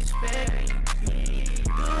expect me to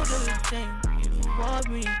do the thing you want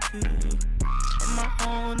me to? I'm my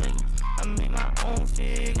own nigga, I make my own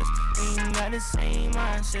figures. Ain't got the same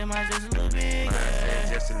mindset, mine just a little bit.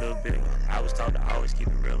 Mindset just a little bit. I was taught to always keep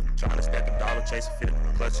it real. Trying to stack a dollar, chase a fit.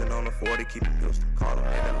 Clutching on the 40, keep it pistol. Call him,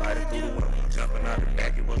 man, and light it through the window. Jumping out the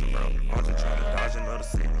back, it wasn't wrong. I'm just trying to dodge another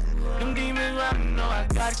city. Them demons, I know I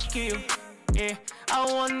gotta kill. Yeah, I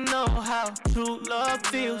wanna know how true love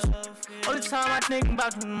feels. All the time I think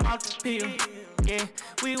about them off the pill. Yeah,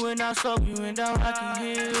 we went out slow, we went down Rocky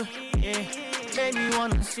Hill. Yeah, made me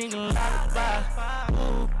wanna sing a lullaby.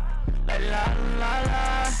 Ooh, la la la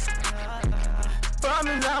la.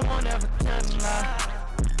 Promise I won't ever tell a lie.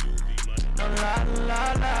 No la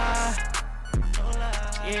la la.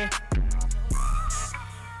 Yeah.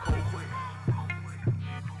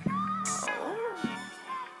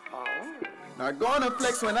 Not gonna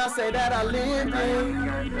flex when I say that I live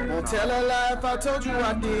it. Won't tell a lie if I told you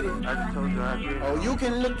I did it. Oh, you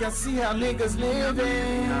can look and see how niggas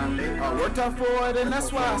living. I worked hard for it and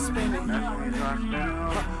that's why I spend it.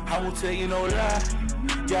 I won't tell you no lie.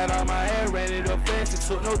 Got all my hair, ran it up fast, it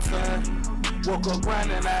took no time. Woke up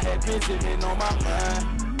grinding, I had Benjamin on my mind.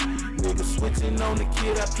 Niggas switching on the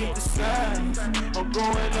kid, I keep the signs. I'm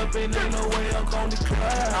growing up and ain't no way I'm gon' decline.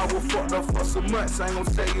 I was fucked up for some months, I ain't gon'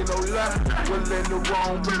 tell you no lie. Well, in the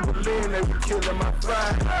wrong people in, they were killing my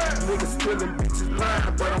vibe. Niggas stealing bitches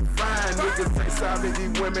lying, but I'm fine. Niggas ain't solid,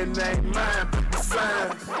 these women ain't mine.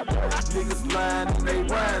 Signs. Niggas lying in they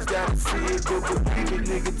rhymes, gotta see it, go believe it.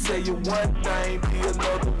 Nigga tell you one thing, be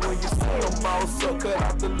another when you see them all. So cut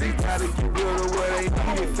out the leak, gotta get rid of what they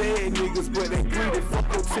need. Fed niggas, but they greedy.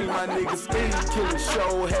 Fuck your team, my niggas steam. Killing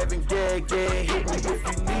show, having gag, hit me if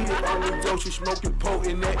you need it. On the Yoshi, smoking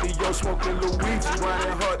potent at me, yo, smoking Luigi.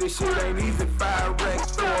 Grinding hard, this shit ain't easy. 5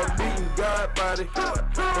 racks, throw a beating God body. But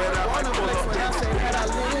I wanna flex when I say that I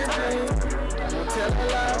live it. Don't tell a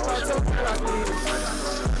lie if I told you I did it.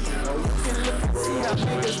 Oh, you can look and see how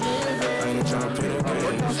niggas living. I ain't tryna pay that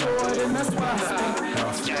game. I'm for it and that's why I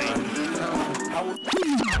stay. I'm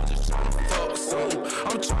just tryna fuck some.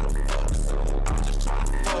 I'm tryna fuck some. I'm just tryna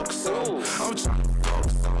fuck some. I'm tryna fuck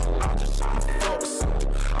some. I'm just tryna fuck some.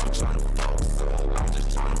 I'm tryna fuck some. I'm just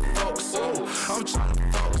tryna fuck some. I'm tryna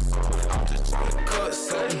fuck some. I'm just tryna cut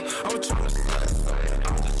some. I'm tryna slut some.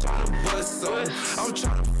 I'm just tryna bust some. I'm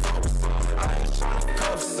tryna fuck some. I ain't tryna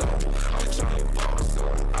cuff some. I'm tryna fuck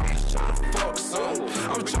some. I'm just tryna fuck some.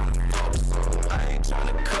 I'm tryna fuck some. I ain't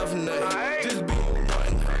tryna cuff nothing. Just be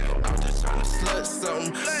one. I'm just tryna slut some.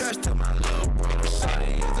 Dash to my little brother.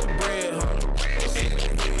 Shawty is a bread hunter.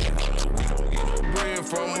 We don't get no bread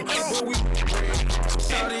from him, but we bread.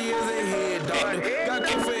 Shawty is a head doctor. Got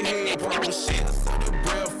different head problems. Shit, so the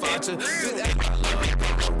bread foucher. This ain't my little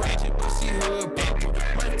brother. Ratchet, but she hood papa.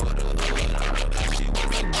 Might for the hood honor. She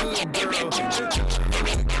was a good girl.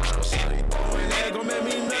 Shawty throwing that gon' make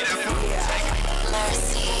me nuts.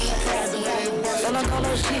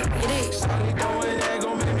 Shit, it is. Shawty throwing that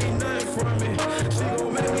gon' make me nuts from me. She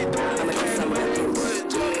gon' make me throw it.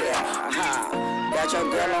 Got your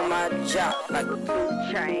girl on my job like a 2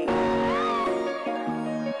 chain.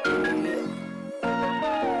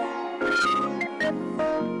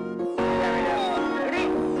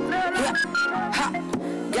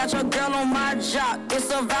 Got your girl on my job,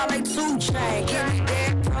 it's a valet 2 chain. Give me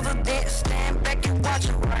that president, stand back and watch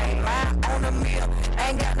it rain. Mine on the mill,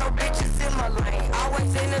 ain't got no bitches in my lane.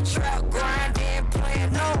 Always in the trap, grinding,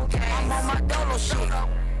 playing no game. I'm on my dolo shit.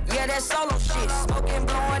 Yeah, that solo shit. Smoking,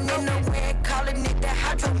 blowing in the wind, calling it that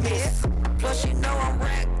hydro mist. Plus, you know I'm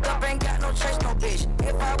racked up, ain't got no chase, no bitch.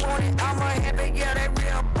 If I want it, I'ma have it, yeah, that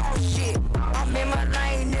real bullshit. I'm in my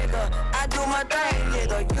lane, nigga. I do my thing,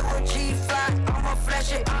 nigga. You a G-fly, I'ma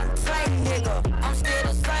flash it, untamed, nigga. I'm still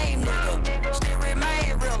the same, nigga. Still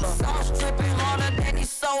remain realer. Sauce tripping harder than these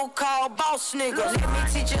so-called boss niggas. Let me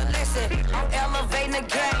teach you a lesson. I'm elevating the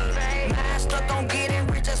game. Mine stuck on getting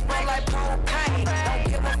rich, I spray like propane. Don't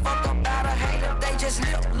give a fuck about a hater, they just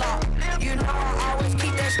lip lock. You know I always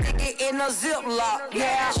keep that sticky in a ziplock.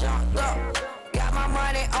 Yeah, I jumped up, got my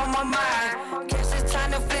money on my mind. Guess it's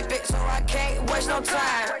time to flip it, so I can't waste no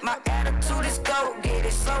time. My attitude is go get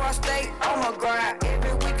it, so I stay on my grind.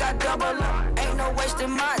 Every week I double up, ain't no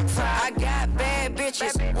wasting my time. I got bad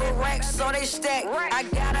bitches with racks, so they stack. I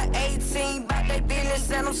got an 18, bout they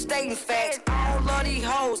business and I'm stating facts. I don't love these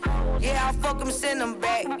hoes, yeah, I fuck them, send them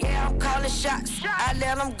back. Yeah, I'm calling shots, I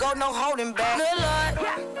let them go, no holding back. Lil' Lord,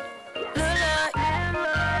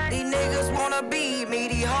 these niggas wanna be me,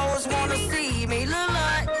 these hoes wanna see me. Lil'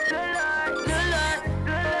 Lord,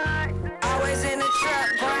 always in the trap,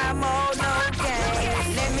 grind mode, no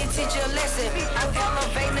game. Let me teach you a lesson, I'm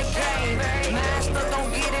elevating the game. Mine stuck on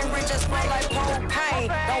getting rich, I spray like propane.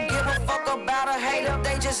 Don't give a fuck about a hater,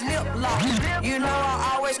 they just lip lock. You know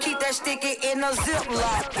I always keep that sticky in a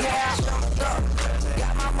ziplock. Yeah,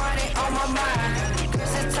 got my money on my mind.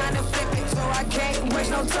 Cause it's time to flip it, so I can't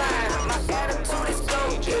waste no time. My attitude is go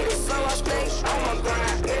get it, so I stay on my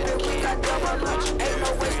grind. Every week I double lunch, ain't no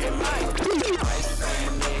wasting mine.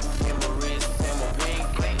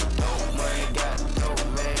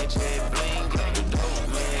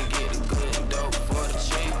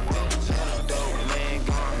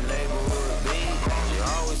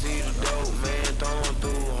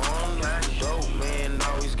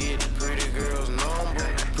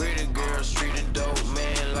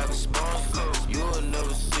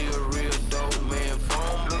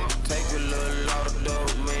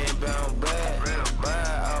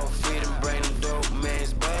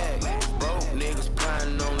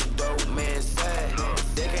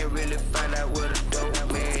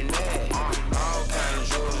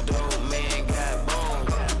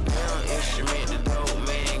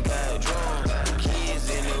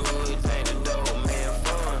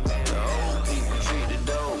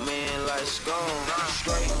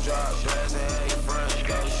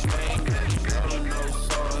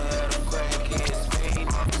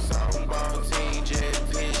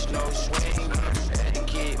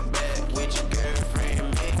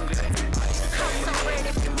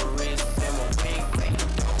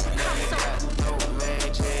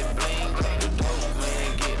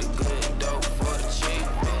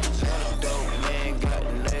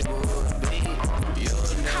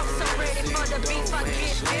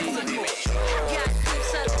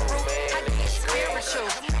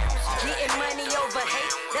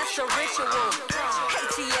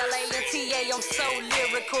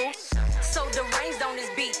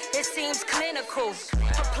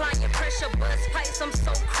 Applying pressure, buzz pipes, I'm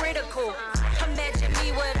so critical. Imagine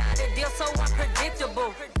me without a deal, so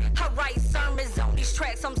unpredictable. I write sermons on these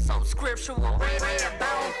tracks, I'm so scriptural. Red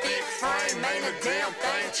bone, thick frame, ain't a damn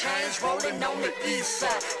thing changed. Rolling on the east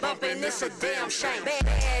side, bumping this a damn shame.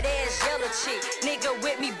 Bad ass yellow chick, nigga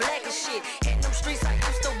with me black as shit. In them streets, I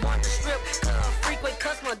used to want to strip. Frequent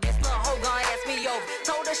customer, this little hoe gon' ask me over.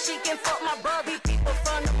 Told her she can fuck my brother, people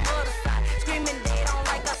from the mother side. Screaming they don't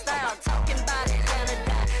like our style, talking about Atlanta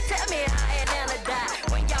die. Tell me how Atlanta die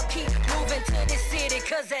when y'all keep moving to this city,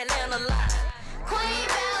 cause Atlanta lie. Queen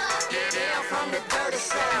Bella, get down from the dirty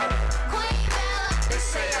south. Queen Bella, they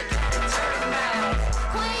say I got a dirty mouth.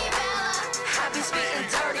 Queen Bella, I be speaking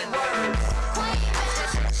dirty words. Queen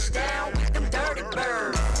Bella, down with them dirty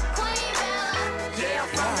birds. Queen Bella, yeah, I'm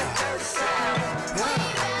from the dirty south.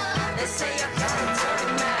 Queen Bella, they say I got a dirty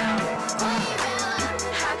mouth. Queen Bella,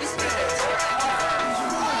 I be speaking dirty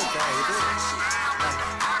words.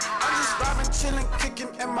 I'm just vibing, chilling,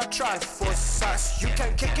 kicking in my Triforce sauce. You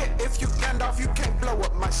can't kick it if you Gandalf, you can't blow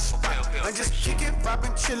up my spot. I'm just kicking,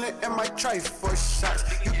 vibing, chilling in my Triforce sauce.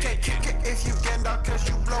 You can't kick it if you Gandalf, cause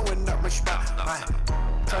you blowing up my spot.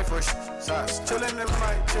 Triforce sauce, chillin' in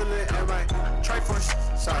my Triforce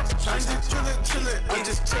sauce. I'm just chillin', I'm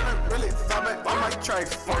just chillin', really vibing on my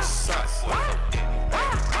Triforce sauce.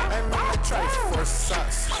 I'm in my Triforce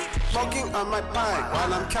sauce, smoking on my pine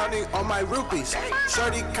while I'm counting on my rupees.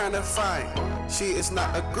 Shorty kinda fine, she is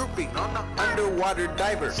not a groupie. Underwater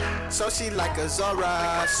diver, so she like a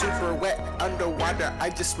Zora. Super wet underwater, I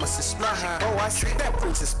just must smell her. Oh, I see that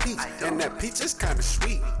Princess Peach, and that peach is kinda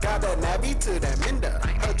sweet. Got that Navi to that Minda,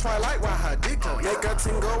 her Twilight while her dick her. Make her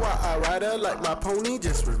tingle while I ride her like my pony,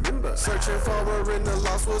 just remember. Searching for her in the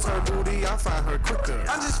lost was her booty, I find her quicker.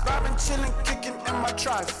 I'm just vibing, chilling, kicking in my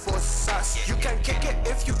Triforce sauce. You can't kick it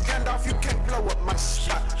if you Gandalf, you can't blow up my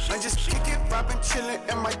spot. I'm just kicking, vibing, chilling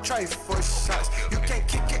in my Triforce sauce. You can't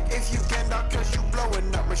kick it if you Gandalf, cause you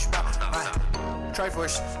blowing up my spot.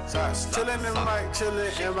 Triforce sauce, chillin' in my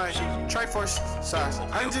Triforce sauce.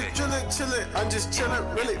 I'm just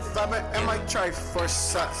chillin', really vibing in my Triforce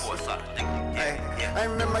sauce. Hey,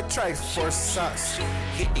 I'm in my Triforce sauce.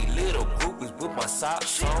 Hit these little groupies with my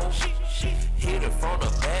socks on. Hit it from the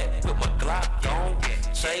back with my Glock on.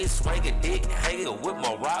 Chain swinging, dick hanging with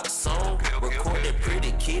my rocks on. Recorded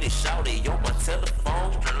pretty kitty, shouty on my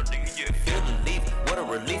telephone. Feel the leaf, what a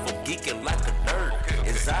relief, I'm geeking like a nerd.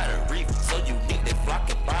 Inside a reef, so unique, they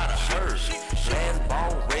flocking by the herd. Glass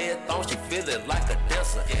bone, red thong, she feeling like a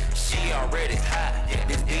dancer. She already high,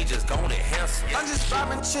 this beat just gon' enhance her. I'm just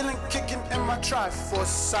vibing, chilling, kicking in my Triforce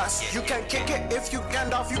sauce. You can't kick it if you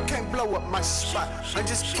Gandalf, you can't blow up my spot. I'm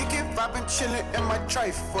just kicking, vibing, chilling in my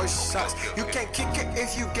Triforce sauce. You can't kick it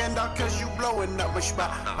if you Gandalf, cause you blowing up my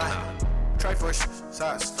spot. Triforce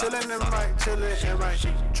sauce. Chillin' in my,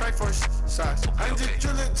 Triforce sauce. I'm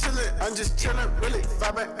just chillin', really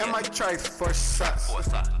vibing in my Triforce sauce.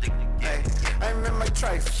 Hey, I'm in my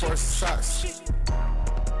Triforce sauce.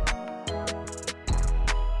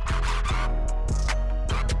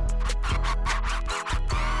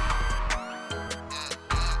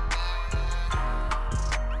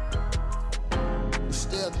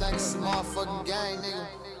 Still think it's a motherfucking gang, nigga.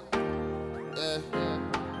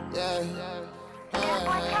 Yeah.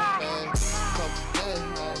 Couple days,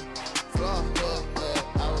 floor,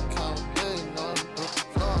 I was counting billion on the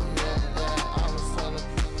floor, I was feeling,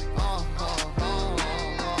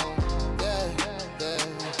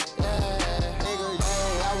 nigga,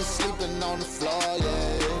 I was sleeping on the floor,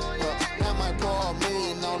 now my pour a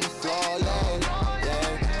million on the floor,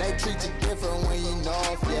 they treat you different when you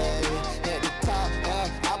north, at the top,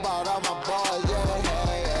 I bought all my boys,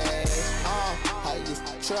 I used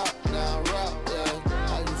to trap, now rap,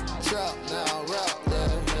 I used to trap, now rap,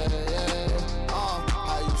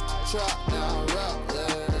 I used to trap, now rap,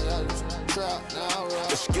 I used to trap, now rap.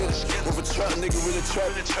 Let's get it. With a trap nigga really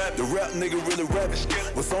trap. The rap nigga really rap.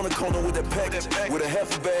 Was on the corner with that pack. With a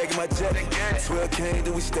half a bag in my jacket. 12 came,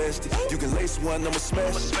 then we stashed it. You can lace one, I'ma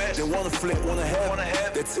smash it. They wanna flip, wanna have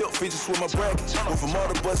it. That tilt features with my bracket. Went from all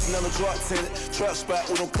the bustin' on the drop tenant. Trap spot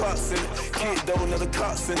with no clocks in it. Kid though, now the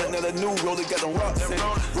cops in it. Now that new roller got them rocks in it.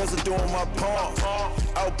 Residue on my palm.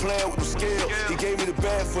 Out playing with the scale. He gave me the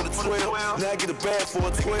bag for the 12. Now I get a bag for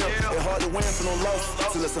a 12. It's hard to win for no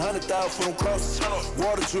loss. Till it's 100,000 for them crosses.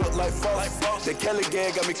 Water drip like faucet. That Kelly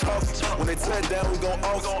gag got me coughing. When they tear down, we gon'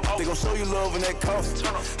 off. They gon' show you love in that coffin.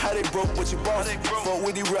 How they broke with your boss. Fuck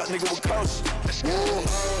with you rap nigga with caution.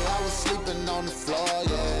 I was sleeping on the floor,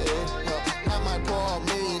 I might pour a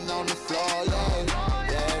million on the floor,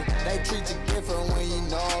 They treat you different when you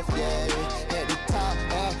north, At the top,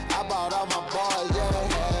 I bought all my boys,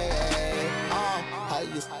 I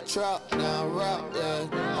used to trap, now rap,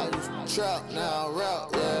 I used to trap, now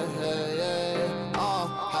rap,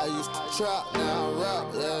 I used to trap, now rap,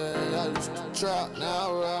 I used to trap,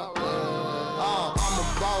 now rap, I'm a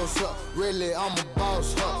boss, really I'm a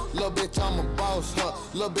boss, Little bitch, I'm a boss,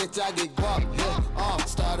 Little bitch, I get guap,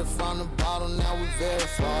 Started from the bottom, now we very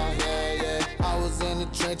far, I was in the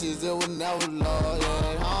trenches, it was never low,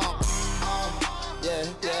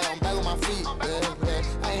 I'm back on my feet,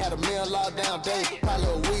 I ain't had a meal all damn day, probably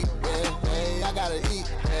a week, I gotta eat,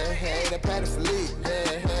 that patty for lead,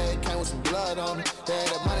 came with some blood on it,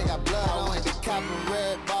 that money got blood, I went to copper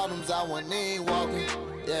red bottoms, I wasn't even walking,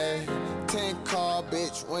 10 car,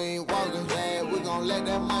 bitch, we ain't walking, we gon' let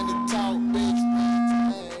that money talk, bitch,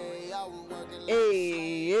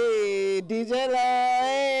 Hey, DJ Love,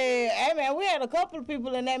 hey man, we had a couple of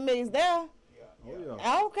people in that mix there.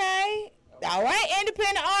 Okay. All right,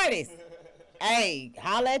 independent artists. Hey,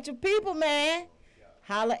 holla at your people, man.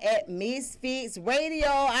 Holla at Misfits Radio.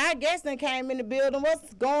 I guess they came in the building.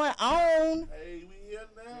 What's going on? Hey, we here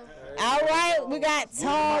now. All right, we got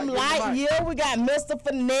Tom Lightyear. We got Mr.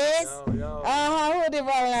 Finesse. Who did roll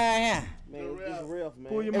out here? Man, it's Ralph, man.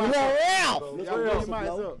 Pull your mic up.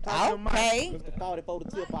 Ralph. Okay. Mr. 44 to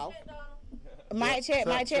tip off. Mic check,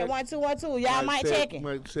 1 2 1 2. Y'all mic checking.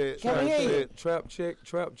 Mic check. Can we hear you? Trap check.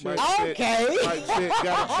 Okay. Mic check,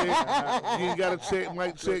 gotta check. You ain't gotta check.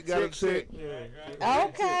 Mic check, gotta check.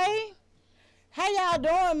 Okay. How y'all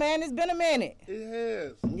doing, man? It's been a minute. It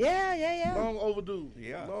has. Yeah. Long overdue.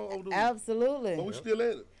 Absolutely. But we still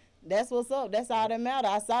at it. That's what's up. That's all that matter.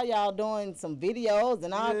 I saw y'all doing some videos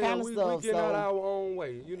and all kind of stuff. We get out our own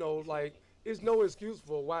way. You know, like, it's no excuse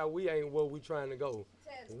for why we ain't where we trying to go.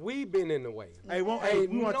 We been in the way. Ain't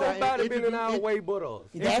nobody been in our way but us.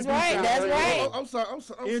 That's right. I'm sorry. I'm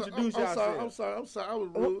sorry. I was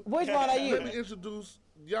rude. Which one are you? Let me introduce.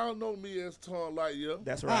 Y'all know me as Tom Lightyear.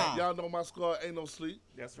 That's right. Y'all know my squad Ain't No Sleep.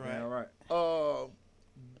 That's right. All right.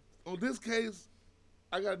 On this case,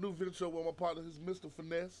 I got a new video with my partner. He's Mr.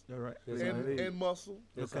 Finesse. That's right. And Muscle.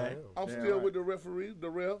 Okay. I'm still with the referee, the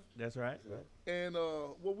ref. That's right. And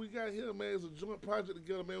what we got here, man, is a joint project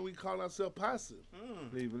together, man. We call ourselves Posse.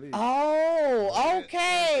 Believe. Oh,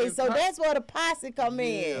 okay. So that's where the posse come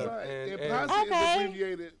in. Right. And Posse is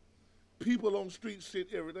abbreviated people on street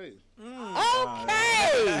shit every day.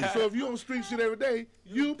 Okay. So if you on street shit every day,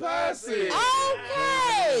 you Posse.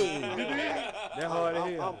 Okay. You dig? That hard to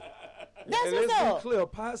hear. That's and what's let's up. be clear,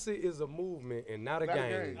 Posse is a movement and not a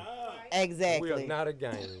game. Exactly. We are not a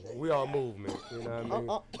game. We are a movement. You know what I mean?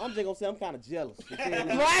 I'm just gonna say I'm kind of jealous.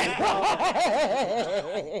 Right.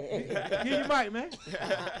 Give your mic, man.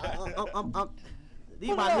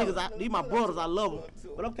 These my niggas, these my brothers. I love them,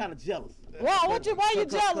 but I'm kind of jealous. Wow, why you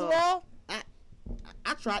jealous, bro?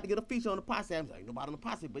 I tried to get a feature on the posse. I was like, nobody on the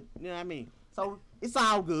posse, but you know what I mean. So it's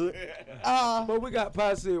all good. But we got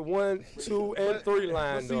Posse 1, 2, and 3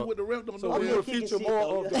 lined see, up. what the rep don't So know we'll is- feature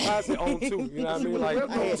more of the Posse on 2. You know what I mean? Like,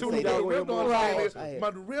 on 2, we got ref more. my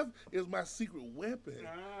ref is my secret weapon.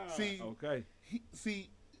 See, okay. See,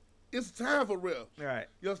 it's time for ref. Right.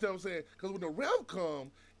 You understand what I'm saying? Because when the ref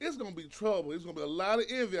come, it's gonna be trouble. It's gonna be a lot of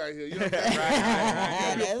envy out here. You know what I'm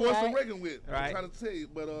saying? It's gonna be a force to reckon with. Right. I'm trying to tell you,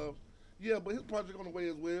 but yeah, but his project on the way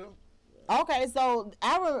as well. Okay, so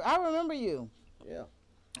I remember you. Yeah.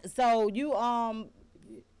 So you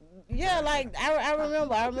yeah, like I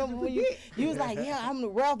remember when you was like, yeah, I'm the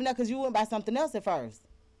rough now because you went by something else at first.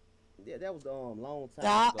 Yeah, that was long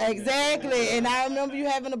time ago. Exactly, and I remember you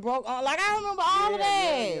having a broke arm. Like I remember all of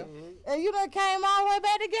that, and you done came all the way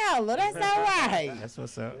back together. That's all right. That's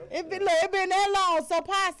what's up. It been that long. So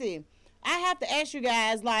Posse, I have to ask you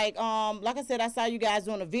guys, like I said, I saw you guys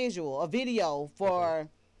doing a video for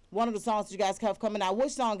one of the songs you guys have coming out.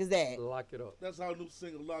 Which song is that? Lock It Up. That's our new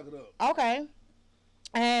single, Lock It Up. Okay.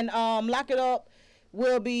 And Lock It Up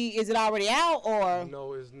is it already out or?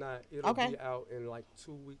 No, it's not. It'll be out in like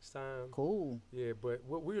 2 weeks' time. Cool. Yeah, but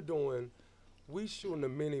what we're doing, we shooting a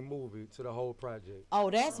mini movie to the whole project. Oh,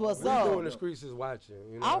 that's what's we're up. doing the Streets is Watching.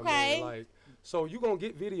 You know what I mean? Like, so you're going to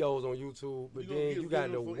get videos on YouTube, but then you got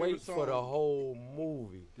to wait for the whole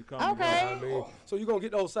movie to come Okay. together. You know what I mean? So you're going to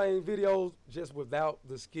get those same videos just without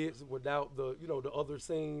the skits, without the, the other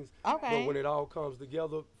scenes. Okay. But when it all comes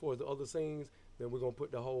together for the other scenes, then we're going to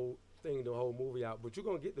put the whole movie out. But you're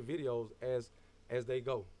going to get the videos as they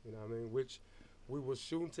go, you know what I mean? Which we were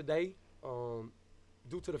shooting today.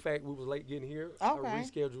 Due to the fact we was late getting here, I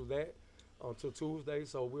rescheduled that until Tuesday.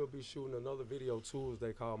 So we'll be shooting another video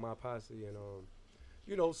Tuesday called My Posse, and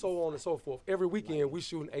so on and so forth. Every weekend we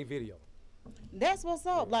shooting a video. That's what's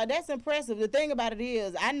up. Like that's impressive. The thing about it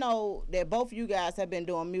is, I know that both of you guys have been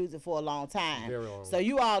doing music for a long time. Very long. So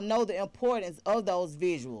you all know the importance of those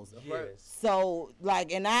visuals. Yes. So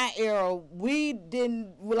like in our era, we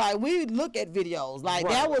look at videos. Like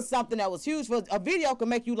that was something that was huge. For a video could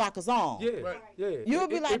make you like a song. Yeah, yeah. You'll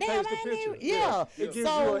be like, damn, paints the I ain't picture. yeah. It gives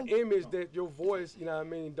you an image that your voice,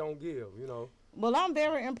 don't give. Well, I'm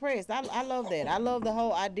very impressed. I love that. I love the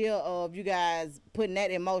whole idea of you guys putting that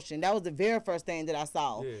in motion. That was the very first thing that I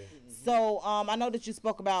saw. Yeah. So I know that you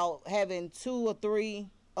spoke about having 2 or 3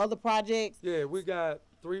 other projects. Yeah, we got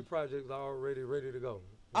 3 projects already ready to go.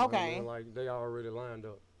 You know what I Okay. mean? Like they already lined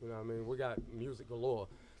up. You know what I mean? We got music galore.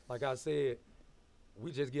 Like I said, we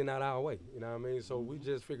just getting out our way. You know what I mean? So we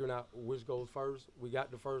just figuring out which goes first. We got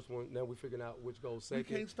the first one. Now we figuring out which goes second.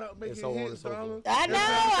 You can't stop making and so on and hits, so Donald. forth. I know.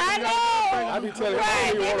 I be telling him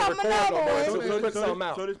I don't even want to record no more. So we put something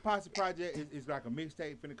out. So this Posse project is like a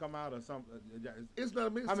mixtape finna come out or something? It's not a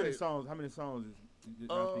mixtape. How many songs? How many songs is? We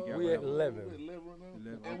at 11. We're at 11 right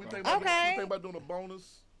now. And we think about doing a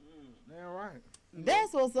bonus. Yeah, right.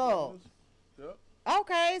 That's what's up. Yep.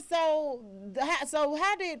 Okay, so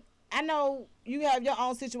how did I know you have your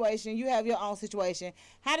own situation? You have your own situation.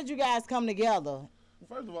 How did you guys come together?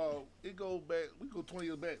 First of all, it goes back. We go 20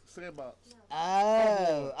 years back. Sandbox.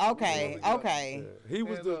 Oh, okay. Yeah. He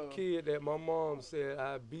was the kid that my mom said,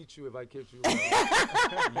 "I beat you if I catch you."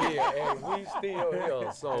 Yeah, and we still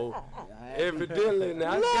here. So evidently,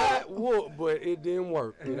 now I got whooped, but it didn't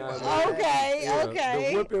work. You know what I mean? Okay, okay.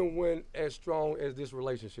 The whipping went as strong as this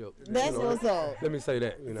relationship. That's what's up. Let me say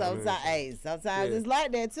that. Sometimes it's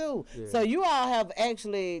like that too. Yeah. So you all have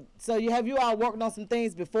actually. Have you all worked on some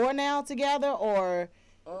things before now together, or?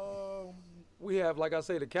 We have, like I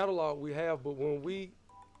say, the catalog we have, but when we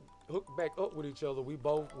hooked back up with each other, we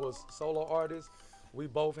both was solo artists. We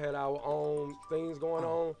both had our own things going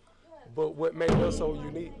on. But what made us so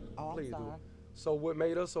unique, please do. So what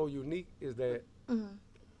made us so unique is that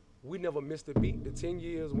we never missed a beat. The 10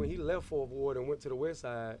 years when he left Fourth Ward and went to the West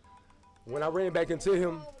Side, when I ran back into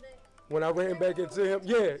him,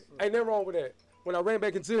 yeah, ain't nothing wrong with that. When I ran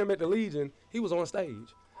back into him at the Legion, he was on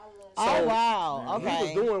stage. Oh, wow, okay. He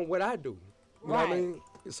was doing what I do. You know what I mean?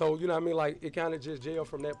 So, you know what I mean? Like, it kind of just jailed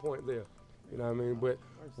from that point there. You know what I mean? But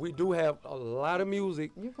we do have a lot of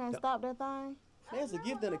music. You can't stop that thing? That's a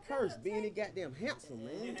gift and a curse, being it goddamn handsome,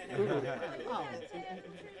 man.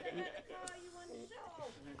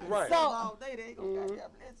 Right. So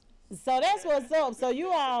that's what's up. So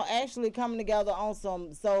you all actually coming together on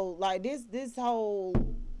some. So like this whole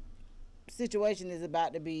situation is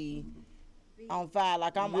about to be on fire.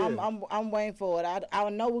 Like I'm waiting for it. I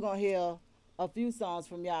know we're gonna hear a few songs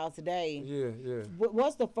from y'all today. Yeah.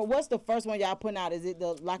 What's the first one y'all putting out? Is it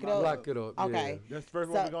the Lock It Up? Lock It Up. Okay. Yeah. That's the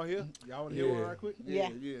first one we're gonna hear. Y'all wanna hear one right quick? Yeah.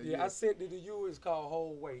 I sent it to you. It's called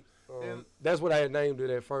Whole Weight. That's what I had named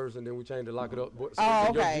it at first, and then we changed it to Lock It Up. But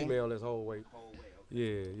okay. Your Gmail is Whole Weight.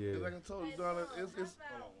 Yeah. Like I told you, Donna, it's One of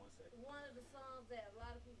the songs that a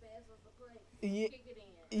lot of people ask us to play. Yeah. Kick it in.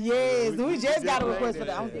 Yes, we just got a request for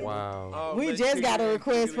that. Wow. We just got a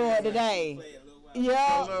request for it today. Yeah.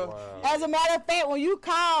 Wow. As a matter of fact, when you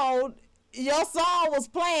called, your song was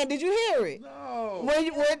playing. Did you hear it? No. When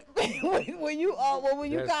you That's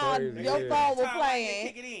called, crazy, your yeah. song was playing.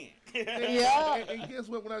 Kick it in. Yeah. And guess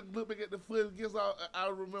what? When I look back at the footage, guess I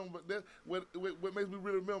remember that what makes me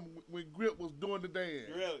really remember when Grip was doing the dance.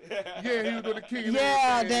 Really? Yeah, he was doing the kick.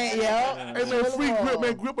 Yeah, yeah. Hey man, free Grip,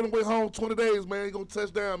 man. Grip on the way home 20 days, man. He gonna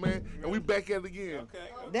touch down, man. And we back at it again. Okay.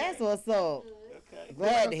 That's what's up.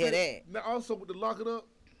 Glad to hear that. Now also with the Lock It Up,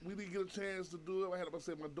 we didn't get a chance to do it. I had to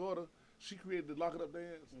say my daughter, she created the Lock It Up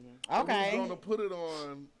dance. Okay. And we was gonna put it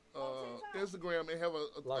on Instagram and have a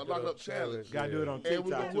Lock It Up challenge. Gotta do it on And TikTok.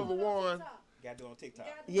 we gonna whoever won. Gotta do it on TikTok.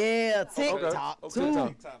 Yeah, TikTok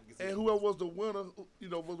too. And whoever was the winner, was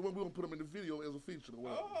the one we gonna put them in the video as a feature.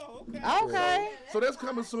 Oh, okay. Okay. So that's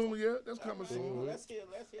coming soon, yeah. That's coming soon. Let's hear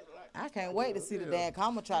I can't wait to see the dance.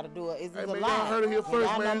 I'm gonna try to do it. It's Hey, a man, lot. y'all heard it here first,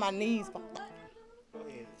 I know man. my knees. Go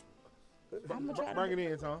ahead. I'm gonna try. Bring it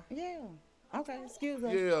in, Tom. Yeah. Okay. Excuse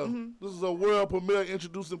us. Yeah. This is a world premiere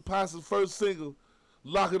introducing Posse's first single,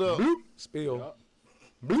 Lock It Up. Bloop. Spill.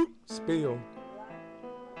 Bloop. Spill.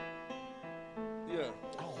 Yeah.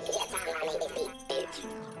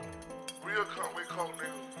 Real Conway Cold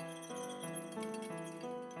nigga.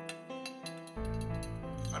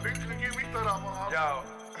 I think you can give me $30 off. Yo.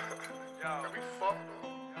 Got me fucked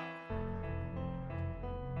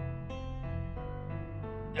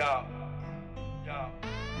up. Yo.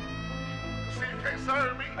 See, you can't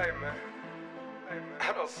serve me. Hey, man.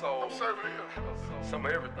 I done sold. I'm serving you. Some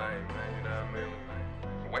of everything, man. You know what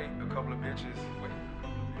I mean? Wait, a couple of bitches. Wait.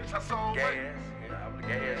 Bitch, I sold gas. weight. Yeah, I'm the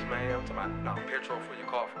gas, man. I'm talking about petrol for your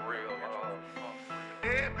car for real.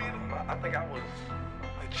 I think I was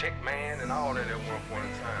the check man and all that at one point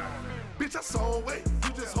in time. Bitch, I sold weight.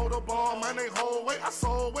 You just hold a ball, my name whole weight. I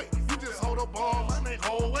sold weight. You just hold a ball, my name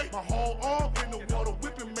whole weight. My whole arm in the water,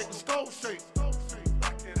 whipping, make the stove shake.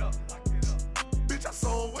 Bitch, I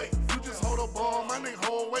sold weight. You just hold a ball, my name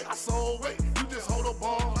whole weight. I sold weight. You just hold a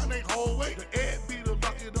ball, my name whole weight. The air beater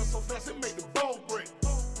lock it up so fast it make the bowl break.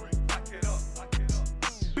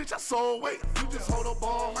 Bitch, I sold weight. You just hold a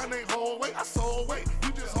ball, my name whole weight. I sold weight.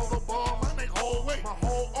 You just hold a ball, my name whole weight. My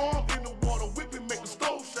whole arm in the water, whipping, make the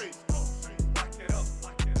stove shake.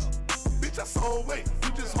 Bitch, I sold weight.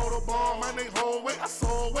 You just hold a ball, my name whole weight. I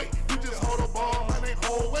sold weight. You just hold a ball, my name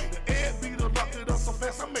whole weight. The air beater lock it up so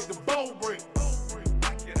fast I make the bowl break.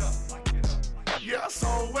 Yeah, I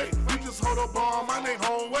sold weight. You just hold a ball, my name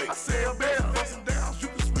whole weight. I sell bad, bustin' down, you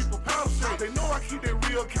can sweep a pound shake. They know I keep that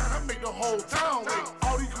real kind, I make the whole town wait.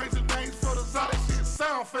 All these crazy names for the out, that shit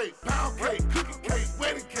sound fake. Pound cake, cookie cake,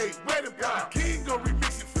 wedding pie. King go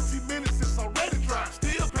remix it, 15 minutes, it's already dry.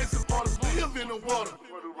 Still pacing artists, live in the water.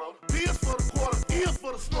 Pills for the quarter, ears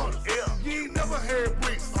for the snorter. You ain't never had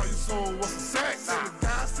bricks, all you sold was a sack. Selling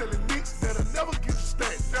dimes, selling nicks, that'll never get you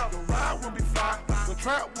stacked. The ride won't be fly, the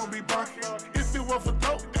trap won't be barking. If it weren't for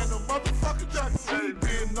dope and the motherfucking jockey. You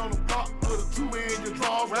been on the block with a 2 in your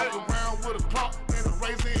drawers, walk around with a clock and a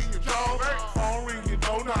razor in your jaw. Phone ring, you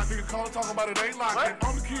know not, nigga call talking about it ain't like it.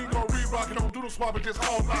 I'm the king, gon' re-rock it, don't do the swap, it just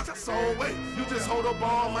hold lock. Bitch, I sold weight, you just hold a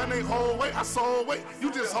ball, my name whole weight. I sold weight,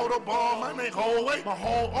 you just hold a ball, my name whole weight. My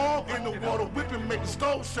whole arm in the water, whipping, make the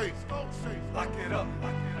stove shake. Lock it up.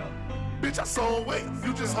 Bitch, I sold weight.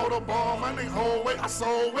 You just hold a ball, my name whole weight. I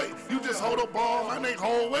sold weight. You just hold a ball, my name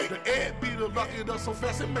whole weight. The air beater lock it up so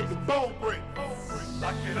fast it make the bowl break.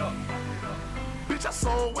 Lock it up. Bitch, I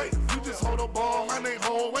sold weight. You just hold a ball, my name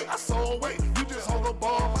whole weight. I sold weight. You just hold a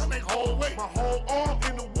ball, my name whole weight. My whole arm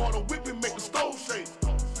in the water, whipping, make the stove shake.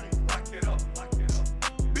 Lock it up.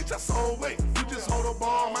 Bitch, I sold weight. You just hold a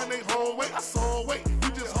ball, my name whole weight. I sold weight.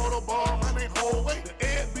 You just hold a ball, my name whole weight. The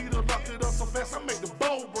air beater lock it up so fast I make the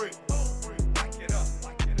bowl break.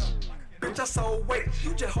 Bitch, I sold weight.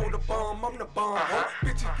 You just hold the bomb, I'm the bomb.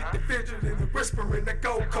 Bitches get the fidget and the whispering that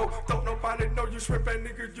go coat. Don't nobody know you shrimp that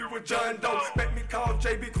nigga, you a John Doe. Make me call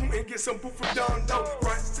JB Coon and get some boo for John Doe.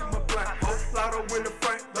 Rice in my black hole, lotto in the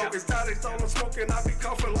front though. It's not it's all I'm smoking, I be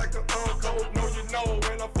coughing like an uncle. No, you know,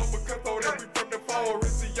 when I fuck with Cutthroat, every from the fall,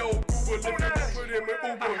 it's the old Uber. Live in put him in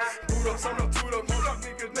Uber. Boot up, son of toot up,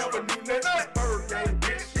 niggas never knew that. This bird game,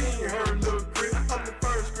 bitch, he ain't heard little grip. I'm the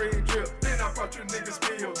first green drip, then I brought you niggas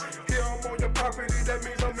spill. Here I'm on your property, that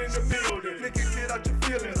means I'm in the building. Nigga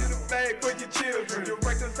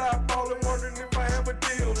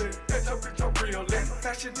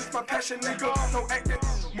shit, this my passion, nigga. No acting,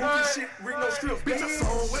 movie shit, read no script, Bitch, I bitch.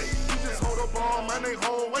 sold weight. You just hold up on my name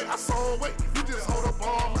whole weight. I sold weight. You just hold up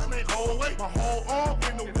on my name whole weight. My whole arm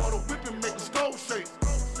in the water whipping, make the stove shake.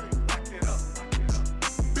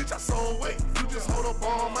 Bitch, I sold weight. You just hold up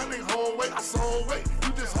on my name whole weight. I sold weight.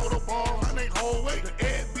 You just hold up on my name whole weight. The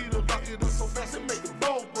air beater lock it up so fast it make the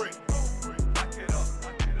bone break.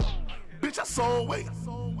 Bitch, I sold weight.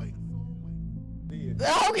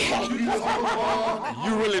 Okay.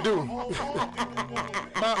 You really do.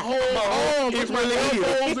 My whole arm, it really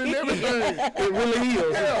is. and everything. It really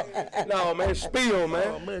is. No, man, spill, man.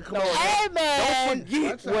 Oh, man, come No, on. Hey, man. Don't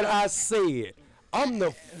forget what I said. I'm the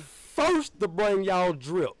first to bring y'all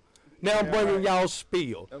drip. Now I'm bringing y'all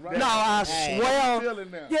spill. Right. No, I Hey. swear. Feeling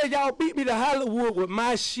now. Yeah, y'all beat me to Hollywood with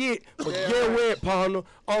my shit. But get what, partner?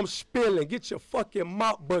 I'm spilling. Get your fucking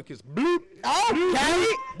mop buckets. Bloop. Okay.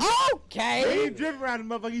 He Okay. ain't dripping around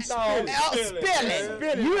the motherfucker. He's spilling.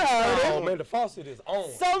 Spilling. You heard Oh, it. man, the faucet is on.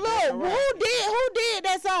 So look, who did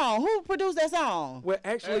that song? Who produced that song? Well,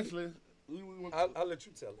 actually, Actually, I'll let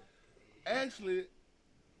you tell it. Actually,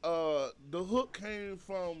 the hook came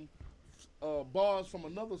from bars from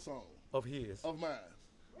another song Of his. of mine.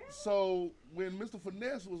 So when Mr.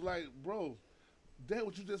 Finesse was like, bro, that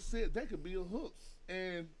what you just said, that could be a hook.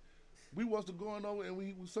 And we was to going over and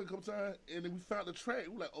we sung a couple times and then we found the track.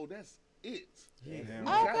 We were like, oh, that's it.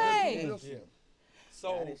 Okay.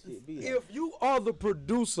 So, if you are the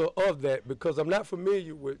producer of that, because I'm not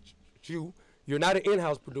familiar with you, you're not an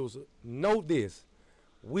in-house producer, know this.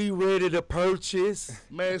 We ready to purchase.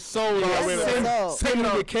 Man, it's sold Yeah, already. send me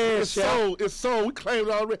the cash It's out. sold. It's sold. We claimed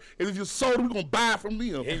it already. And if you sold it, we going to buy it from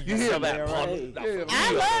them. You hear me? Yeah,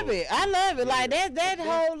 I love it. I love it. Like that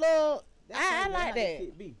whole little. I like that.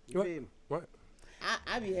 You feel me? Right.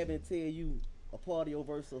 I be having to tell you a part of your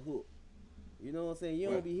verse a hook. You know what I'm saying? You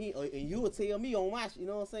don't be here, and you will tell me on my shit. You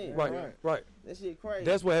know what I'm saying? Right. That shit crazy.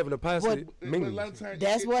 That's what having a posse But means. a lot of times,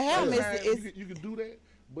 That's what happens. You can do that,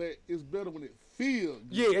 but it's better when it feels good.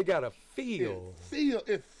 Yeah, it got a feel.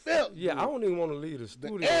 It felt Yeah, good. I don't even want to leave the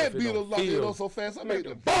studio. The air if it beater don't locked it feel. up so fast, I Make made the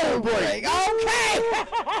the bone bone break. break. Okay.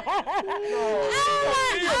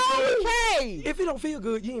 If it don't feel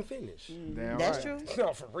good, you ain't finished. Damn That's right. true.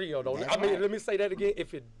 No, for real though. I mean, let me say that again.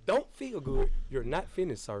 If it don't feel good, you're not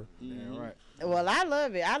finished, sir. Damn right. Well, I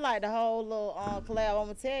love it. I like the whole little collab. I'm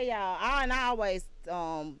gonna tell y'all. I always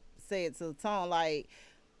say it to Tone, like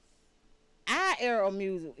our era of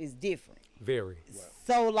music is different. Very.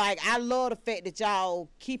 So like I love the fact that y'all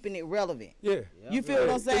keeping it relevant. Yeah. You feel what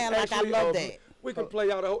I'm saying? It's Like I actually, love that. We can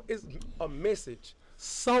play out a whole. It's a message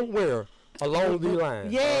somewhere along the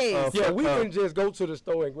line. Yes. Yeah, we can just go to the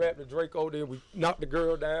store and grab the Draco, then we knock the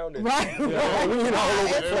girl down. And, Right, you know, right, we ain't all over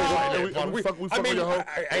right. the place like that. And we fuck I with mean, your hoe.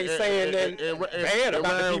 I ain't saying that bad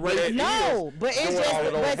about the people that No, is but it's doing just, all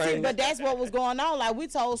of those but, see, things. but that's what was going on. Like we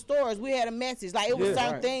told stories, we had a message. Like it was Yeah.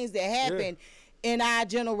 certain Right. things that happened in our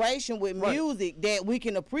generation with Right. music that we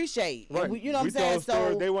can appreciate. And Right. we, you know what I'm We saying? told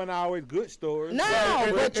stories. So They weren't always good stories. no,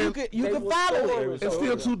 Right. but you And- could they could was follow stories. it. And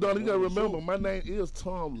still, too, Donnie, you gotta remember, my name is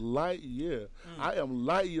Tom Lightyear. I am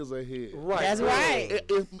light years ahead. Right. That's right.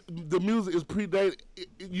 The music is predated.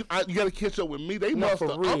 You gotta catch up with me. They No, must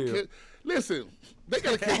for real. Listen, they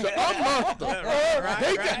gotta catch up. I'm monster.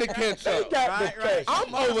 They got to catch up.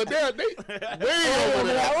 I'm over there. They way over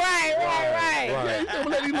there. Right. Yeah, you never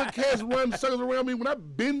let these little cats run circles around me. When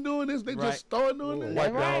I've been doing this, they just started doing We'll this.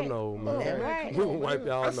 wipe right. y'all know, man. That's right. We'll wipe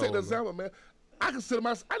y'all I know. set the man. example, man. I consider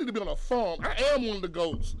myself, I need to be on a farm. I am one of the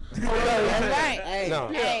goats. That's right. Hey, No.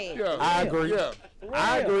 Hey. Yeah. I agree. Yeah.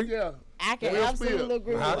 I agree. Yeah. I can Real absolutely spill.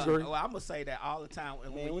 agree with I that. agree. Well, I'm gonna say that all the time.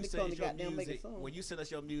 And Man, when when you it send come us to your goddamn making music, songs. when you send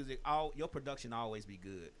us your music, all your production always be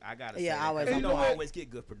good. I gotta say Yeah, that, always 'cause be you don't good. always get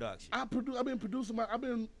good production. I've been producing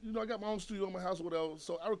I got my own studio in my house or whatever,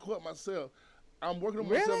 so I record myself. I'm working on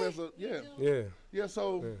myself Really? as a, Yeah.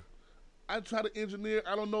 so I try to engineer.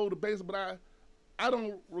 I don't know the bass, but I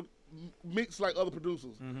don't mix like other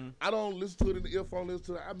producers. I don't listen to it in the earphone,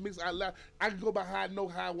 listen to it. I mix out loud. I can go by how I know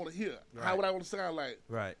how I want to hear, how would I want to sound like.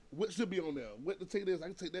 Right. What should be on there? What to take this, I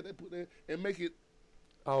can take that, put that, and make it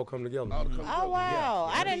All come together. all to come Oh together. wow,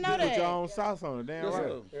 I didn't know Put your that. own sauce on it. Damn Yes, right.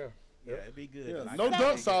 sir. Yeah. Yeah, it'd be good. Yeah. I No got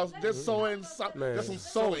duck it. sauce, just soy and salt. Man. Just some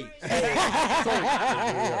soy. Sock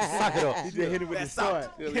it up. He just hit it with the That's salt.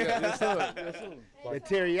 sword. Yes, sir. Yes, sir. The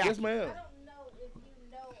teriyaki. Yes, ma'am. I don't know if you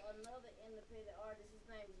know another independent artist. His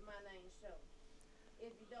name is My Name Show.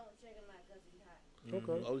 If you don't, check him out because he's hot.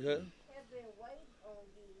 Okay. Okay. Has been waiting on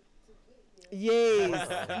you to get here. Yes,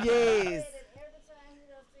 yes. Said that every time he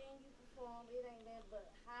done seen you perform, it ain't that but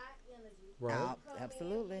high energy. Right. You come in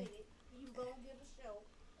Absolutely. with it, you gonna give a show,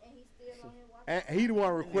 and he's still on here watching. And he the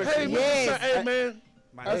one requesting. Hey, Yes. man, hey, man.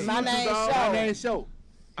 My That's My Snoop Name Dogg. Show. My Name Show.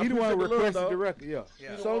 I He the one who appreciate the love, requested the dog. record. Yeah.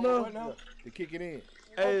 Yeah. So now, To kick it in.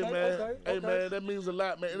 hey Okay, man, okay, hey okay. man, that means a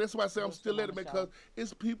lot, man. And that's why I say I'm still at it because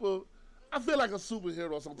it's people. I feel like a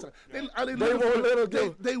superhero sometimes. They They won't let us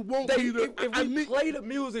do. They won't They, be the. if I we need, play the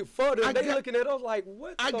music for them, I they got- looking at us like,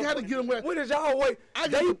 what? I the gotta fuck? get them where. When is y'all wait?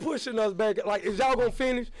 They pushing us back. Like, is y'all gonna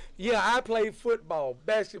finish? Yeah, I played football,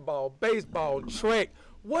 basketball, baseball, track.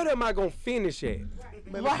 What am I gonna finish at?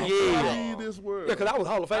 Man, Right. I Yeah. need this word. Yeah, 'cause I was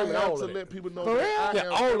Hall of Fame and I have all to of that. let people know For that real? I Yeah,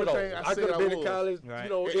 am all of everything those. I I said could have I been in was. college, Right. you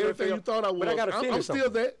know, And everything you NFL, thought I was. but I gotta I'm finish still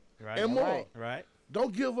something. that Right. and more. Right. Right.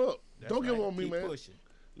 Don't give up. That's Don't give right. up on me, Keep man. pushing.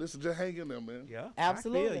 Listen, just hang in there, man. Yeah.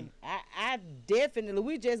 Absolutely. I definitely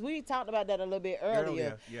we talked about that a little bit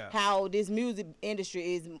earlier. Yeah. How this music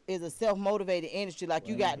industry is a self-motivated industry. Like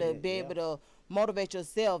you got to be able to motivate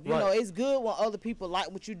yourself. You Right. know, it's good when other people like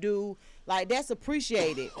what you do. Like that's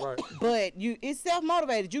appreciated. Right. But it's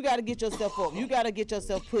self-motivated. You got to get yourself up. You got to get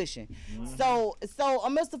yourself pushing. So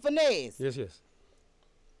Mr. Finesse, Yes.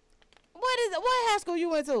 what high school you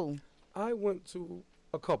went to? I went to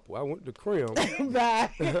a couple. I went to Crim. Right.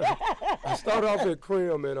 I started off at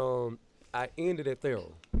Crim and I ended at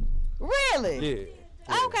Thero. Really?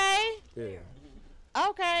 Yeah. Okay. Yeah.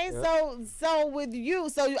 Okay, Yeah. so with you,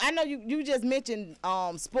 I know you just mentioned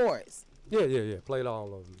sports. Yeah. Played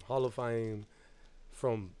all of them. Hall of Fame,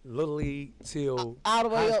 from Little League till All the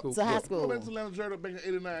way high up school. to high Yeah. school. Go back to Atlanta Journal back in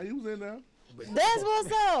 '89. He was in there. That's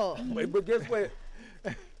what's up. But guess what?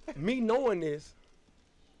 Me knowing this,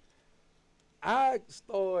 I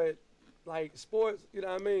started like sports, you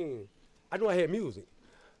know what I mean? I knew I had music.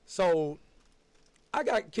 So I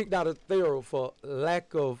got kicked out of Thero for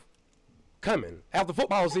lack of coming. After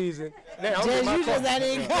football season, now I'm in my You just car. ain't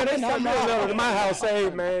even Yeah, coming they no sent me a more. letter to my house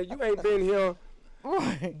saying, man, you ain't been here.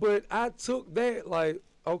 Right. But I took that like,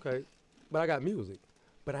 okay, but I got music.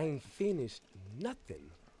 But I ain't finished nothing.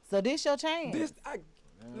 So this your chance. You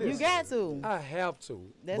Listen, got to. I have to.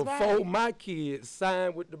 That's Before right. my kids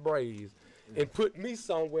signed with the Braves and put me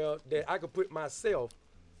somewhere that I could put myself,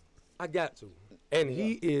 I got to. And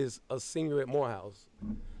he is a senior at Morehouse.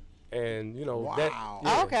 And you know that.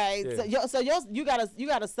 Yeah, Okay, yeah. so you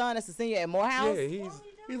got a son that's a senior at Morehouse. Yeah,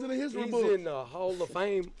 he's in the history he's book. in the Hall of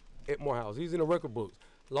Fame at Morehouse. He's in the record books.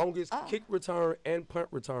 Longest kick return and punt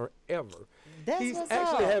return ever. That's He's what's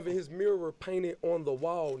actually up. having his mirror painted on the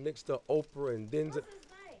wall next to Oprah and Denzel.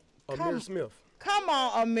 Amir Smith. Come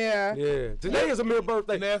on, Amir. Yeah. Today is Amir's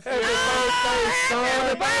birthday. Happy birthday, son.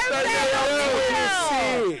 Happy birthday,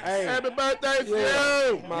 Hey. Happy birthday, Yeah.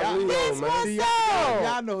 Phil. My Leo, man. See,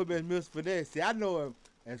 y'all know him as Miss Finesse. See, I know him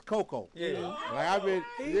as Coco. Yeah. Like I've been,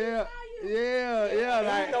 yeah,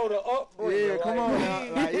 like. You know the upbringing. Yeah, come on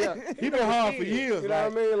now. Like, yeah, he been hard for years. You know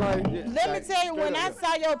what I mean? Like, Let me tell you, when I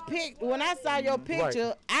saw your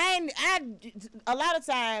picture, I a lot of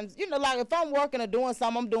times, you know, like if I'm working or doing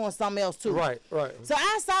something, I'm doing something else too. Right. So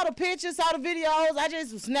I saw the pictures, saw the videos. I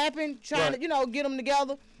just was snapping, trying to, you know, get them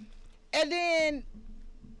together. And then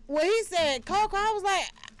when he said Coco, I was like,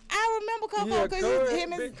 I remember Coco because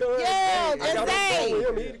him and yeah, I got on the phone with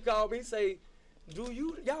that's him. He called me. He say, "Do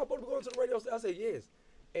y'all supposed to be going to the radio station?" I said, "Yes."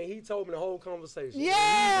 And he told me the whole conversation.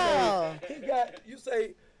 Yeah. He got. You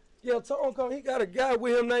say, "Yeah, Tom come. He got a guy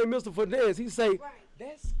with him named Mr. Finesse." He say,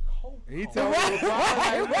 "That's Coco." He told me right.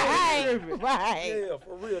 Yeah,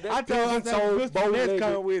 for real. I told him Mr. Finesse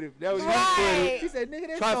come with him. That was Right. He said, "Nigga,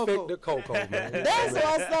 that's Coco." Trifecta Coco, man. That's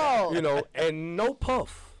what's up. You know, and no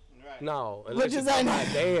puff. No, unless What you you say say now? my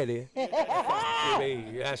daddy.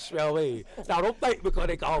 That's me. Now don't think because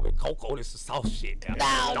they call me Coco, this is soft shit. Don't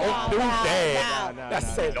do that.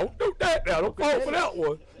 That's it. Don't do that now. Don't fall for that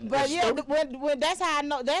one. But yeah, when that's how I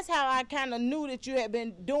know. That's how I kind of knew that you had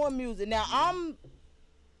been doing music. Now I'm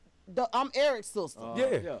Eric's sister.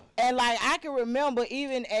 Yeah. And like I can remember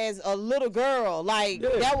even as a little girl, like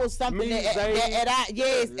that was something Me, that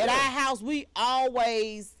Zane. at our house we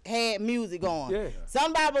always had music going. Yeah.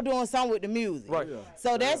 Somebody was doing something with the music. Right.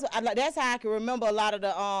 So that's how I can remember a lot of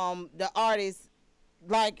the artists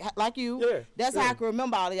like you. Yeah. That's how I can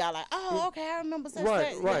remember all of y'all. Like, oh, okay, I remember such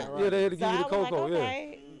Right. Yeah, they had to So give you I the was like, Coco.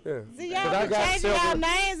 okay. Yeah. See, But y'all I be got changing y'all several-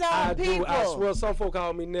 names on I people. do. I swear, some folk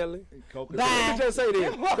call me Nelly. Coco. Let me just say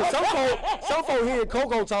this. 'Cause some folk hearing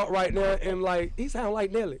Coco talk right now and like, he sound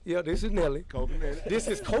like Nelly. Yeah, this is Nelly. Coco Nelly. This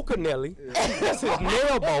is Coco Nelly. This is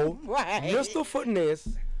Nelbo. Right. Mr. Finesse,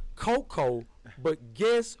 Coco. But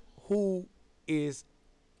guess who is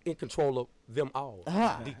in control of them all?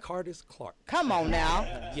 DeCartis Clark. Come on now.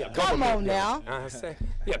 Yeah, Come government on there. now. I say,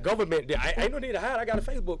 yeah, government there. I ain't no need to hide. I got a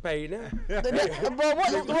Facebook page now. But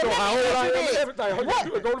what, You know how old I am and everything. What-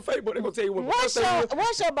 You go to Facebook, they're going to tell you when my birthday is.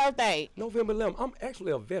 What's your birthday? November 11th. I'm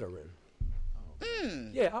actually a veteran.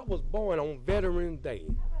 Yeah, I was born on Veterans Day.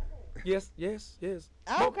 Yes.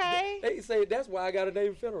 Okay. But they say that's why I got a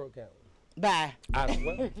Navy Federal account. Bye.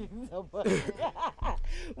 What?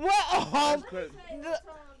 Well,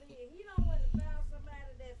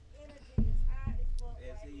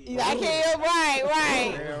 I can't.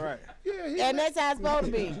 Right. Yeah, right. Yeah, And that's how it's supposed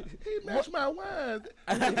to be. He matched my wine.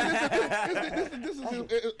 This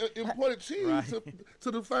is imported cheese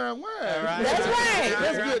to the fine wine. That's right.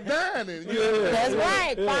 That's good dining. That's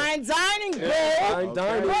right. Fine dining, girl. Fine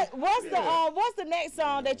dining. What's the next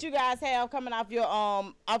song that you guys have coming off your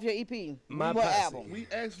EP? My what Posse. album? We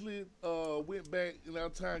actually went back in our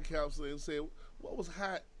time capsule and said what was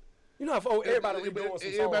hot. You know, if everybody redoing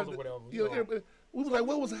some songs or whatever. Yeah, everybody, we was like,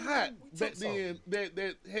 what was hot back then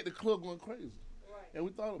that had the club going crazy? And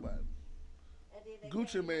we thought about it.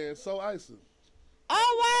 Gucci Man, So Icy.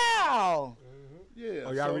 Oh, wow. Yeah.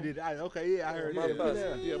 Oh, y'all already did. Okay, yeah, I heard My that.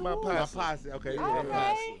 Posse. Yeah, My Posse. My Posse. Okay.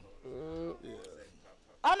 Okay. Yeah.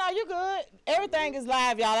 Oh, no, you good. Everything is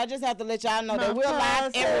live, y'all. I just have to let y'all know that we're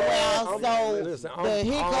live everywhere. Listen, So the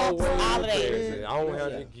hiccups, always all of ready. that. I don't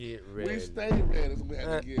have to get ready. We stay ready, so we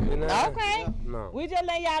have to get Okay. No. We just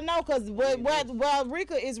let y'all know because what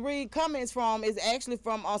Rika is reading comments from is actually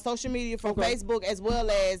from on social media, from Facebook as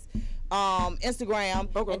well as Instagram.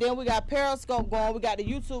 Okay. And then we got Periscope going. We got the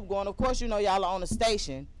YouTube going. Of course, you know y'all are on the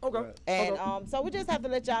station. Okay. And so we just have to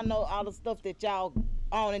let y'all know all the stuff that y'all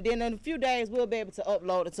on. And then in a few days, we'll be able to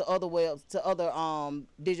upload it to other webs, to other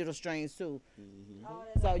digital streams too.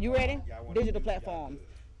 So you ready? Digital platforms.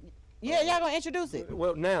 Yeah, y'all gonna introduce it.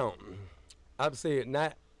 Well, now, I've said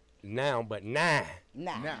not now, but now.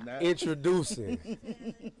 Introducing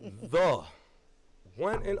the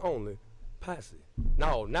one and only Posse.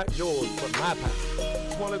 No, not yours, but my Posse.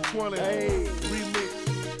 2020 remix.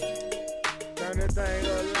 Turn that thing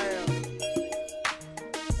up loud.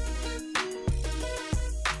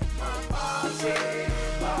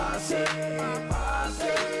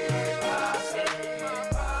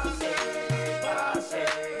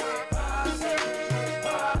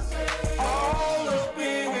 All is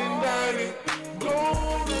big and dining.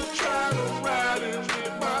 Gonna try to ride it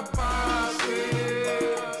with my posse.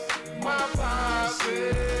 My posse.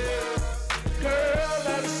 Girl, I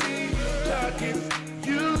see you talking.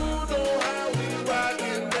 You know how we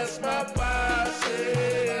rockin'. That's my posse.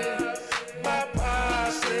 My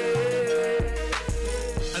posse.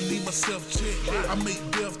 I need myself checked. I make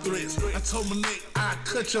death threats. I told my neck I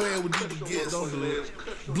cut your ass with these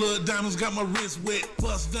baguettes. Blood diamonds got my wrist wet.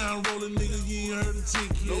 Bust down rolling, nigga, you ain't heard the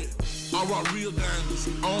tick yet. I rock real diamonds.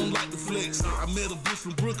 I don't like the flex. I met a bitch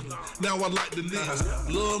from Brooklyn. Now I like the next.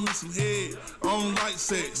 Love me some head. I don't like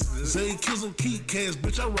sex. Say kills on key cash,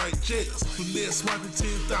 bitch. I write checks. Finesse swiping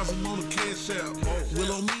 10,000 on the cash out.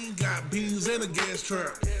 Willow Mean got beans and a gas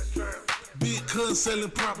trap. Big cuz selling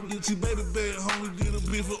property, T-baby bad homie did a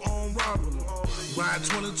bit for on robbery. Ride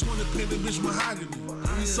 2020, pay the bitch mahogany.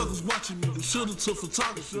 These suckers watching me, they should've took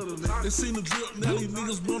photography. They seen the drip, now these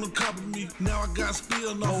niggas wanna copy me. Now I got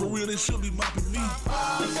spilled off, for real, they should be mopping me.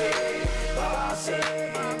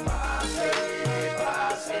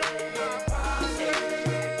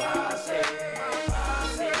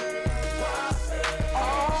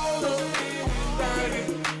 All the big and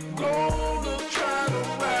dining. Gonna try to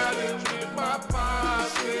ride it with my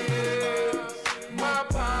posse. My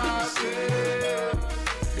posse.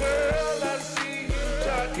 Girl, I see you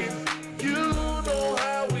talking. You know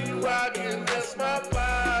how we rockin'. That's my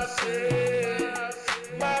posse.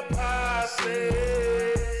 My posse.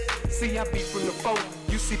 See, I be from the folk,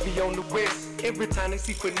 you see me on the west. Every time they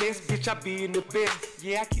see finesse, bitch, I be in the best.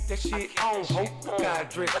 Yeah, I keep that shit on, hope. God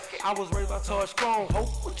dress. I was raised by Todd Strong,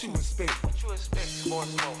 hope. What you expect?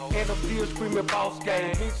 And I'm still screaming boss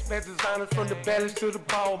game. Bitch, bad designers from the balance to the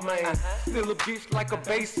ball, man. Still a bitch like a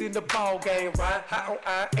bass in the ball game, right? High on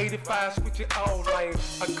I-85, switching all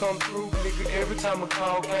lanes. I come through, nigga, every time I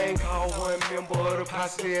call gang. Call one member of the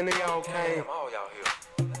posse and they all came.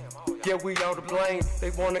 Yeah, we all to blame. They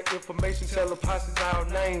want the information, tell the posse's our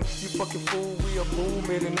name. You fucking fool, we a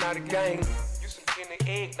movement and not a gang. You some Kenny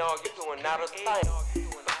eggnog, you doing not a thing.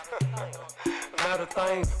 Not a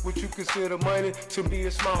thing, what you consider money, to me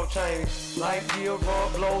a small change. Light gear, raw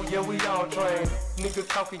blow, yeah, we all train. Niggas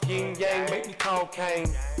talking yin yang, make me call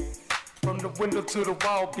Kane. From the window to the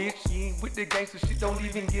wall, bitch. You ain't with the gangster shit, don't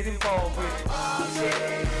even get involved with it. Posse,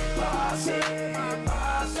 posse,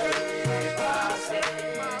 posse, posse.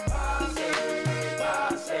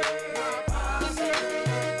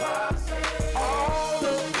 All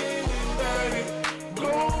the big and dining.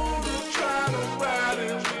 Gonna try to ride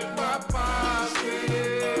it with my posse.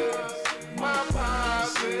 My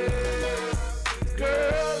posse.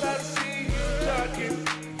 Girl, I see you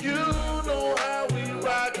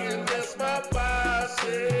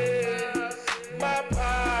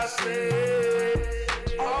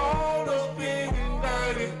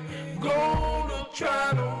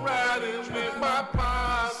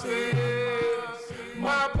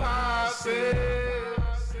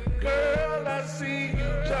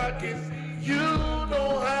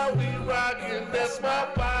my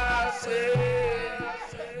posse.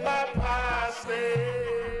 My posse.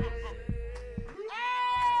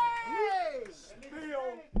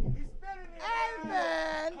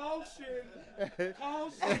 Amen.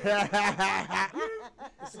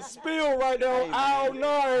 It's a spill right there on aisle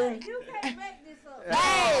 9. You can't make this up.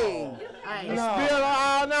 Hey. Spill on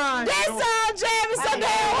all 9. That song jamming so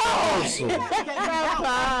damn hard.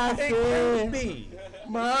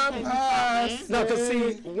 My posse. No, cause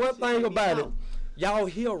see, one thing about it, y'all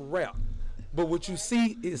hear rap, but what you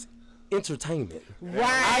see is entertainment. Right.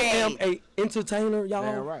 I am a entertainer, y'all.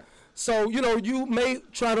 Damn right. So, you know, you may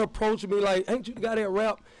try to approach me like, ain't you the guy that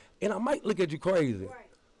rap? And I might look at you crazy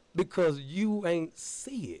because you ain't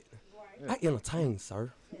see it. I entertain,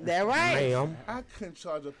 sir. That right. Ma'am. I couldn't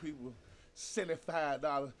charge the people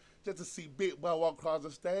 $75 just to see Big Boy walk across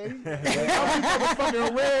the stage. I'll be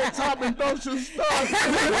motherfucking red top and don't you start.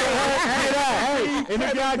 Hey, and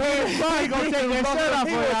if y'all get it, he gonna take that shirt off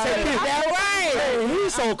for y'all. That right. Hey,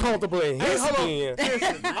 he's so comfortable in his Hold on. skin.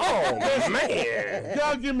 Listen. Oh, man.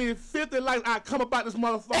 Y'all give me 50 likes, I come about this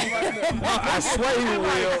motherfucker right now. I swear he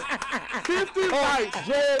will. 50 likes.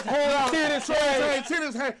 Dreads, hair, titties, sway.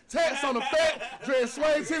 Titties, hang, tats on the fat, dread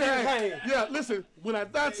sway, titties, hang. Yeah, listen, when I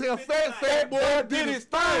die, tell fat boy did his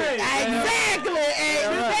thing. Exactly.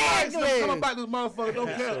 Come about this motherfucker, don't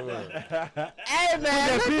care. Hey,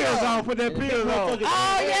 man. Put that pills on. Put that pills on.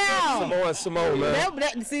 Oh, yeah. Simone,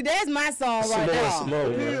 man. See, that's my song right now.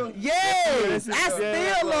 Simone, man. Yes, I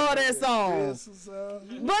still love that song.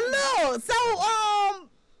 But look, so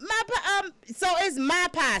so it's my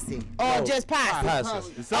posse or just posse? Posse.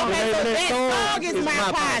 Okay, so that song is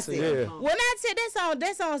my posse. Yeah. When I say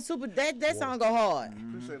that song super, that song go hard.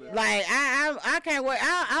 Like I can't wait.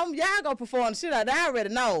 Y'all gonna perform the shit out there. I already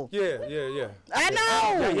know. Yeah. I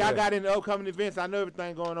know. Yeah, y'all got in the upcoming events. I know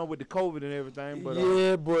everything going on with the COVID and everything, but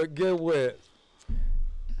Yeah, but get what?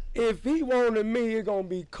 If he wanted me, it's gonna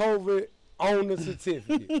be COVID on the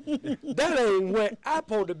certificate. That ain't what I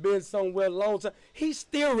supposed to be somewhere long time. He's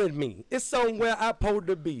steering me. It's somewhere I supposed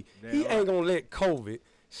to be. Damn He right. ain't gonna let COVID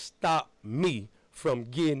stop me from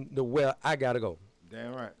getting to where I gotta go.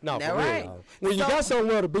 damn right. No, That for real. right. dog. When you got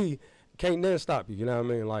somewhere to be, can't nothing stop you. You know what I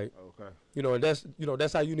mean? Like, Okay. you know, and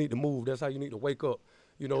that's how you need to move. That's how you need to wake up.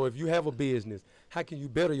 You know, if you have a business, how can you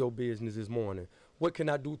better your business this morning? What can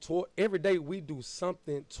I do every day we do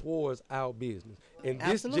something towards our business. And this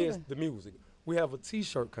Absolutely. just the music. We have a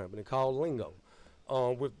t-shirt company called Lingo.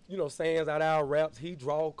 With, you know, sayings out of our raps. He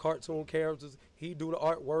draw cartoon characters. He do the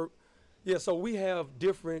artwork. Yeah, so we have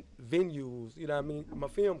different venues, you know what I mean? My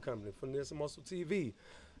film company, Finesse Muscle TV.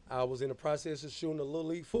 I was in the process of shooting a Little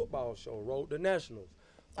League football show, Road to Nationals.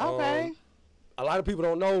 Okay. A lot of people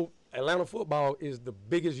don't know Atlanta football is the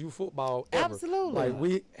biggest youth football ever. Absolutely. Like,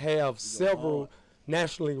 we have several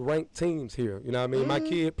nationally ranked teams here. You know what I mean? My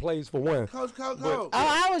kid plays for one. Coach. Oh,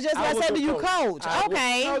 I was just about to say, do you coach?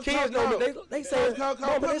 Okay. Kids don't know. They say,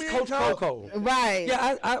 Mama, that's Coach Coco. Right.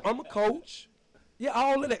 Yeah, I'm a coach. Yeah,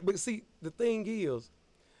 all of that. But see, the thing is,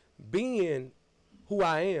 being who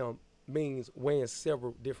I am means wearing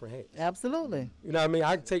several different hats. Absolutely. You know what I mean?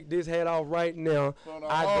 I can take this hat off right now. Put on a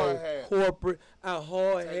I hard go hat. corporate. I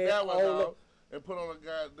hard Take hat that one all off up. and put on a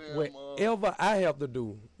goddamn. Whatever I have to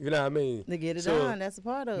do, you know what I mean? To get it So, done, that's a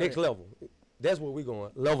part of next it. level. That's where we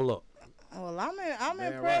going. Level up. Well, I'm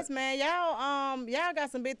Damn impressed, man. Y'all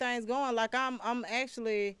got some big things going. Like I'm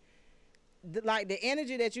actually like the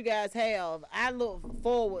energy that you guys have. I look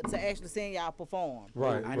forward to actually seeing y'all perform.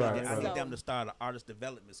 Right, I need them to start an artist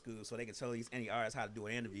development school so they can tell these any artists how to do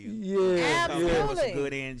an interview. Yeah, Come in with some absolutely.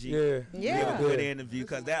 good energy. Yeah. Give a good interview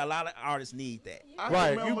because a lot of artists need that.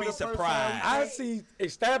 Right. You be surprised. I see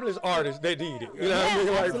established artists that need it. You know what I mean?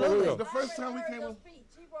 Like, for real. The first time we came on the show.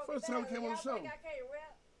 First time we came on the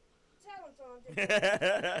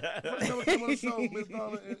show, Miss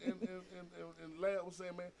Donna and Lad was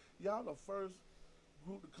saying, man, y'all the first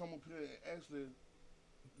group to come up here and actually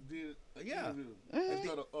did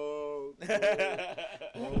instead of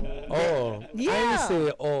I ain't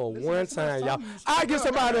said one time, y'all. I get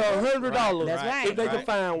somebody $100 That's right. if they can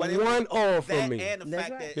find But it one was off from me. And the That's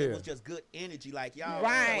fact right. that it was just good energy, like y'all.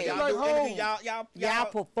 Right. Y'all Like do home. interview, y'all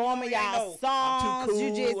performing y'all songs. I'm too cool.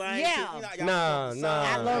 You just I ain't too- you know, y'all Nah, perform nah, songs,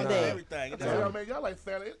 I love that. Everything. Yeah, man, y'all like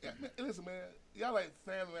family. Listen, man, y'all like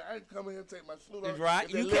family. I ain't come here and take my salute off. Right,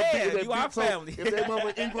 If that you little can. bit- if that You are big toe- family. If that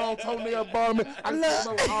mother ingrown toenail bar me, I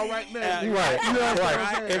love all right now. You right. You know what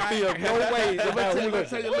I'm saying? And feel no way about who Let me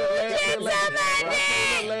tell you a little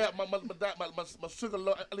my sugar,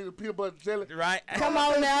 I need a peanut butter jelly. Right. Come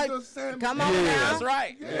on now. Come on now. That's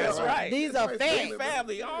right. That's right. These are family.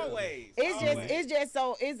 Family always. It's just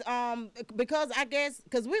so it's because I guess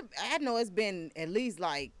because I know it's been at least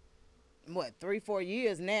like what 3-4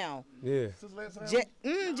 years now. Yeah. Since last time?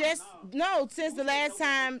 Since the last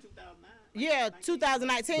time. Yeah,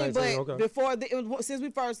 2019. But okay. before since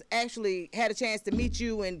we first actually had a chance to meet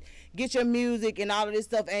you and get your music and all of this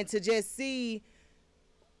stuff, and to just see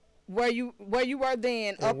where you were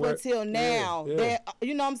then And up where- until now, yeah. that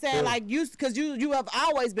you know what I'm saying, Yeah. like because you have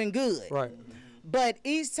always been good. Right. But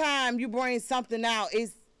each time you bring something out,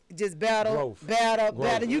 it's just better. Growth.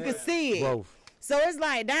 You can see it. Growth. So it's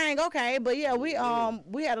like, dang, okay, but yeah, we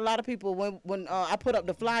had a lot of people when I put up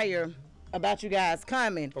the flyer about you guys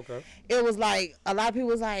coming. Okay. It was like a lot of people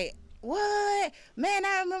was like, what? Man,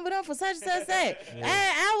 I remember them for such and such. And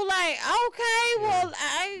I was like, okay, well,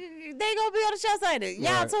 they gonna be on the show Sunday.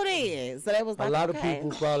 Y'all Right. tune in. So that was like, A lot okay. of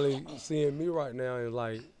people probably seeing me right now and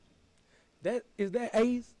like, is that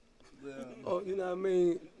Ace? Yeah. Oh, you know what I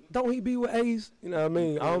mean? Don't he be with Ace? You know what I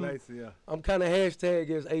mean? I'm kind of hashtag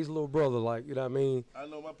as Ace little brother, like, you know what I mean? I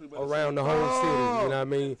know my people around the whole city, you know what I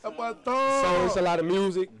mean? So it's a lot of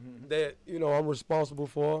music that, you know, I'm responsible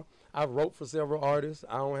for. I wrote for several artists.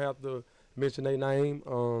 I don't have to mention their name.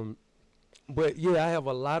 But yeah, I have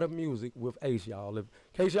a lot of music with Ace, y'all. In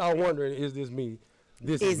case y'all wondering, is this me?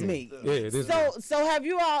 This is me. Yeah, this is me. So have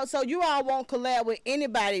you all? So you all won't collab with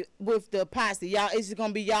anybody with the posse? Y'all, it's just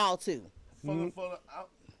gonna be y'all too.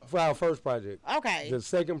 For our first project. Okay. The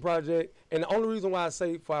second project, and the only reason why I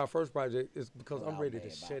say for our first project is because I'm ready to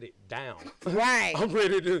shut it down. Right. I'm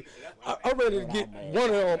ready to get one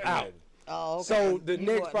of them out. Oh, okay. So the You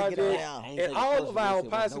next want to get it project, out. and all of our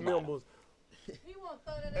posse members,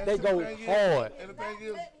 they go hard. And the thing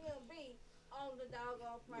is,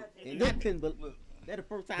 And that couldn't believe. That's the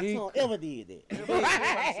first time someone ever did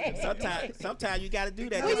that. Sometimes you got to do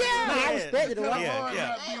that. Well, yeah, I respect it. Not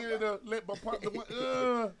being able to let my partner.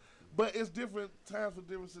 But it's different times for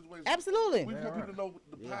different situations. Absolutely. We want people to know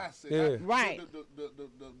the posse. Yeah. Right.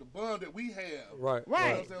 The bond that we have. Right. You know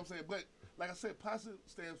what I'm saying? But like I said, posse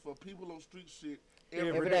stands for people on street shit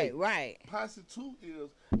Every day. Right. Posse 2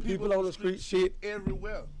 is People on the street shit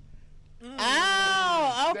everywhere.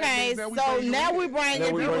 Oh, okay. So now we bringing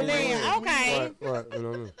people in. Okay. Right. You know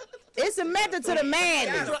what I mean? It's a method to the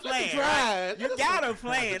madness. You got a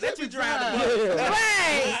plan. Let you drive.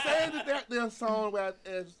 Right. Saying that their song where I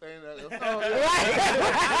saying that song.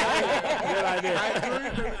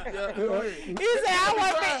 He said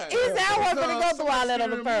I wasn't gonna go through all that on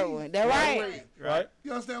the first one. That right? Right.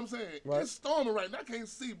 You understand what I'm saying? Right. It's storming right now. I can't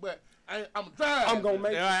see, but I'm driving. I'm gonna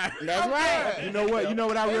make it. That's right. You know what? You know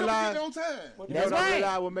what I realized? On time. You know what I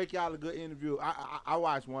realized will make y'all a good interview? I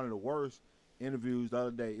watched one of the worst interviews the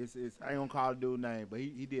other day. It's I ain't gonna call the dude name, but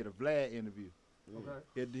he did a Vlad interview.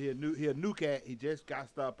 Okay. He a new cat. He just got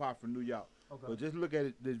started pop from New York. Okay. So just look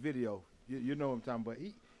at this video. You know what I'm talking about.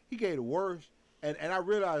 He gave the worst, and I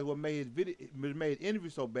realized what made his interview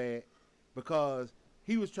so bad because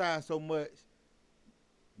he was trying so much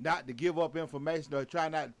not to give up information or try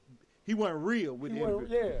not. He wasn't real with the interview.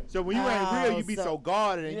 Yeah. So when you ain't real, you be so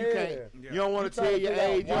guarded and you can't. You don't want to tell your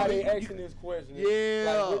age. Why they asking this question? Yeah.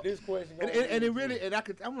 Like, what this question and it really, and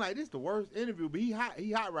I'm like, this is the worst interview. But he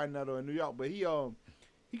hot right now though in New York. But he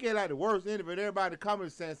gave like the worst interview. And everybody in the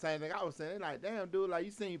comments saying the same thing I was saying. They like, damn dude, like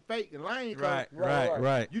you seem fake and lying.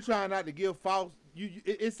 Right. You trying not to give false.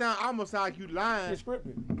 It almost sound like you lying. It's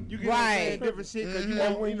scripted. You get different shit because you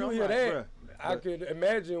want when you hear like, that. bruh. I could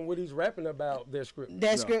imagine what he's rapping about. That script.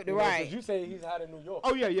 That script, right? You say he's hot in New York.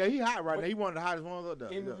 Oh yeah, he hot right now. He one of the hottest ones up there.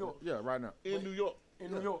 In New York. Yeah, right now. In New York.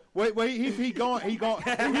 In New York. Wait, he going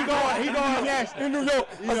national. In New York.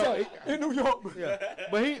 In New York. Yeah.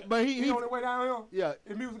 But he on the way down here. Yeah.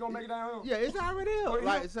 His music gonna make it down here. Yeah, it's already here.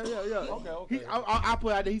 Like so, yeah. Okay. I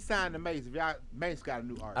put out there. He signed to Mace. If y'all, Mace got a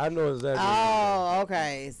new artist. I know exactly. Oh,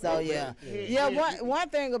 okay. So yeah. One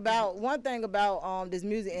thing about this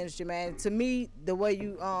music industry, man. To me, the way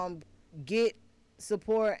you get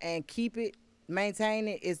support and keep it, maintain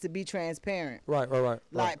it, is to be transparent. Right.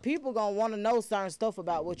 Like people gonna want to know certain stuff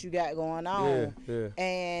about what you got going on. Yeah.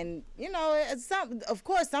 And it's of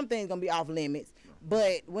course some things gonna be off limits.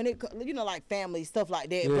 But when it, like family stuff like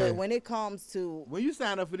that. Yeah. But when it comes to when you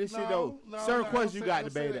sign up for this shit though, certain questions you got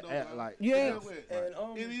to be able to act like. Yeah.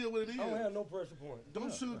 And it is what it is. I don't have no pressure point.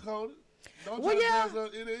 Don't sugarcoat it. Don't Well, try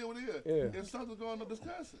to it is what it is. Yeah. If something's going on,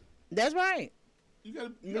 discuss it. That's right. You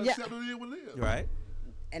gotta accept it is what it is. Right.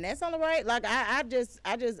 And that's on the right. Like I just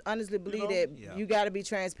honestly believe that you got to be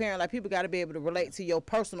transparent. Like people got to be able to relate to your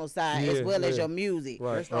personal side as well as your music.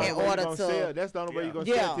 Right. In order to that's the only way you're gonna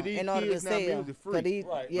sell to these in order kids to now. sell. Music free.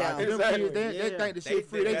 Yeah. Exactly. They think the shit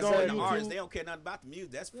free. They go on YouTube. They don't care nothing about the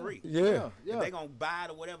music. That's free. Yeah. If they gonna buy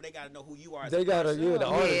it or whatever, they gotta know who you are. They gotta, the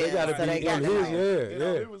artist. They gotta be in his.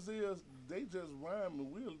 Yeah. It was they just rhyme and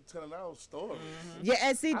we're telling our story. Yeah,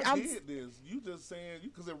 and see, I did this. You just saying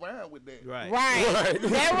because it rhymed with that. Right.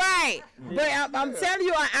 That's right. But I'm telling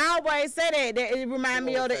you, I always say that it remind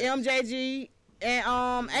me of the MJG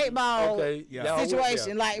and 8 Ball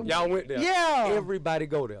situation. Like y'all went there. Yeah. Everybody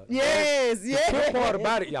go there. Yes. The good part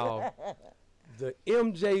about it, y'all, the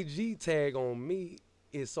MJG tag on me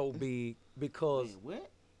is so big because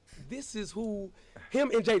this is who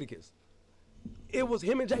him and Jadakiss. It was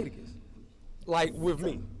him and Jadakiss. Like with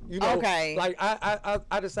me, you know, like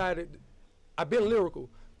I decided I've been lyrical.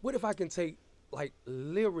 What if I can take like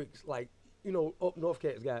lyrics, like up North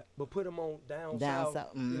Cats got, but put them on down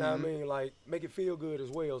south. You know what I mean? Like make it feel good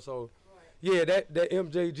as well. So yeah, that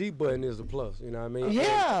MJG button is a plus. You know what I mean?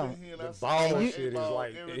 Yeah. The ball shit is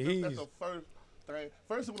like he's. That's the first thing.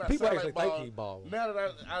 First when I people sound actually like think he ball. Now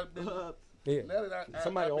that I've been. Yeah. Now that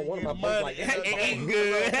somebody on one of my posts like that ain't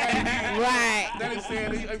good. Right. That is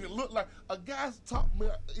saying he even look like a guy's talking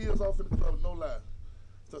my ears off in the club, no lie.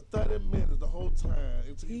 For 30 minutes the whole time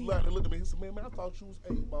until he looked at me. He said, man, I thought you was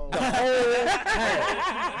 8 Ball. No,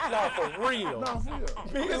 for real. No, for real.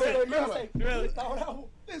 Really?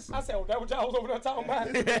 I said, oh, that what y'all was over there talking about?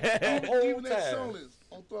 Even at Shoney's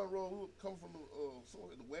on Third Road, we were coming from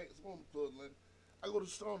the wax on the club. Like, I go to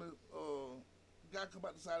Shoney's, guy come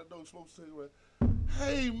out the side of the door, smoke a cigarette.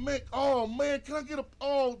 Hey, Mick, oh, man, can I get a,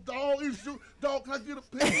 dog, dog, can I get a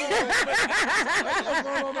pic? What's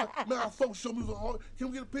going on now? Man, our folks show me, can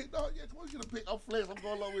we get a pic, dog? Yeah, come on, get a pic. I'm flash, I'm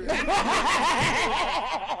going over here.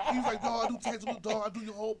 He's like, dog, I do tangible, dog, I do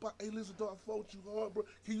your whole body. Hey, listen, dog, I fought you hard, bro.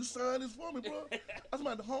 Can you sign this for me, bro? I was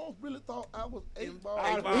like, the Holmes really thought I was 8 Ball.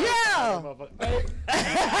 Yeah.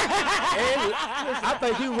 I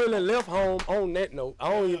think he really left home on that note. I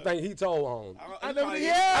don't even think he told home. I never did.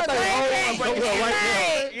 I think home right now.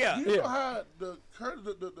 Yeah. You know how the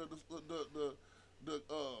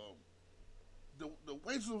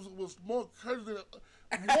waitress was more courteous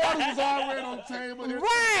than water was already on the table.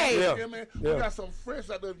 Right. Yeah, man. We got some fresh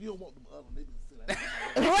out there. If you don't want them other niggas to sit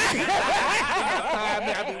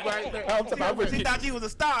out. She thought you was a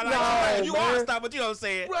star. Like, you are a star, but you know what I'm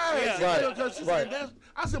saying. Right. Because she said that's.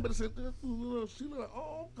 I simply said, she like,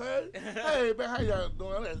 oh, okay. Hey, man, how y'all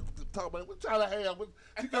doing? I talk about it. What y'all have?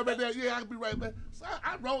 She come back there, yeah, I can be right back. So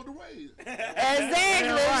I rolled the way.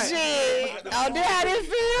 Exactly, shit. Oh, did how they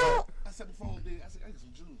feel? I set the phone there. I said, I get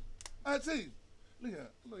some juice. I tell you, look here.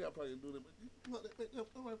 I know y'all probably didn't do that, but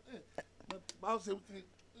but boss said we can't.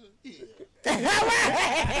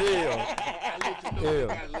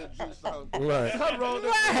 Right. I rolled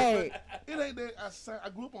that. It ain't that. I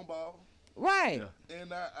grew up on ball. Right.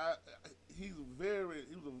 And he's very.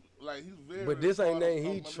 But this ain't nothing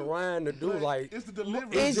he trying to do. Like it's the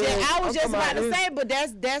delivery. I was just about to say, but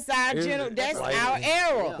that's our that's our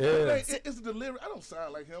era. Yeah. It's the delivery. I don't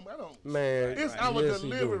sound like him. I don't. Man, it's our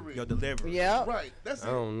delivery. Your delivery. Yeah. Right. That's it.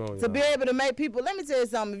 I don't know. To be able to make people. Let me tell you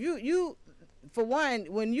something. If you for one,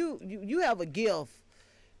 when you have a gift.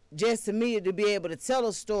 Just to me to be able to tell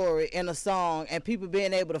a story in a song and people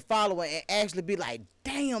being able to follow it and actually be like,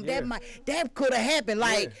 damn, that could have happened.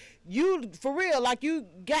 Like you for real, like you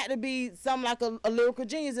got to be something like a lyrical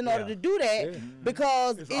genius in order to do that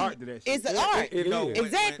because it's art to that shit. It's an art. It is.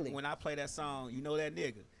 Exactly. When I play that song, you know that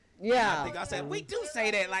nigga. Yeah. I think I said we do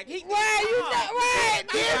say that like he. Right, you got right.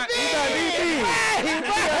 That's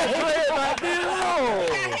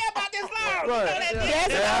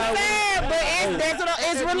what I'm saying, but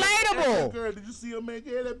it's relatable. Girl, did you see a man?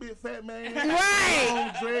 Yeah, that big fat man. Right.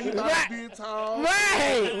 Long dread. He like being tall.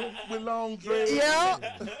 Right. With long dread. Yep.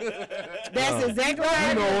 That's exactly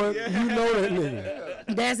how it is. You know that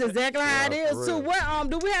nigga. That's exactly how it is too. What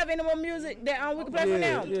do we have any more music that we can play for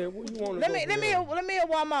now? Yeah. What you want? Let me hear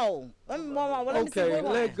one more. Okay,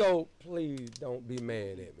 let go. Please don't be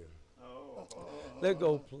mad at me. Let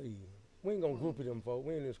go, please. We ain't gonna group it them folks.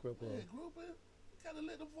 We ain't in script club. Group it. Gotta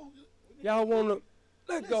let them folks. Y'all wanna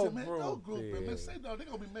let go, man, bro? Don't group it, man. Say no. They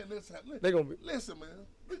gonna be mad next time. They gonna be. Listen, man.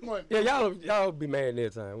 We going. Yeah, y'all be mad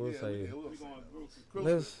next time. We'll say. We'll group.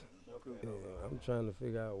 Let's. Yeah, I'm trying to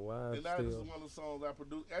figure out why. And now this is one of the songs I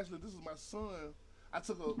produced. Actually, this is my son. I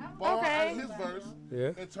took a bar out of his verse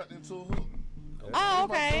and turned it into a hook. Oh,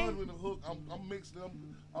 okay. My son with the hook. I'm mixing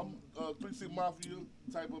them. I'm 3-6 Mafia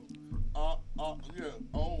type of all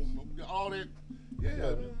that.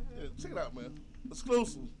 Yeah. Check it out, man.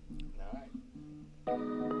 Exclusive. All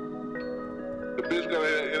right. The bitch got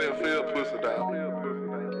her NFL pussy down.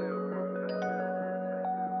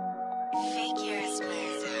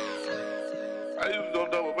 I used to go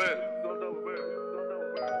double back.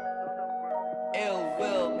 L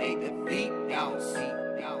will make the beat bounce.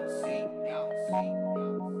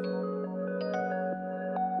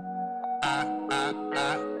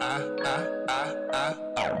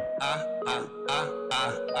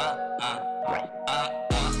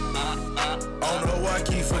 I don't know why I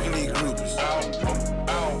keep fucking these groupies. I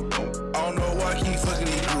don't know why I keep fucking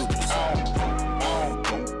these groupies. I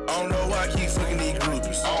don't know why I keep fucking these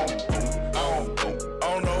groupies. I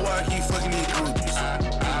don't know why I keep fucking these groupies.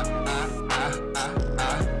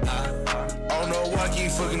 I don't know why I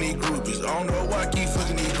keep fucking these groupies. I don't know why I keep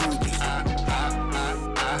fucking these groupies.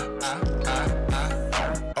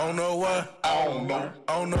 I don't know why. I don't know.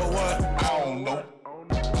 I don't know why. I don't know.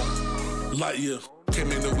 Lightyear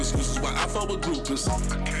came in with excuses why I fuck with groupies.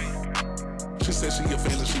 She said she a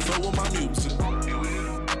fan and she fuck with my music.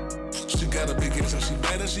 She got a big ass and she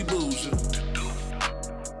bad and she bougie.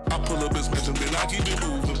 I pull up this bitch and then I keep it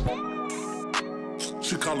moving.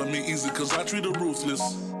 She calling me easy cause I treat her ruthless.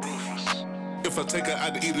 If I take her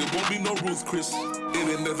out to eat, it won't be no Ruth Chris. It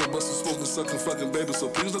ain't nothing but some smoking, sucking, fucking baby, so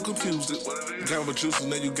please don't confuse it. Got my juices,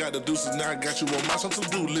 now you got the deuces, now I got you on my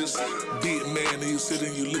to-do list. Big man, and you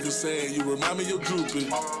sitting, you looking sad, you remind me of drooping.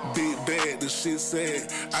 Big bad, this shit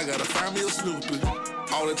sad, I gotta find me a Snoopy.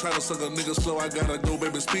 All they trying to suck a nigga, so I gotta go,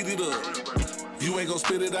 baby, speed it up. You ain't gon'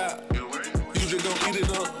 spit it out, you just gon' eat it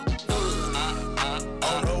up. I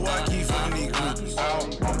don't know why I keep fucking these groupies.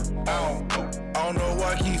 I don't know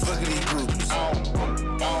why I keep fucking these groupies. I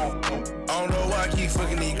don't know why I keep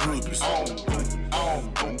fucking these groupies. I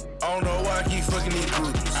don't know why I keep fucking these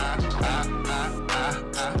groupies. I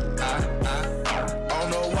don't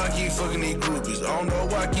know why I keep fucking these groupies. I don't know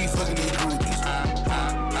why I keep fucking these groupies. I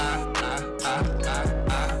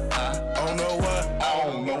don't know why. I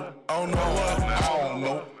don't know. I don't know why. I don't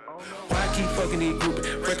know. Why I keep fucking these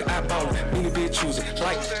groupies? Record eyeballing, mini bitch choosing.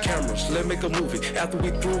 Lights, cameras, let's make a movie. After we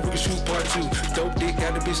through, we can shoot part 2. Dope dick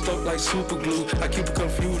got the bitch stuck like super glue. I keep her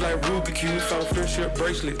confused like Ruby Q. Found friendship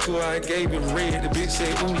bracelet to her, I gave it red. The bitch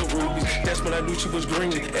said Ula rubies. That's when I knew she was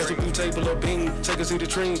green. As a blue table up bean, take her to the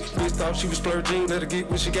train. Bitch thought she was splurging. Let her get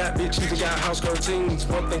what she got, bitch. Even got house curtains.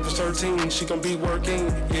 One thing for certain, she gon' be working.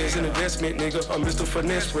 Yeah, it's an investment, nigga. I'm Mr.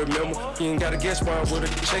 Finesse, remember? You ain't gotta guess why I'm with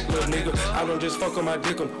her. Check, little nigga. I don't just fuck on my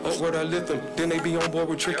dick 'em. Upward I lift them. Then they be on board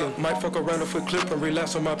with tricking. Might fuck around if we clip and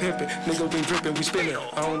relax on my pimpin'. Nigga been drippin', we spinning.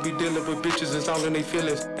 I don't be dealing with bitches, it's all in they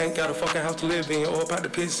feelings. Ain't got a fucking house to live in or about to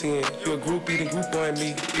piss in. You a group eating group boy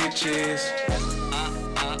me, bitches. I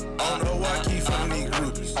don't know why I keep fucking these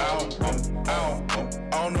groupies. I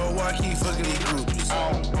don't know why I keep fucking these groupies. I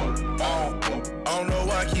don't know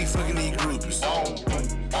why I keep fucking these groupies. I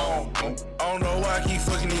don't know why I keep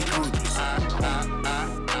fucking these groupies. I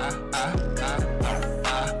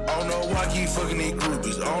don't know why I keep fucking these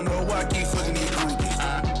groupies. I don't know why I keep fucking these groupies.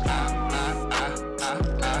 I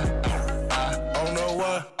don't know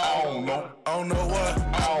why. I don't know. I don't know why.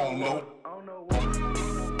 I don't know.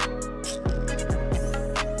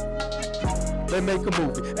 Let's make a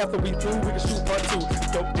movie. After we through, we can shoot part 2.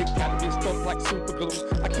 Dope dick got to be stuck like super glue.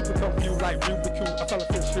 I keep it confused like Ruby Q. I found a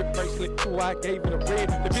friendship bracelet too. I gave it a red.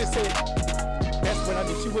 The bitch said. That's when I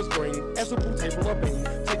knew she was green. As a blue table up in.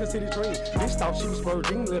 Take her to the dream. Bitch thought she was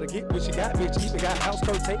splurging. Let her get what she got, bitch. Even got house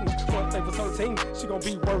curtains. One thing for 13. She gon'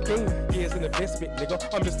 be working. Yeah, it's an investment, nigga.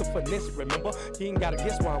 I'm Mr. Finesse, remember? You ain't gotta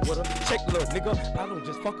guess why I'm with her. Check, little nigga. I don't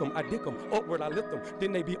just fuck them, I dick them. Upward, I lift them.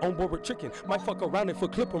 Then they be on board with tricking. Might fuck around and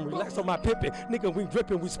foot clip them. Relax on my pimpin'. Nigga, we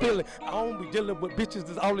drippin', we spillin'. I don't be dealing with bitches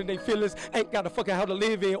that's all in they feelings. Ain't got a fucking how to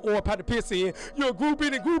live in or a pot to piss in. You're a group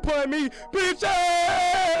in and group on me,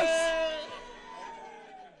 bitches!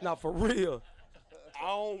 Now for real, I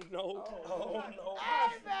don't know.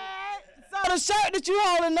 Hey, man. So the shirt that you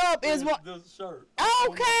holding up is what? The shirt.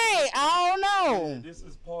 Okay, I don't know. Yeah, this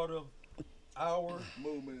is part of our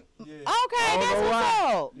movement. Yeah. Okay, that's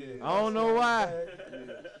what's up. Yeah. I don't know why.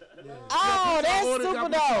 Oh, that's super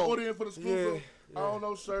dope. Order in for the exclusive. I don't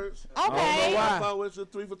know shirts. Okay. I don't know why. If I was a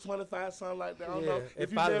 3 for 25, something like that. I don't know.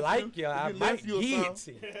 If I like you, I might get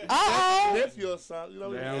it. Nephew or something. You know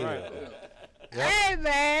what I mean? Right. Yep. Hey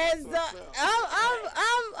man, so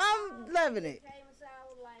I'm loving it. Came inside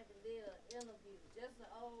our life and did an interview, just an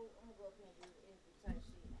old. I'm gonna go up here and do the interview type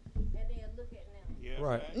shit, and then look at now. Yeah.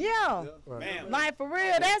 Right. Yeah. Right. Like for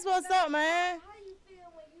real, that's what's up, man. How you feel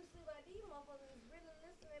when you see like these motherfuckers is really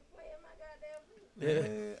listening and playing my goddamn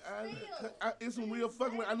Man, it's some real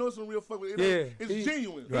fucking with. I know it's some real fucking with. It's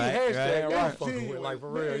genuine. Right. It's Fucking with, genuine. like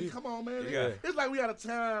for Man, real. come on, man. Yeah. It's like we out of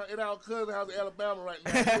town at our cousin house in Alabama right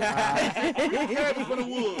now. Cabin for the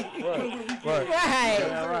woods. Right.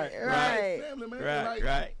 Family, man.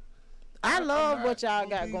 Right. I love what y'all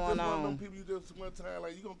got going One of on. them people you just one time,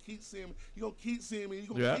 like, you gonna keep seeing me. You gonna keep seeing me. You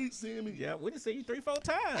gonna keep seeing me. Yeah, we done seen you 3-4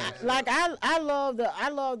 times. Like I love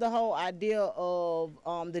the whole idea of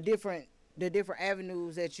the different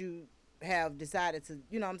avenues that you have decided to,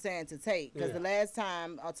 you know what I'm saying, to take. Because the last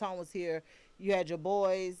time Tone was here, you had your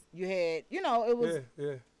boys, you had, you know, it was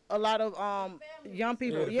a lot of young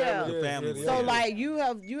people. Family. So like you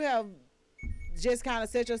have just kind of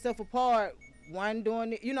set yourself apart. One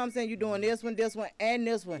doing it, you know what I'm saying? You're doing this one, and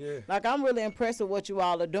this one. Yeah. Like, I'm really impressed with what you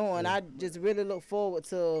all are doing. I just really look forward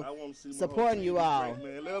to supporting you all.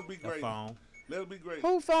 Great, man. Let us be great. Let us be great.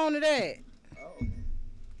 Who phone it at?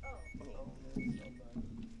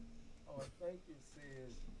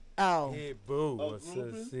 Oh. Hey, boo. What's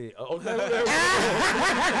up? See. Oh,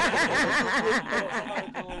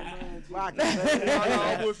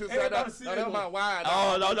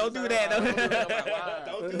 No, don't do that.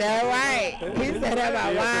 That right. He said that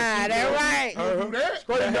about wine. That right.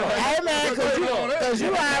 Hey, man, because you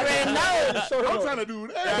already know. I'm trying to do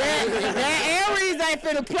that. That Aries ain't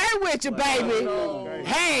finna play with you, baby.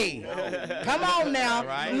 Hey, come on now.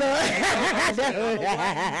 Right.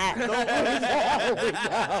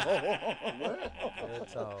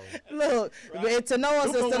 Look, to know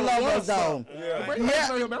us is to love us, though.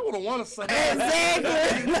 I would have won a son.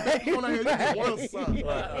 Exactly.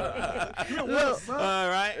 Look, all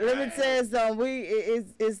right. let me tell you something.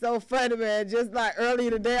 It's so funny, man. Just like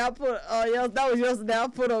earlier today, I put that was yesterday. I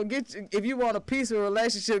put on if you want a peaceful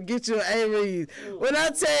relationship, get you an Aries. When I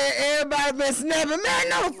tell you everybody been snapping, man,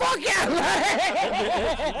 no the fuck out.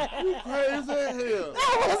 You crazy as hell.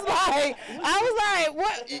 I was like,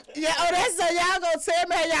 what? Yeah, that's so y'all gonna tell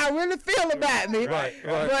me how y'all really feel about me. Right.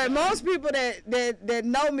 But most people that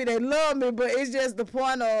know me, they love me, but it's just the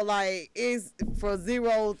point of like it's from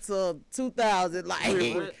 0 to 2,000.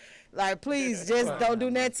 Like please just don't do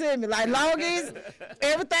that to me. Like long as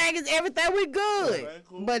everything we good.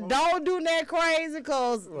 But don't do that crazy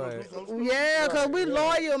cause cause we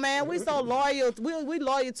loyal, man. We so loyal. We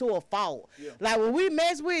loyal to a fault. Yeah. Like when we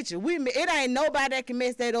mess with you, it ain't nobody that can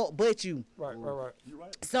mess that up but you. Right. You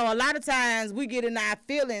right. So a lot of times we get in our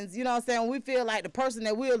feelings, you know what I'm saying? We feel like the person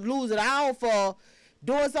that we'll lose it all for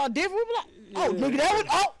doing something different. We be like, nigga,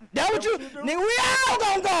 that what you, nigga, we all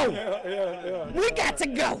gonna go. Yeah. We got to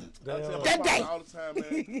go. That day. All the time,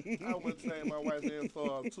 man. I went to take my wife in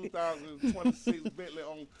for 2026 Bentley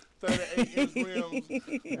on 38-inch rims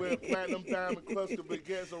with platinum diamond cluster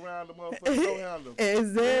baguettes around the motherfucking door handle.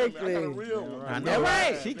 Exactly. I got a real one. I know,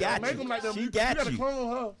 right? She got Make you. them like them. She got you. Gotta you. clone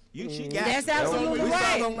her. She got That's you. absolutely We saw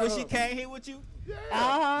right. them when she came here with you.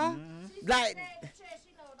 Uh-huh. Like,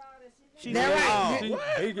 That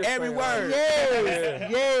right. Every word.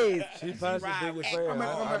 Yes. She passed the biggest fan. I'm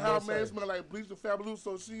at my house, man. It smell like bleach and Fabulous,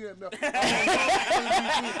 so she in there.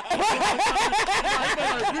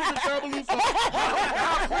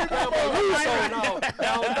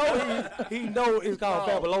 He know it's called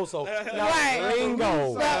Fabuloso. Right.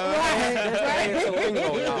 Lingo. Right.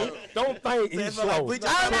 Lingo, y'all. Don't think he's slow. Oh, no, we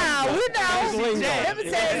know. Let me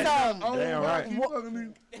tell you something. Damn right.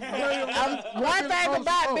 One thing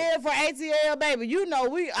about being for ATL, baby, you know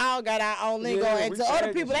we all got our own lingo. And to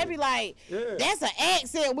other people, they be like, that's an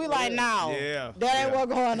accent. We like, no. Yeah. That ain't what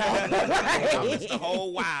going on. It's the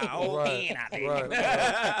whole wild end out there.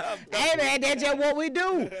 Hey, man, that's just what we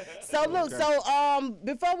do. So, look,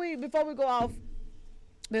 before we go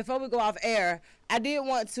off air, I did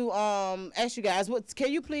want to ask you guys,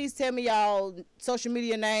 can you please tell me y'all social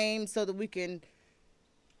media names so that we can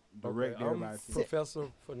direct I'm everybody. Professor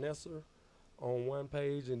Finesser on one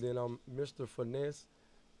page, and then I'm Mr. Finesse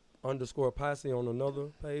 _ Posse on another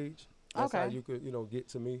page. That's how you could, get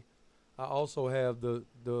to me. I also have the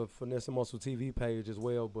Finesse and Muscle TV page as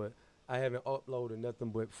well, but I haven't uploaded nothing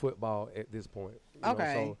but football at this point.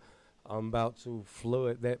 So I'm about to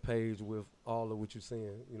flood that page with all of what you're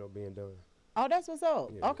seeing, being done. Oh, that's what's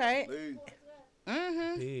up. Yeah. Okay.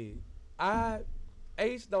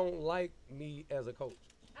 Ace don't like me as a coach,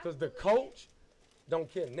 because the coach don't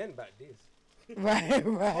care nothing about this. Right.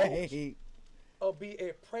 Coach, or be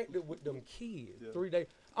at practice with them kids 3 days.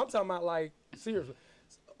 I'm talking about, like, seriously.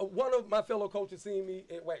 One of my fellow coaches seen me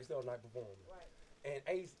at Waxdale night performing. Right. And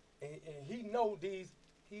Ace, and he know these,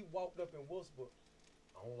 he walked up and whispered,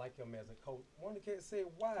 I don't like him as a coach. One of the kids said,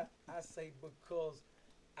 why? I say, because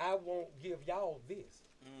I won't give y'all this.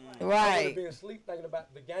 I would Right. have been asleep thinking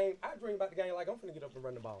about the game. I dream about the game like I'm finna get up and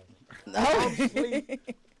run the ball. Oh. I'm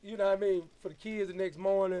asleep, you know what I mean, for the kids the next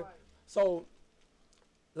morning. So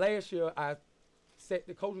last year I set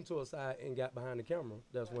the coaching tour aside and got behind the camera.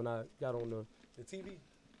 That's when I got on the TV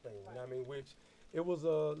thing, you know what I mean, which it was a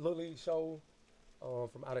little league show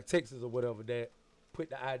from out of Texas or whatever that put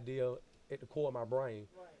the idea at the core of my brain.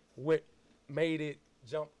 What made it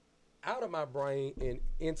jump out of my brain and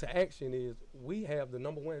into action is we have the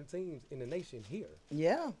 #1 teams in the nation here.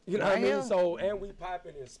 Yeah. You know what I right mean? here. So, and we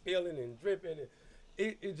popping and spilling and dripping. And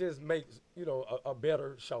it just makes, you know, a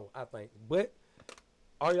better show, I think. But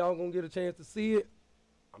are y'all going to get a chance to see it?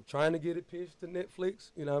 I'm trying to get it pitched to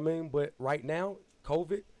Netflix, you know what I mean? But right now,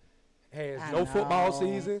 COVID has no football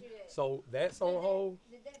season, so that's on hold.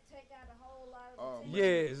 Did that take out a whole lot of the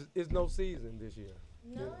Yeah, it's no season this year.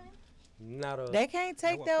 None? Not a. They can't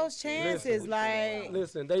take those chances.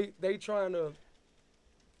 Listen, they trying to,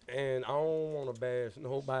 and I don't want to bash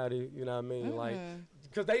nobody. You know what I mean? Like,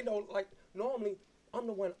 because they know, like, normally I'm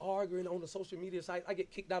the one arguing on the social media site. I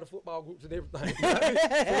get kicked out of football groups and everything. You know what I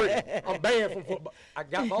mean? For real. I'm banned from football. I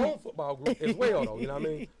got my own football group as well, though. You know what I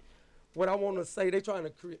mean? What I want to say, they trying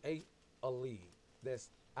to create a league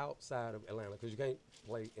that's outside of Atlanta because you can't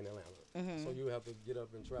play in Atlanta. So you have to get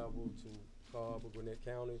up and travel to Cobb or Gwinnett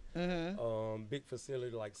County, big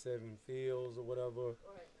facility like 7 Fields or whatever.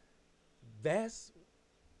 That's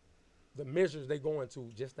the measures they going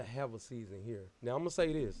to just to have a season here. Now I'm gonna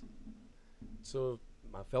say this to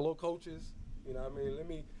my fellow coaches, you know what I mean? Let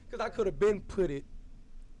me, because I could have been put it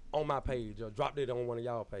on my page or dropped it on one of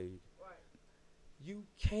y'all page. You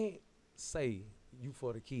can't say you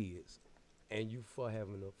for the kids and you for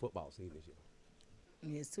having a football season this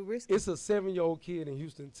year. It's too risky. It's a 7-year-old kid in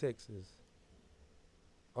Houston, Texas,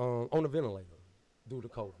 on a ventilator due to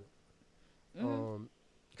COVID.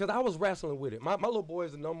 Because I was wrestling with it. My little boy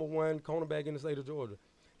is the #1 cornerback in the state of Georgia.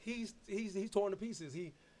 He's torn to pieces.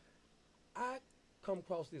 I come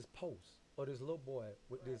across this post of this little boy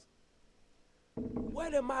with this.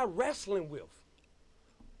 What am I wrestling with?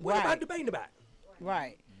 What am I debating about?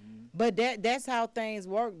 Right. But that's how things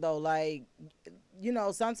work though. Like, you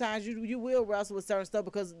know, sometimes you will wrestle with certain stuff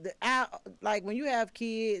because like when you have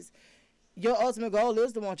kids, your ultimate goal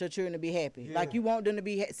is to want your children to be happy. Yeah. Like you want them to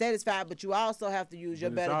be satisfied, but you also have to use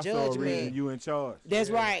your But better it's also a reason judgment. you in charge. That's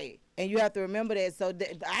right. And you have to remember that. So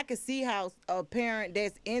I can see how a parent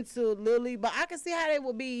that's into Lily, but I can see how they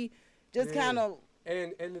would be just kind of.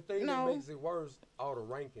 And the thing you that know. makes it worse, all the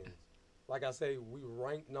rankings. Like I say, we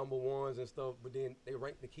rank #1s and stuff, but then they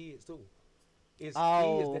rank the kids too. It's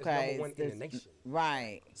kids that's #1 in the nation.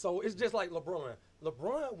 Right. So it's just like LeBron.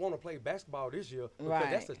 LeBron want to play basketball this year because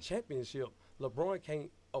Right. that's a championship. LeBron can't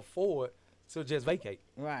afford to just vacate.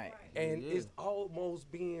 Right. And it's almost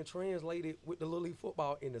being translated with the Little League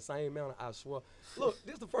football in the same manner, I swear. Look,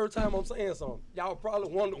 this is the first time I'm saying something. Y'all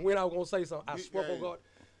probably wonder when I was going to say something. I swear for God.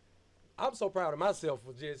 I'm so proud of myself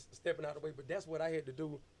for just stepping out of the way, but that's what I had to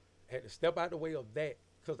do. I had to step out the way of that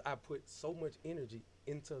because I put so much energy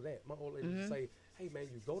into that. My old lady would say, hey, man,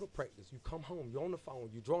 you go to practice, you come home, you're on the phone,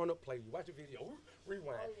 you drawing up play, you watch a video,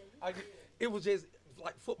 rewind. It was just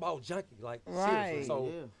like football junkie, like seriously.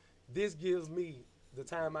 So this gives me the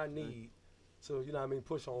time I need to, you know what I mean,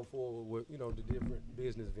 push on forward with, you know, the different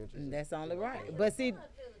business ventures. That's only right. But see,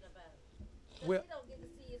 well,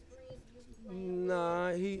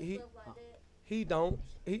 nah, he don't.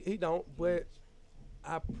 He don't, but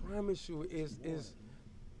I promise you is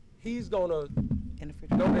he's gonna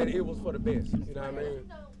know that it was for the best. You know what I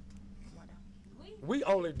mean? We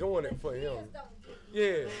only doing it for him.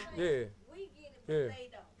 Yeah. We get it, but they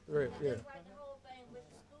don't. Right, yeah. That's like the whole thing with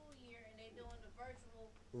the school year and they doing the virtual.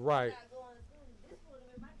 Right. Not going to school. This would have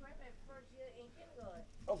been my grandbaby first year in kindergarten.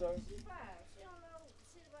 Okay. She's 5. She don't know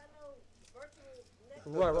shit about no virtual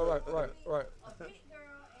lecture. Right. A big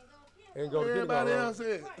girl And go to Everybody kindergarten. else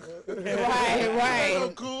is. Right.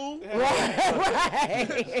 So cool.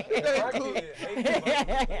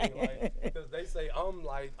 Because they say I'm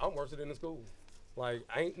worse than the school. Like,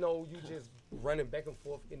 ain't no you just running back and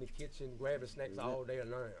forth in the kitchen grabbing snacks all day or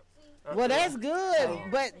nothing. Well, that's good,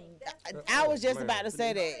 but I was just about to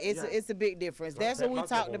say that it's a big difference. That's what we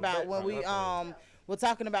talked about when we were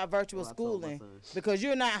talking about virtual schooling, because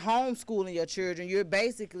you're not homeschooling your children. You're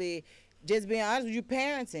basically just being honest with you,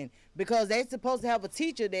 parenting, because they're supposed to have a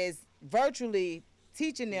teacher that's virtually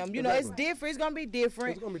teaching them. You know, it's different. It's gonna be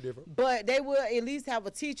different. It's gonna be different. But they will at least have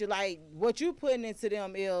a teacher. Like what you putting into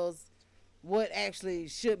them is what actually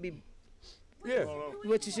should be. Yeah.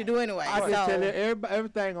 What you should do anyway. I can tell you,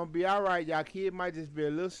 everything gonna be all right. Y'all kid might just be a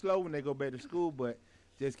little slow when they go back to school, but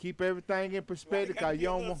just keep everything in perspective, cause you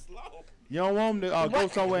don't want them to go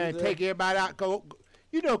somewhere and take everybody out.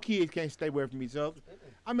 You know, kids can't stay away from each other.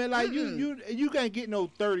 I mean, like you can't get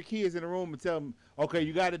no 30 kids in a room and tell them, okay,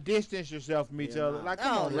 you got to distance yourself from each other. Like,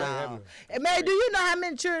 come on, no. Man, do you know how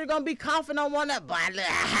many children gonna be coughing on one another?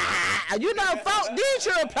 You know, folks, these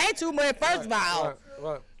children play too much. First of all.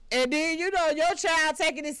 Right. And then, you know, your child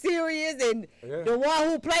taking it serious and the one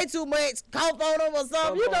who play too much cough on them or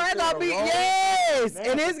something, you know, it's going to be,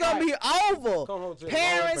 and it's going to be over.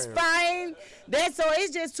 Parents fighting. So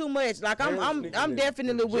it's just too much. Like, I'm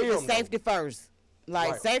definitely with the safety first.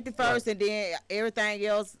 Like, safety first, and then everything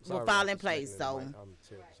else will fall in place. So,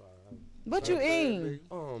 what you eating?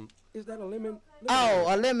 Is that a lemon? Oh,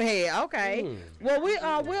 a lemon head. Okay. Well,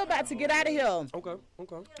 we're about to get out of here. Okay.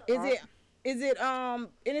 Is it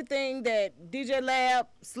anything that DJ Lab,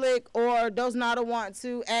 Slick, or Doznada want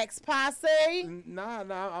to ask Posse? Nah,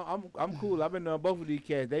 I'm cool. I've been on both of these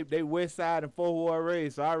cats. They West Side and 4 War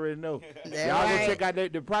Rays, so I already know. Y'all go check out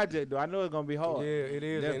the project though. I know it's gonna be hard. Yeah, it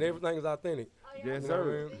is, and everything is authentic. Yes, you sir. Know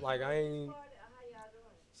what I mean? Like I ain't.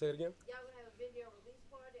 Say it again. Y'all gonna have a video release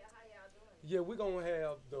party, or how y'all doing? Yeah, we're gonna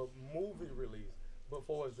have the movie release, but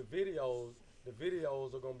for us the videos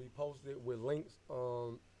are gonna be posted with links.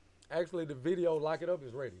 Actually, the video Lock It Up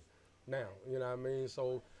is ready now. You know what I mean?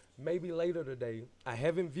 So maybe later today. I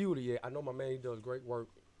haven't viewed it yet. I know my man does great work.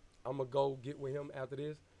 I'm going to go get with him after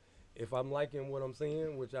this. If I'm liking what I'm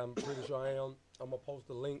seeing, which I'm pretty sure I am, I'm going to post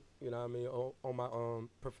a link, you know what I mean, on my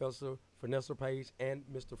Professor Finesse page and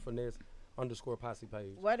Mr. Finesse _ Posse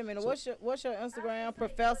page. Wait a minute. So, what's your Instagram,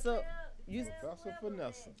 Professor? Professor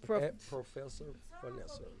Finesse. Professor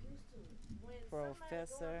Finesse.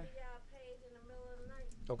 Professor.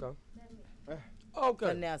 Okay.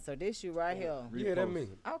 Vanessa, this you right here. Yeah, that me.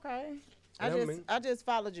 Okay. I just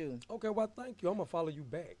followed you. Okay, well thank you. I'm gonna follow you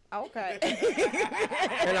back. Okay.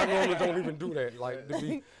 And I normally don't even do that. Like to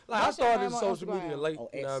be like I started social media late,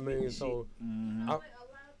 you know what I mean? So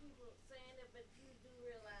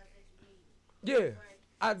yeah,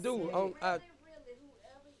 I do.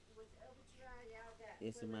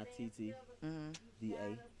 SMITT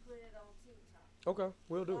DA. Okay,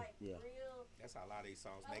 we'll do. Yeah. That's how a lot of these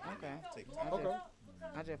songs make it. TikTok. Okay.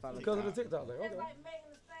 I just followed because of the TikTok thing. Okay. That's like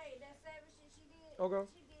Megan Thee Stallion. That savage shit she did. Okay.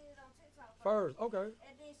 She did it on TikTok first. Okay.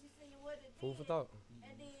 And then she seen what it did. Food for thought.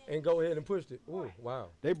 And go ahead and pushed it. Ooh, wow.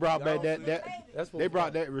 They brought back that they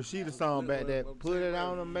brought that Rashida song back. That put it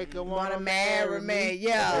on and make her wanna marry me.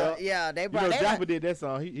 Yeah. They brought. You know, Dapper did that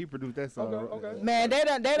song. He produced that song. Okay. Man, they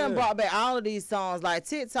done brought back all of these songs. Like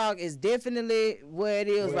TikTok is definitely where it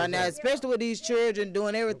is right now, especially with these children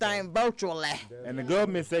doing everything virtually. And the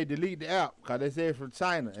government say delete the app because they say it's from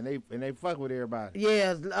China and they fuck with everybody.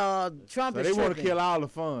 Yeah, Trump. So is they want to tripping. kill all the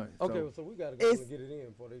fun. Okay, so we gotta go and get it in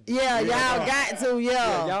before they do. Yeah, y'all got to.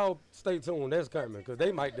 Yeah, y'all stay tuned. That's coming because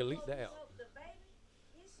they might delete the app. So the baby,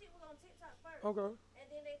 his shit was on TikTok first. Okay. And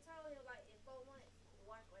then they told him like in 4 months,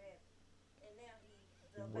 watch what happened. And now he.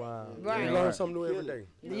 Wow. Right. You learn something new every day.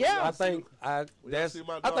 Yeah. I think that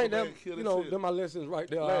you know them my lessons right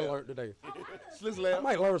there. I learned today. I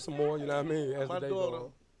might learn some more. You know what I mean? As my the day daughter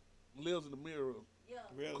goes. lives in the mirror.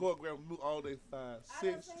 Really? Choreograph all day 5,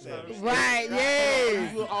 6, 7. Right,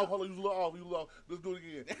 yes. You look off, hold on, you look off. Let's do it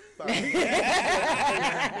again. 5.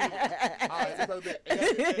 All right, it's like that.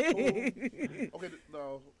 Okay,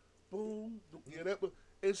 no. Boom. Yeah, that.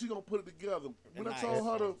 And she gonna put it together. When I told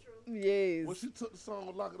her to, when she took the song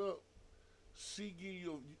and Lock It Up, she give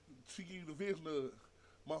you the vision of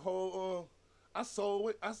my whole. I sold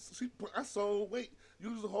weight. I sold weight.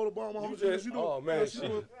 You just hold the ball, my homie. Oh man, she did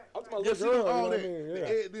girl, all you know that. what I mean? The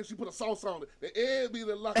egg, then she put a sauce on it. The egg be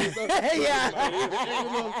the Lock It Up.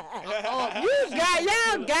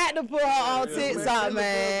 Y'all got to put her on TikTok,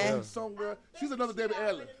 man. Somewhere. She's another Debbie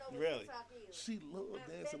Allen. Really? She love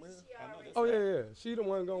dancing, man. Oh yeah. She the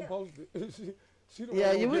one gonna post it. she the one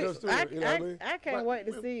gonna get us to it. You know what I mean? I can't wait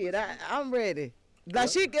to see it. I'm ready.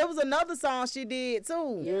 Like it was another song she did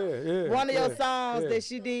too. Yeah. One of your songs that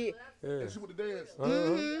she did. Yeah. She would dance.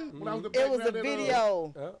 Mm-hmm. When I was It was a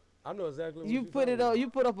video. I know exactly. You put it up. You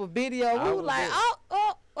put up a video. We were like,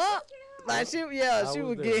 oh. Like she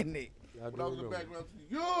was getting it. When I was in the background,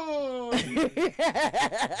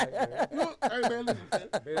 hey man,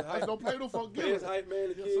 listen, don't play no fuck game. Best hype man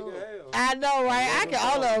the kid can have. I know, right? I can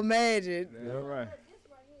only imagine. Yeah, right.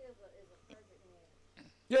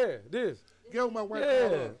 Yeah, this. Get with my wife.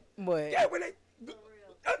 Yeah. What? Yeah, when they. Look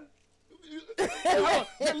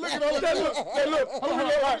at all that. Look.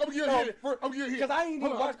 I'm getting hit. Because I ain't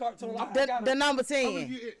even watch cartoons. The number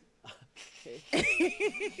 10.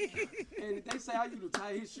 And they say how you to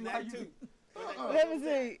tie his shoe. How you do? Let me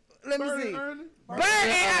see. Let me Bird see. and Ernie. Bird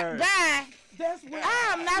and bye. That's what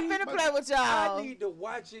I'm not finna play with y'all. I need to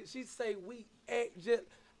watch it. She say we act just.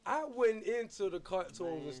 I went into the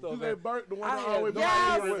cartoons and stuff. You say Bert, the one that I always had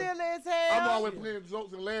Y'all no playing silly with. as hell. I'm always playing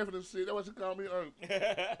jokes and laughing and shit. That's what she call me, Ernie.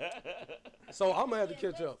 So I'm gonna have to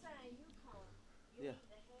catch up. Yeah.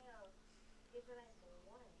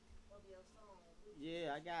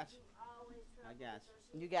 Yeah, I got you. I got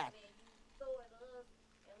you. You got it.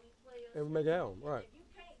 And we make an album, right? You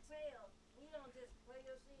can't tell. We don't just play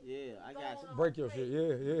your shit. Yeah, I got you. Break your shit. Yeah. You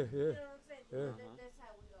know what I'm saying? That's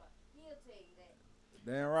how we are. He'll tell you that.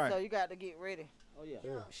 Damn right. So you got to get ready. Oh yeah.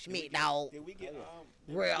 Schmidt dog. Did we get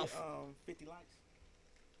Ralph. 50 likes?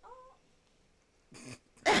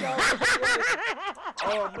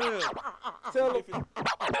 Oh man. Tell them.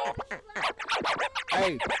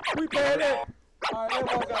 Hey, We paying that. All right,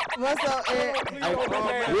 let's walk out. What's up, Ed?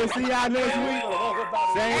 hey, we'll see y'all next week.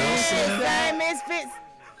 Same misfits.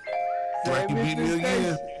 Like you beat me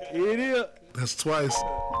again. It is. That's twice.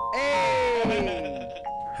 Hey.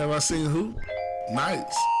 Have I seen who?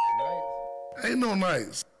 Nights. Ain't no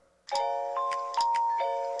nights.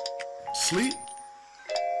 Sleep?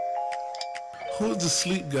 Who's the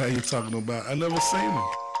sleep guy you talking about? I never seen him.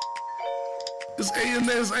 It's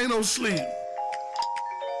A&S, ain't no sleep.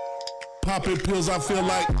 Popping pills, I feel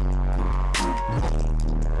like.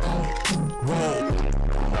 Roll.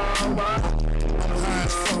 I'm high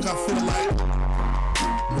as fuck, I feel like.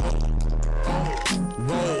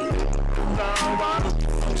 Roll.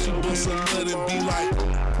 She bust a nut and be like.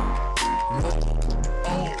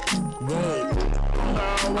 Roll.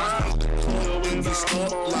 I hit the club and get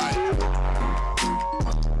stuck like.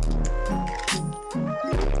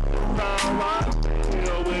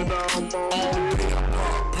 All day I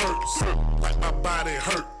pop perks, like my body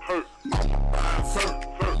hurt. Ride vert,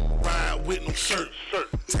 ride with no shirt.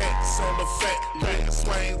 Tats on the fat, man,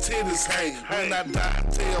 swing titties hang. When I die,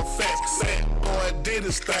 tell facts. Fat boy did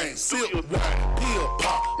his thing. Silk wine, pill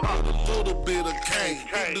pop, with a little bit of cane.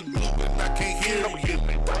 Hit the glue and I can't hear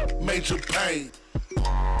him. Major pain.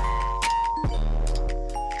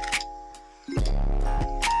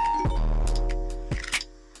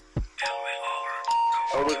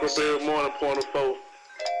 I wake up every morning, point of four.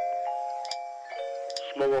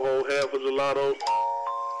 Smoke a whole half of gelato.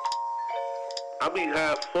 I be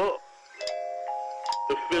high as fuck.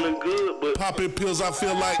 And feeling good, but popping pills, I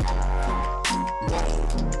feel like.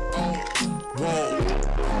 Whoa.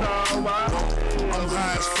 I'm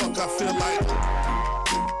high as fuck, I feel like.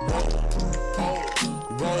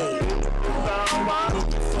 Whoa.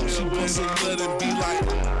 She bust a nut and be like.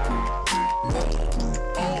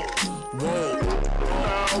 Whoa.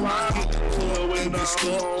 I hit the club and get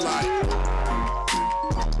stuck like.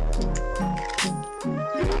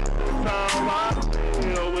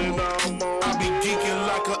 I be geeking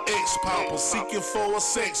like an ex-popper, seeking for a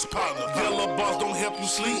sex partner. Yellow bars don't help you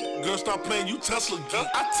sleep. Girl, stop playing, you Tesla geek.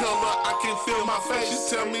 I tell her I can't feel my face.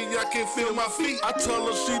 She tell me I can't feel my feet. I tell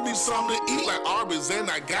her she need something to eat like Arby's and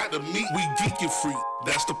I got to meet. We geeky free.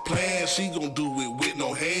 That's the plan. She gon' do it with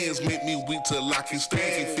no hands. Make me weak till I can stand.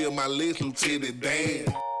 Can't feel my legs from titty dance.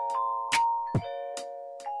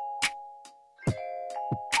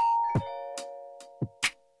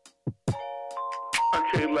 I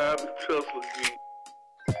can't lie, I'm a Tesla geek.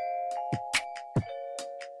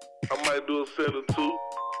 I might do a set or two.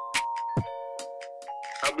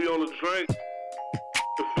 I be on a drink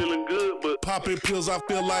and feeling good, but popping pills, I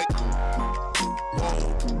feel like.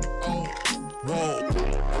 Whoa.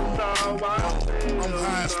 I'm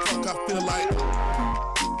high as fuck, I feel like.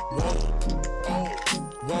 Whoa.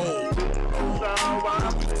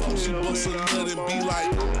 She bust a nut and be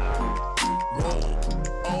like. Whoa.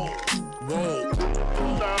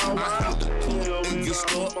 I hit the club and get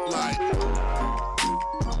stuck like.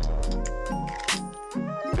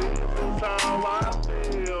 This is how I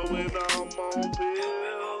feel when I'm on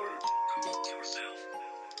pills.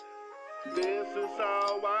 This is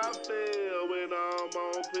how I feel when I'm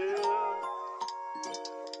on pills.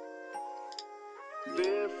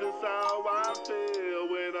 This is how I feel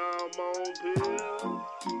when I'm on pills.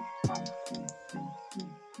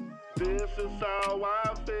 This is how I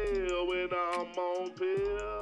feel when I'm on pills.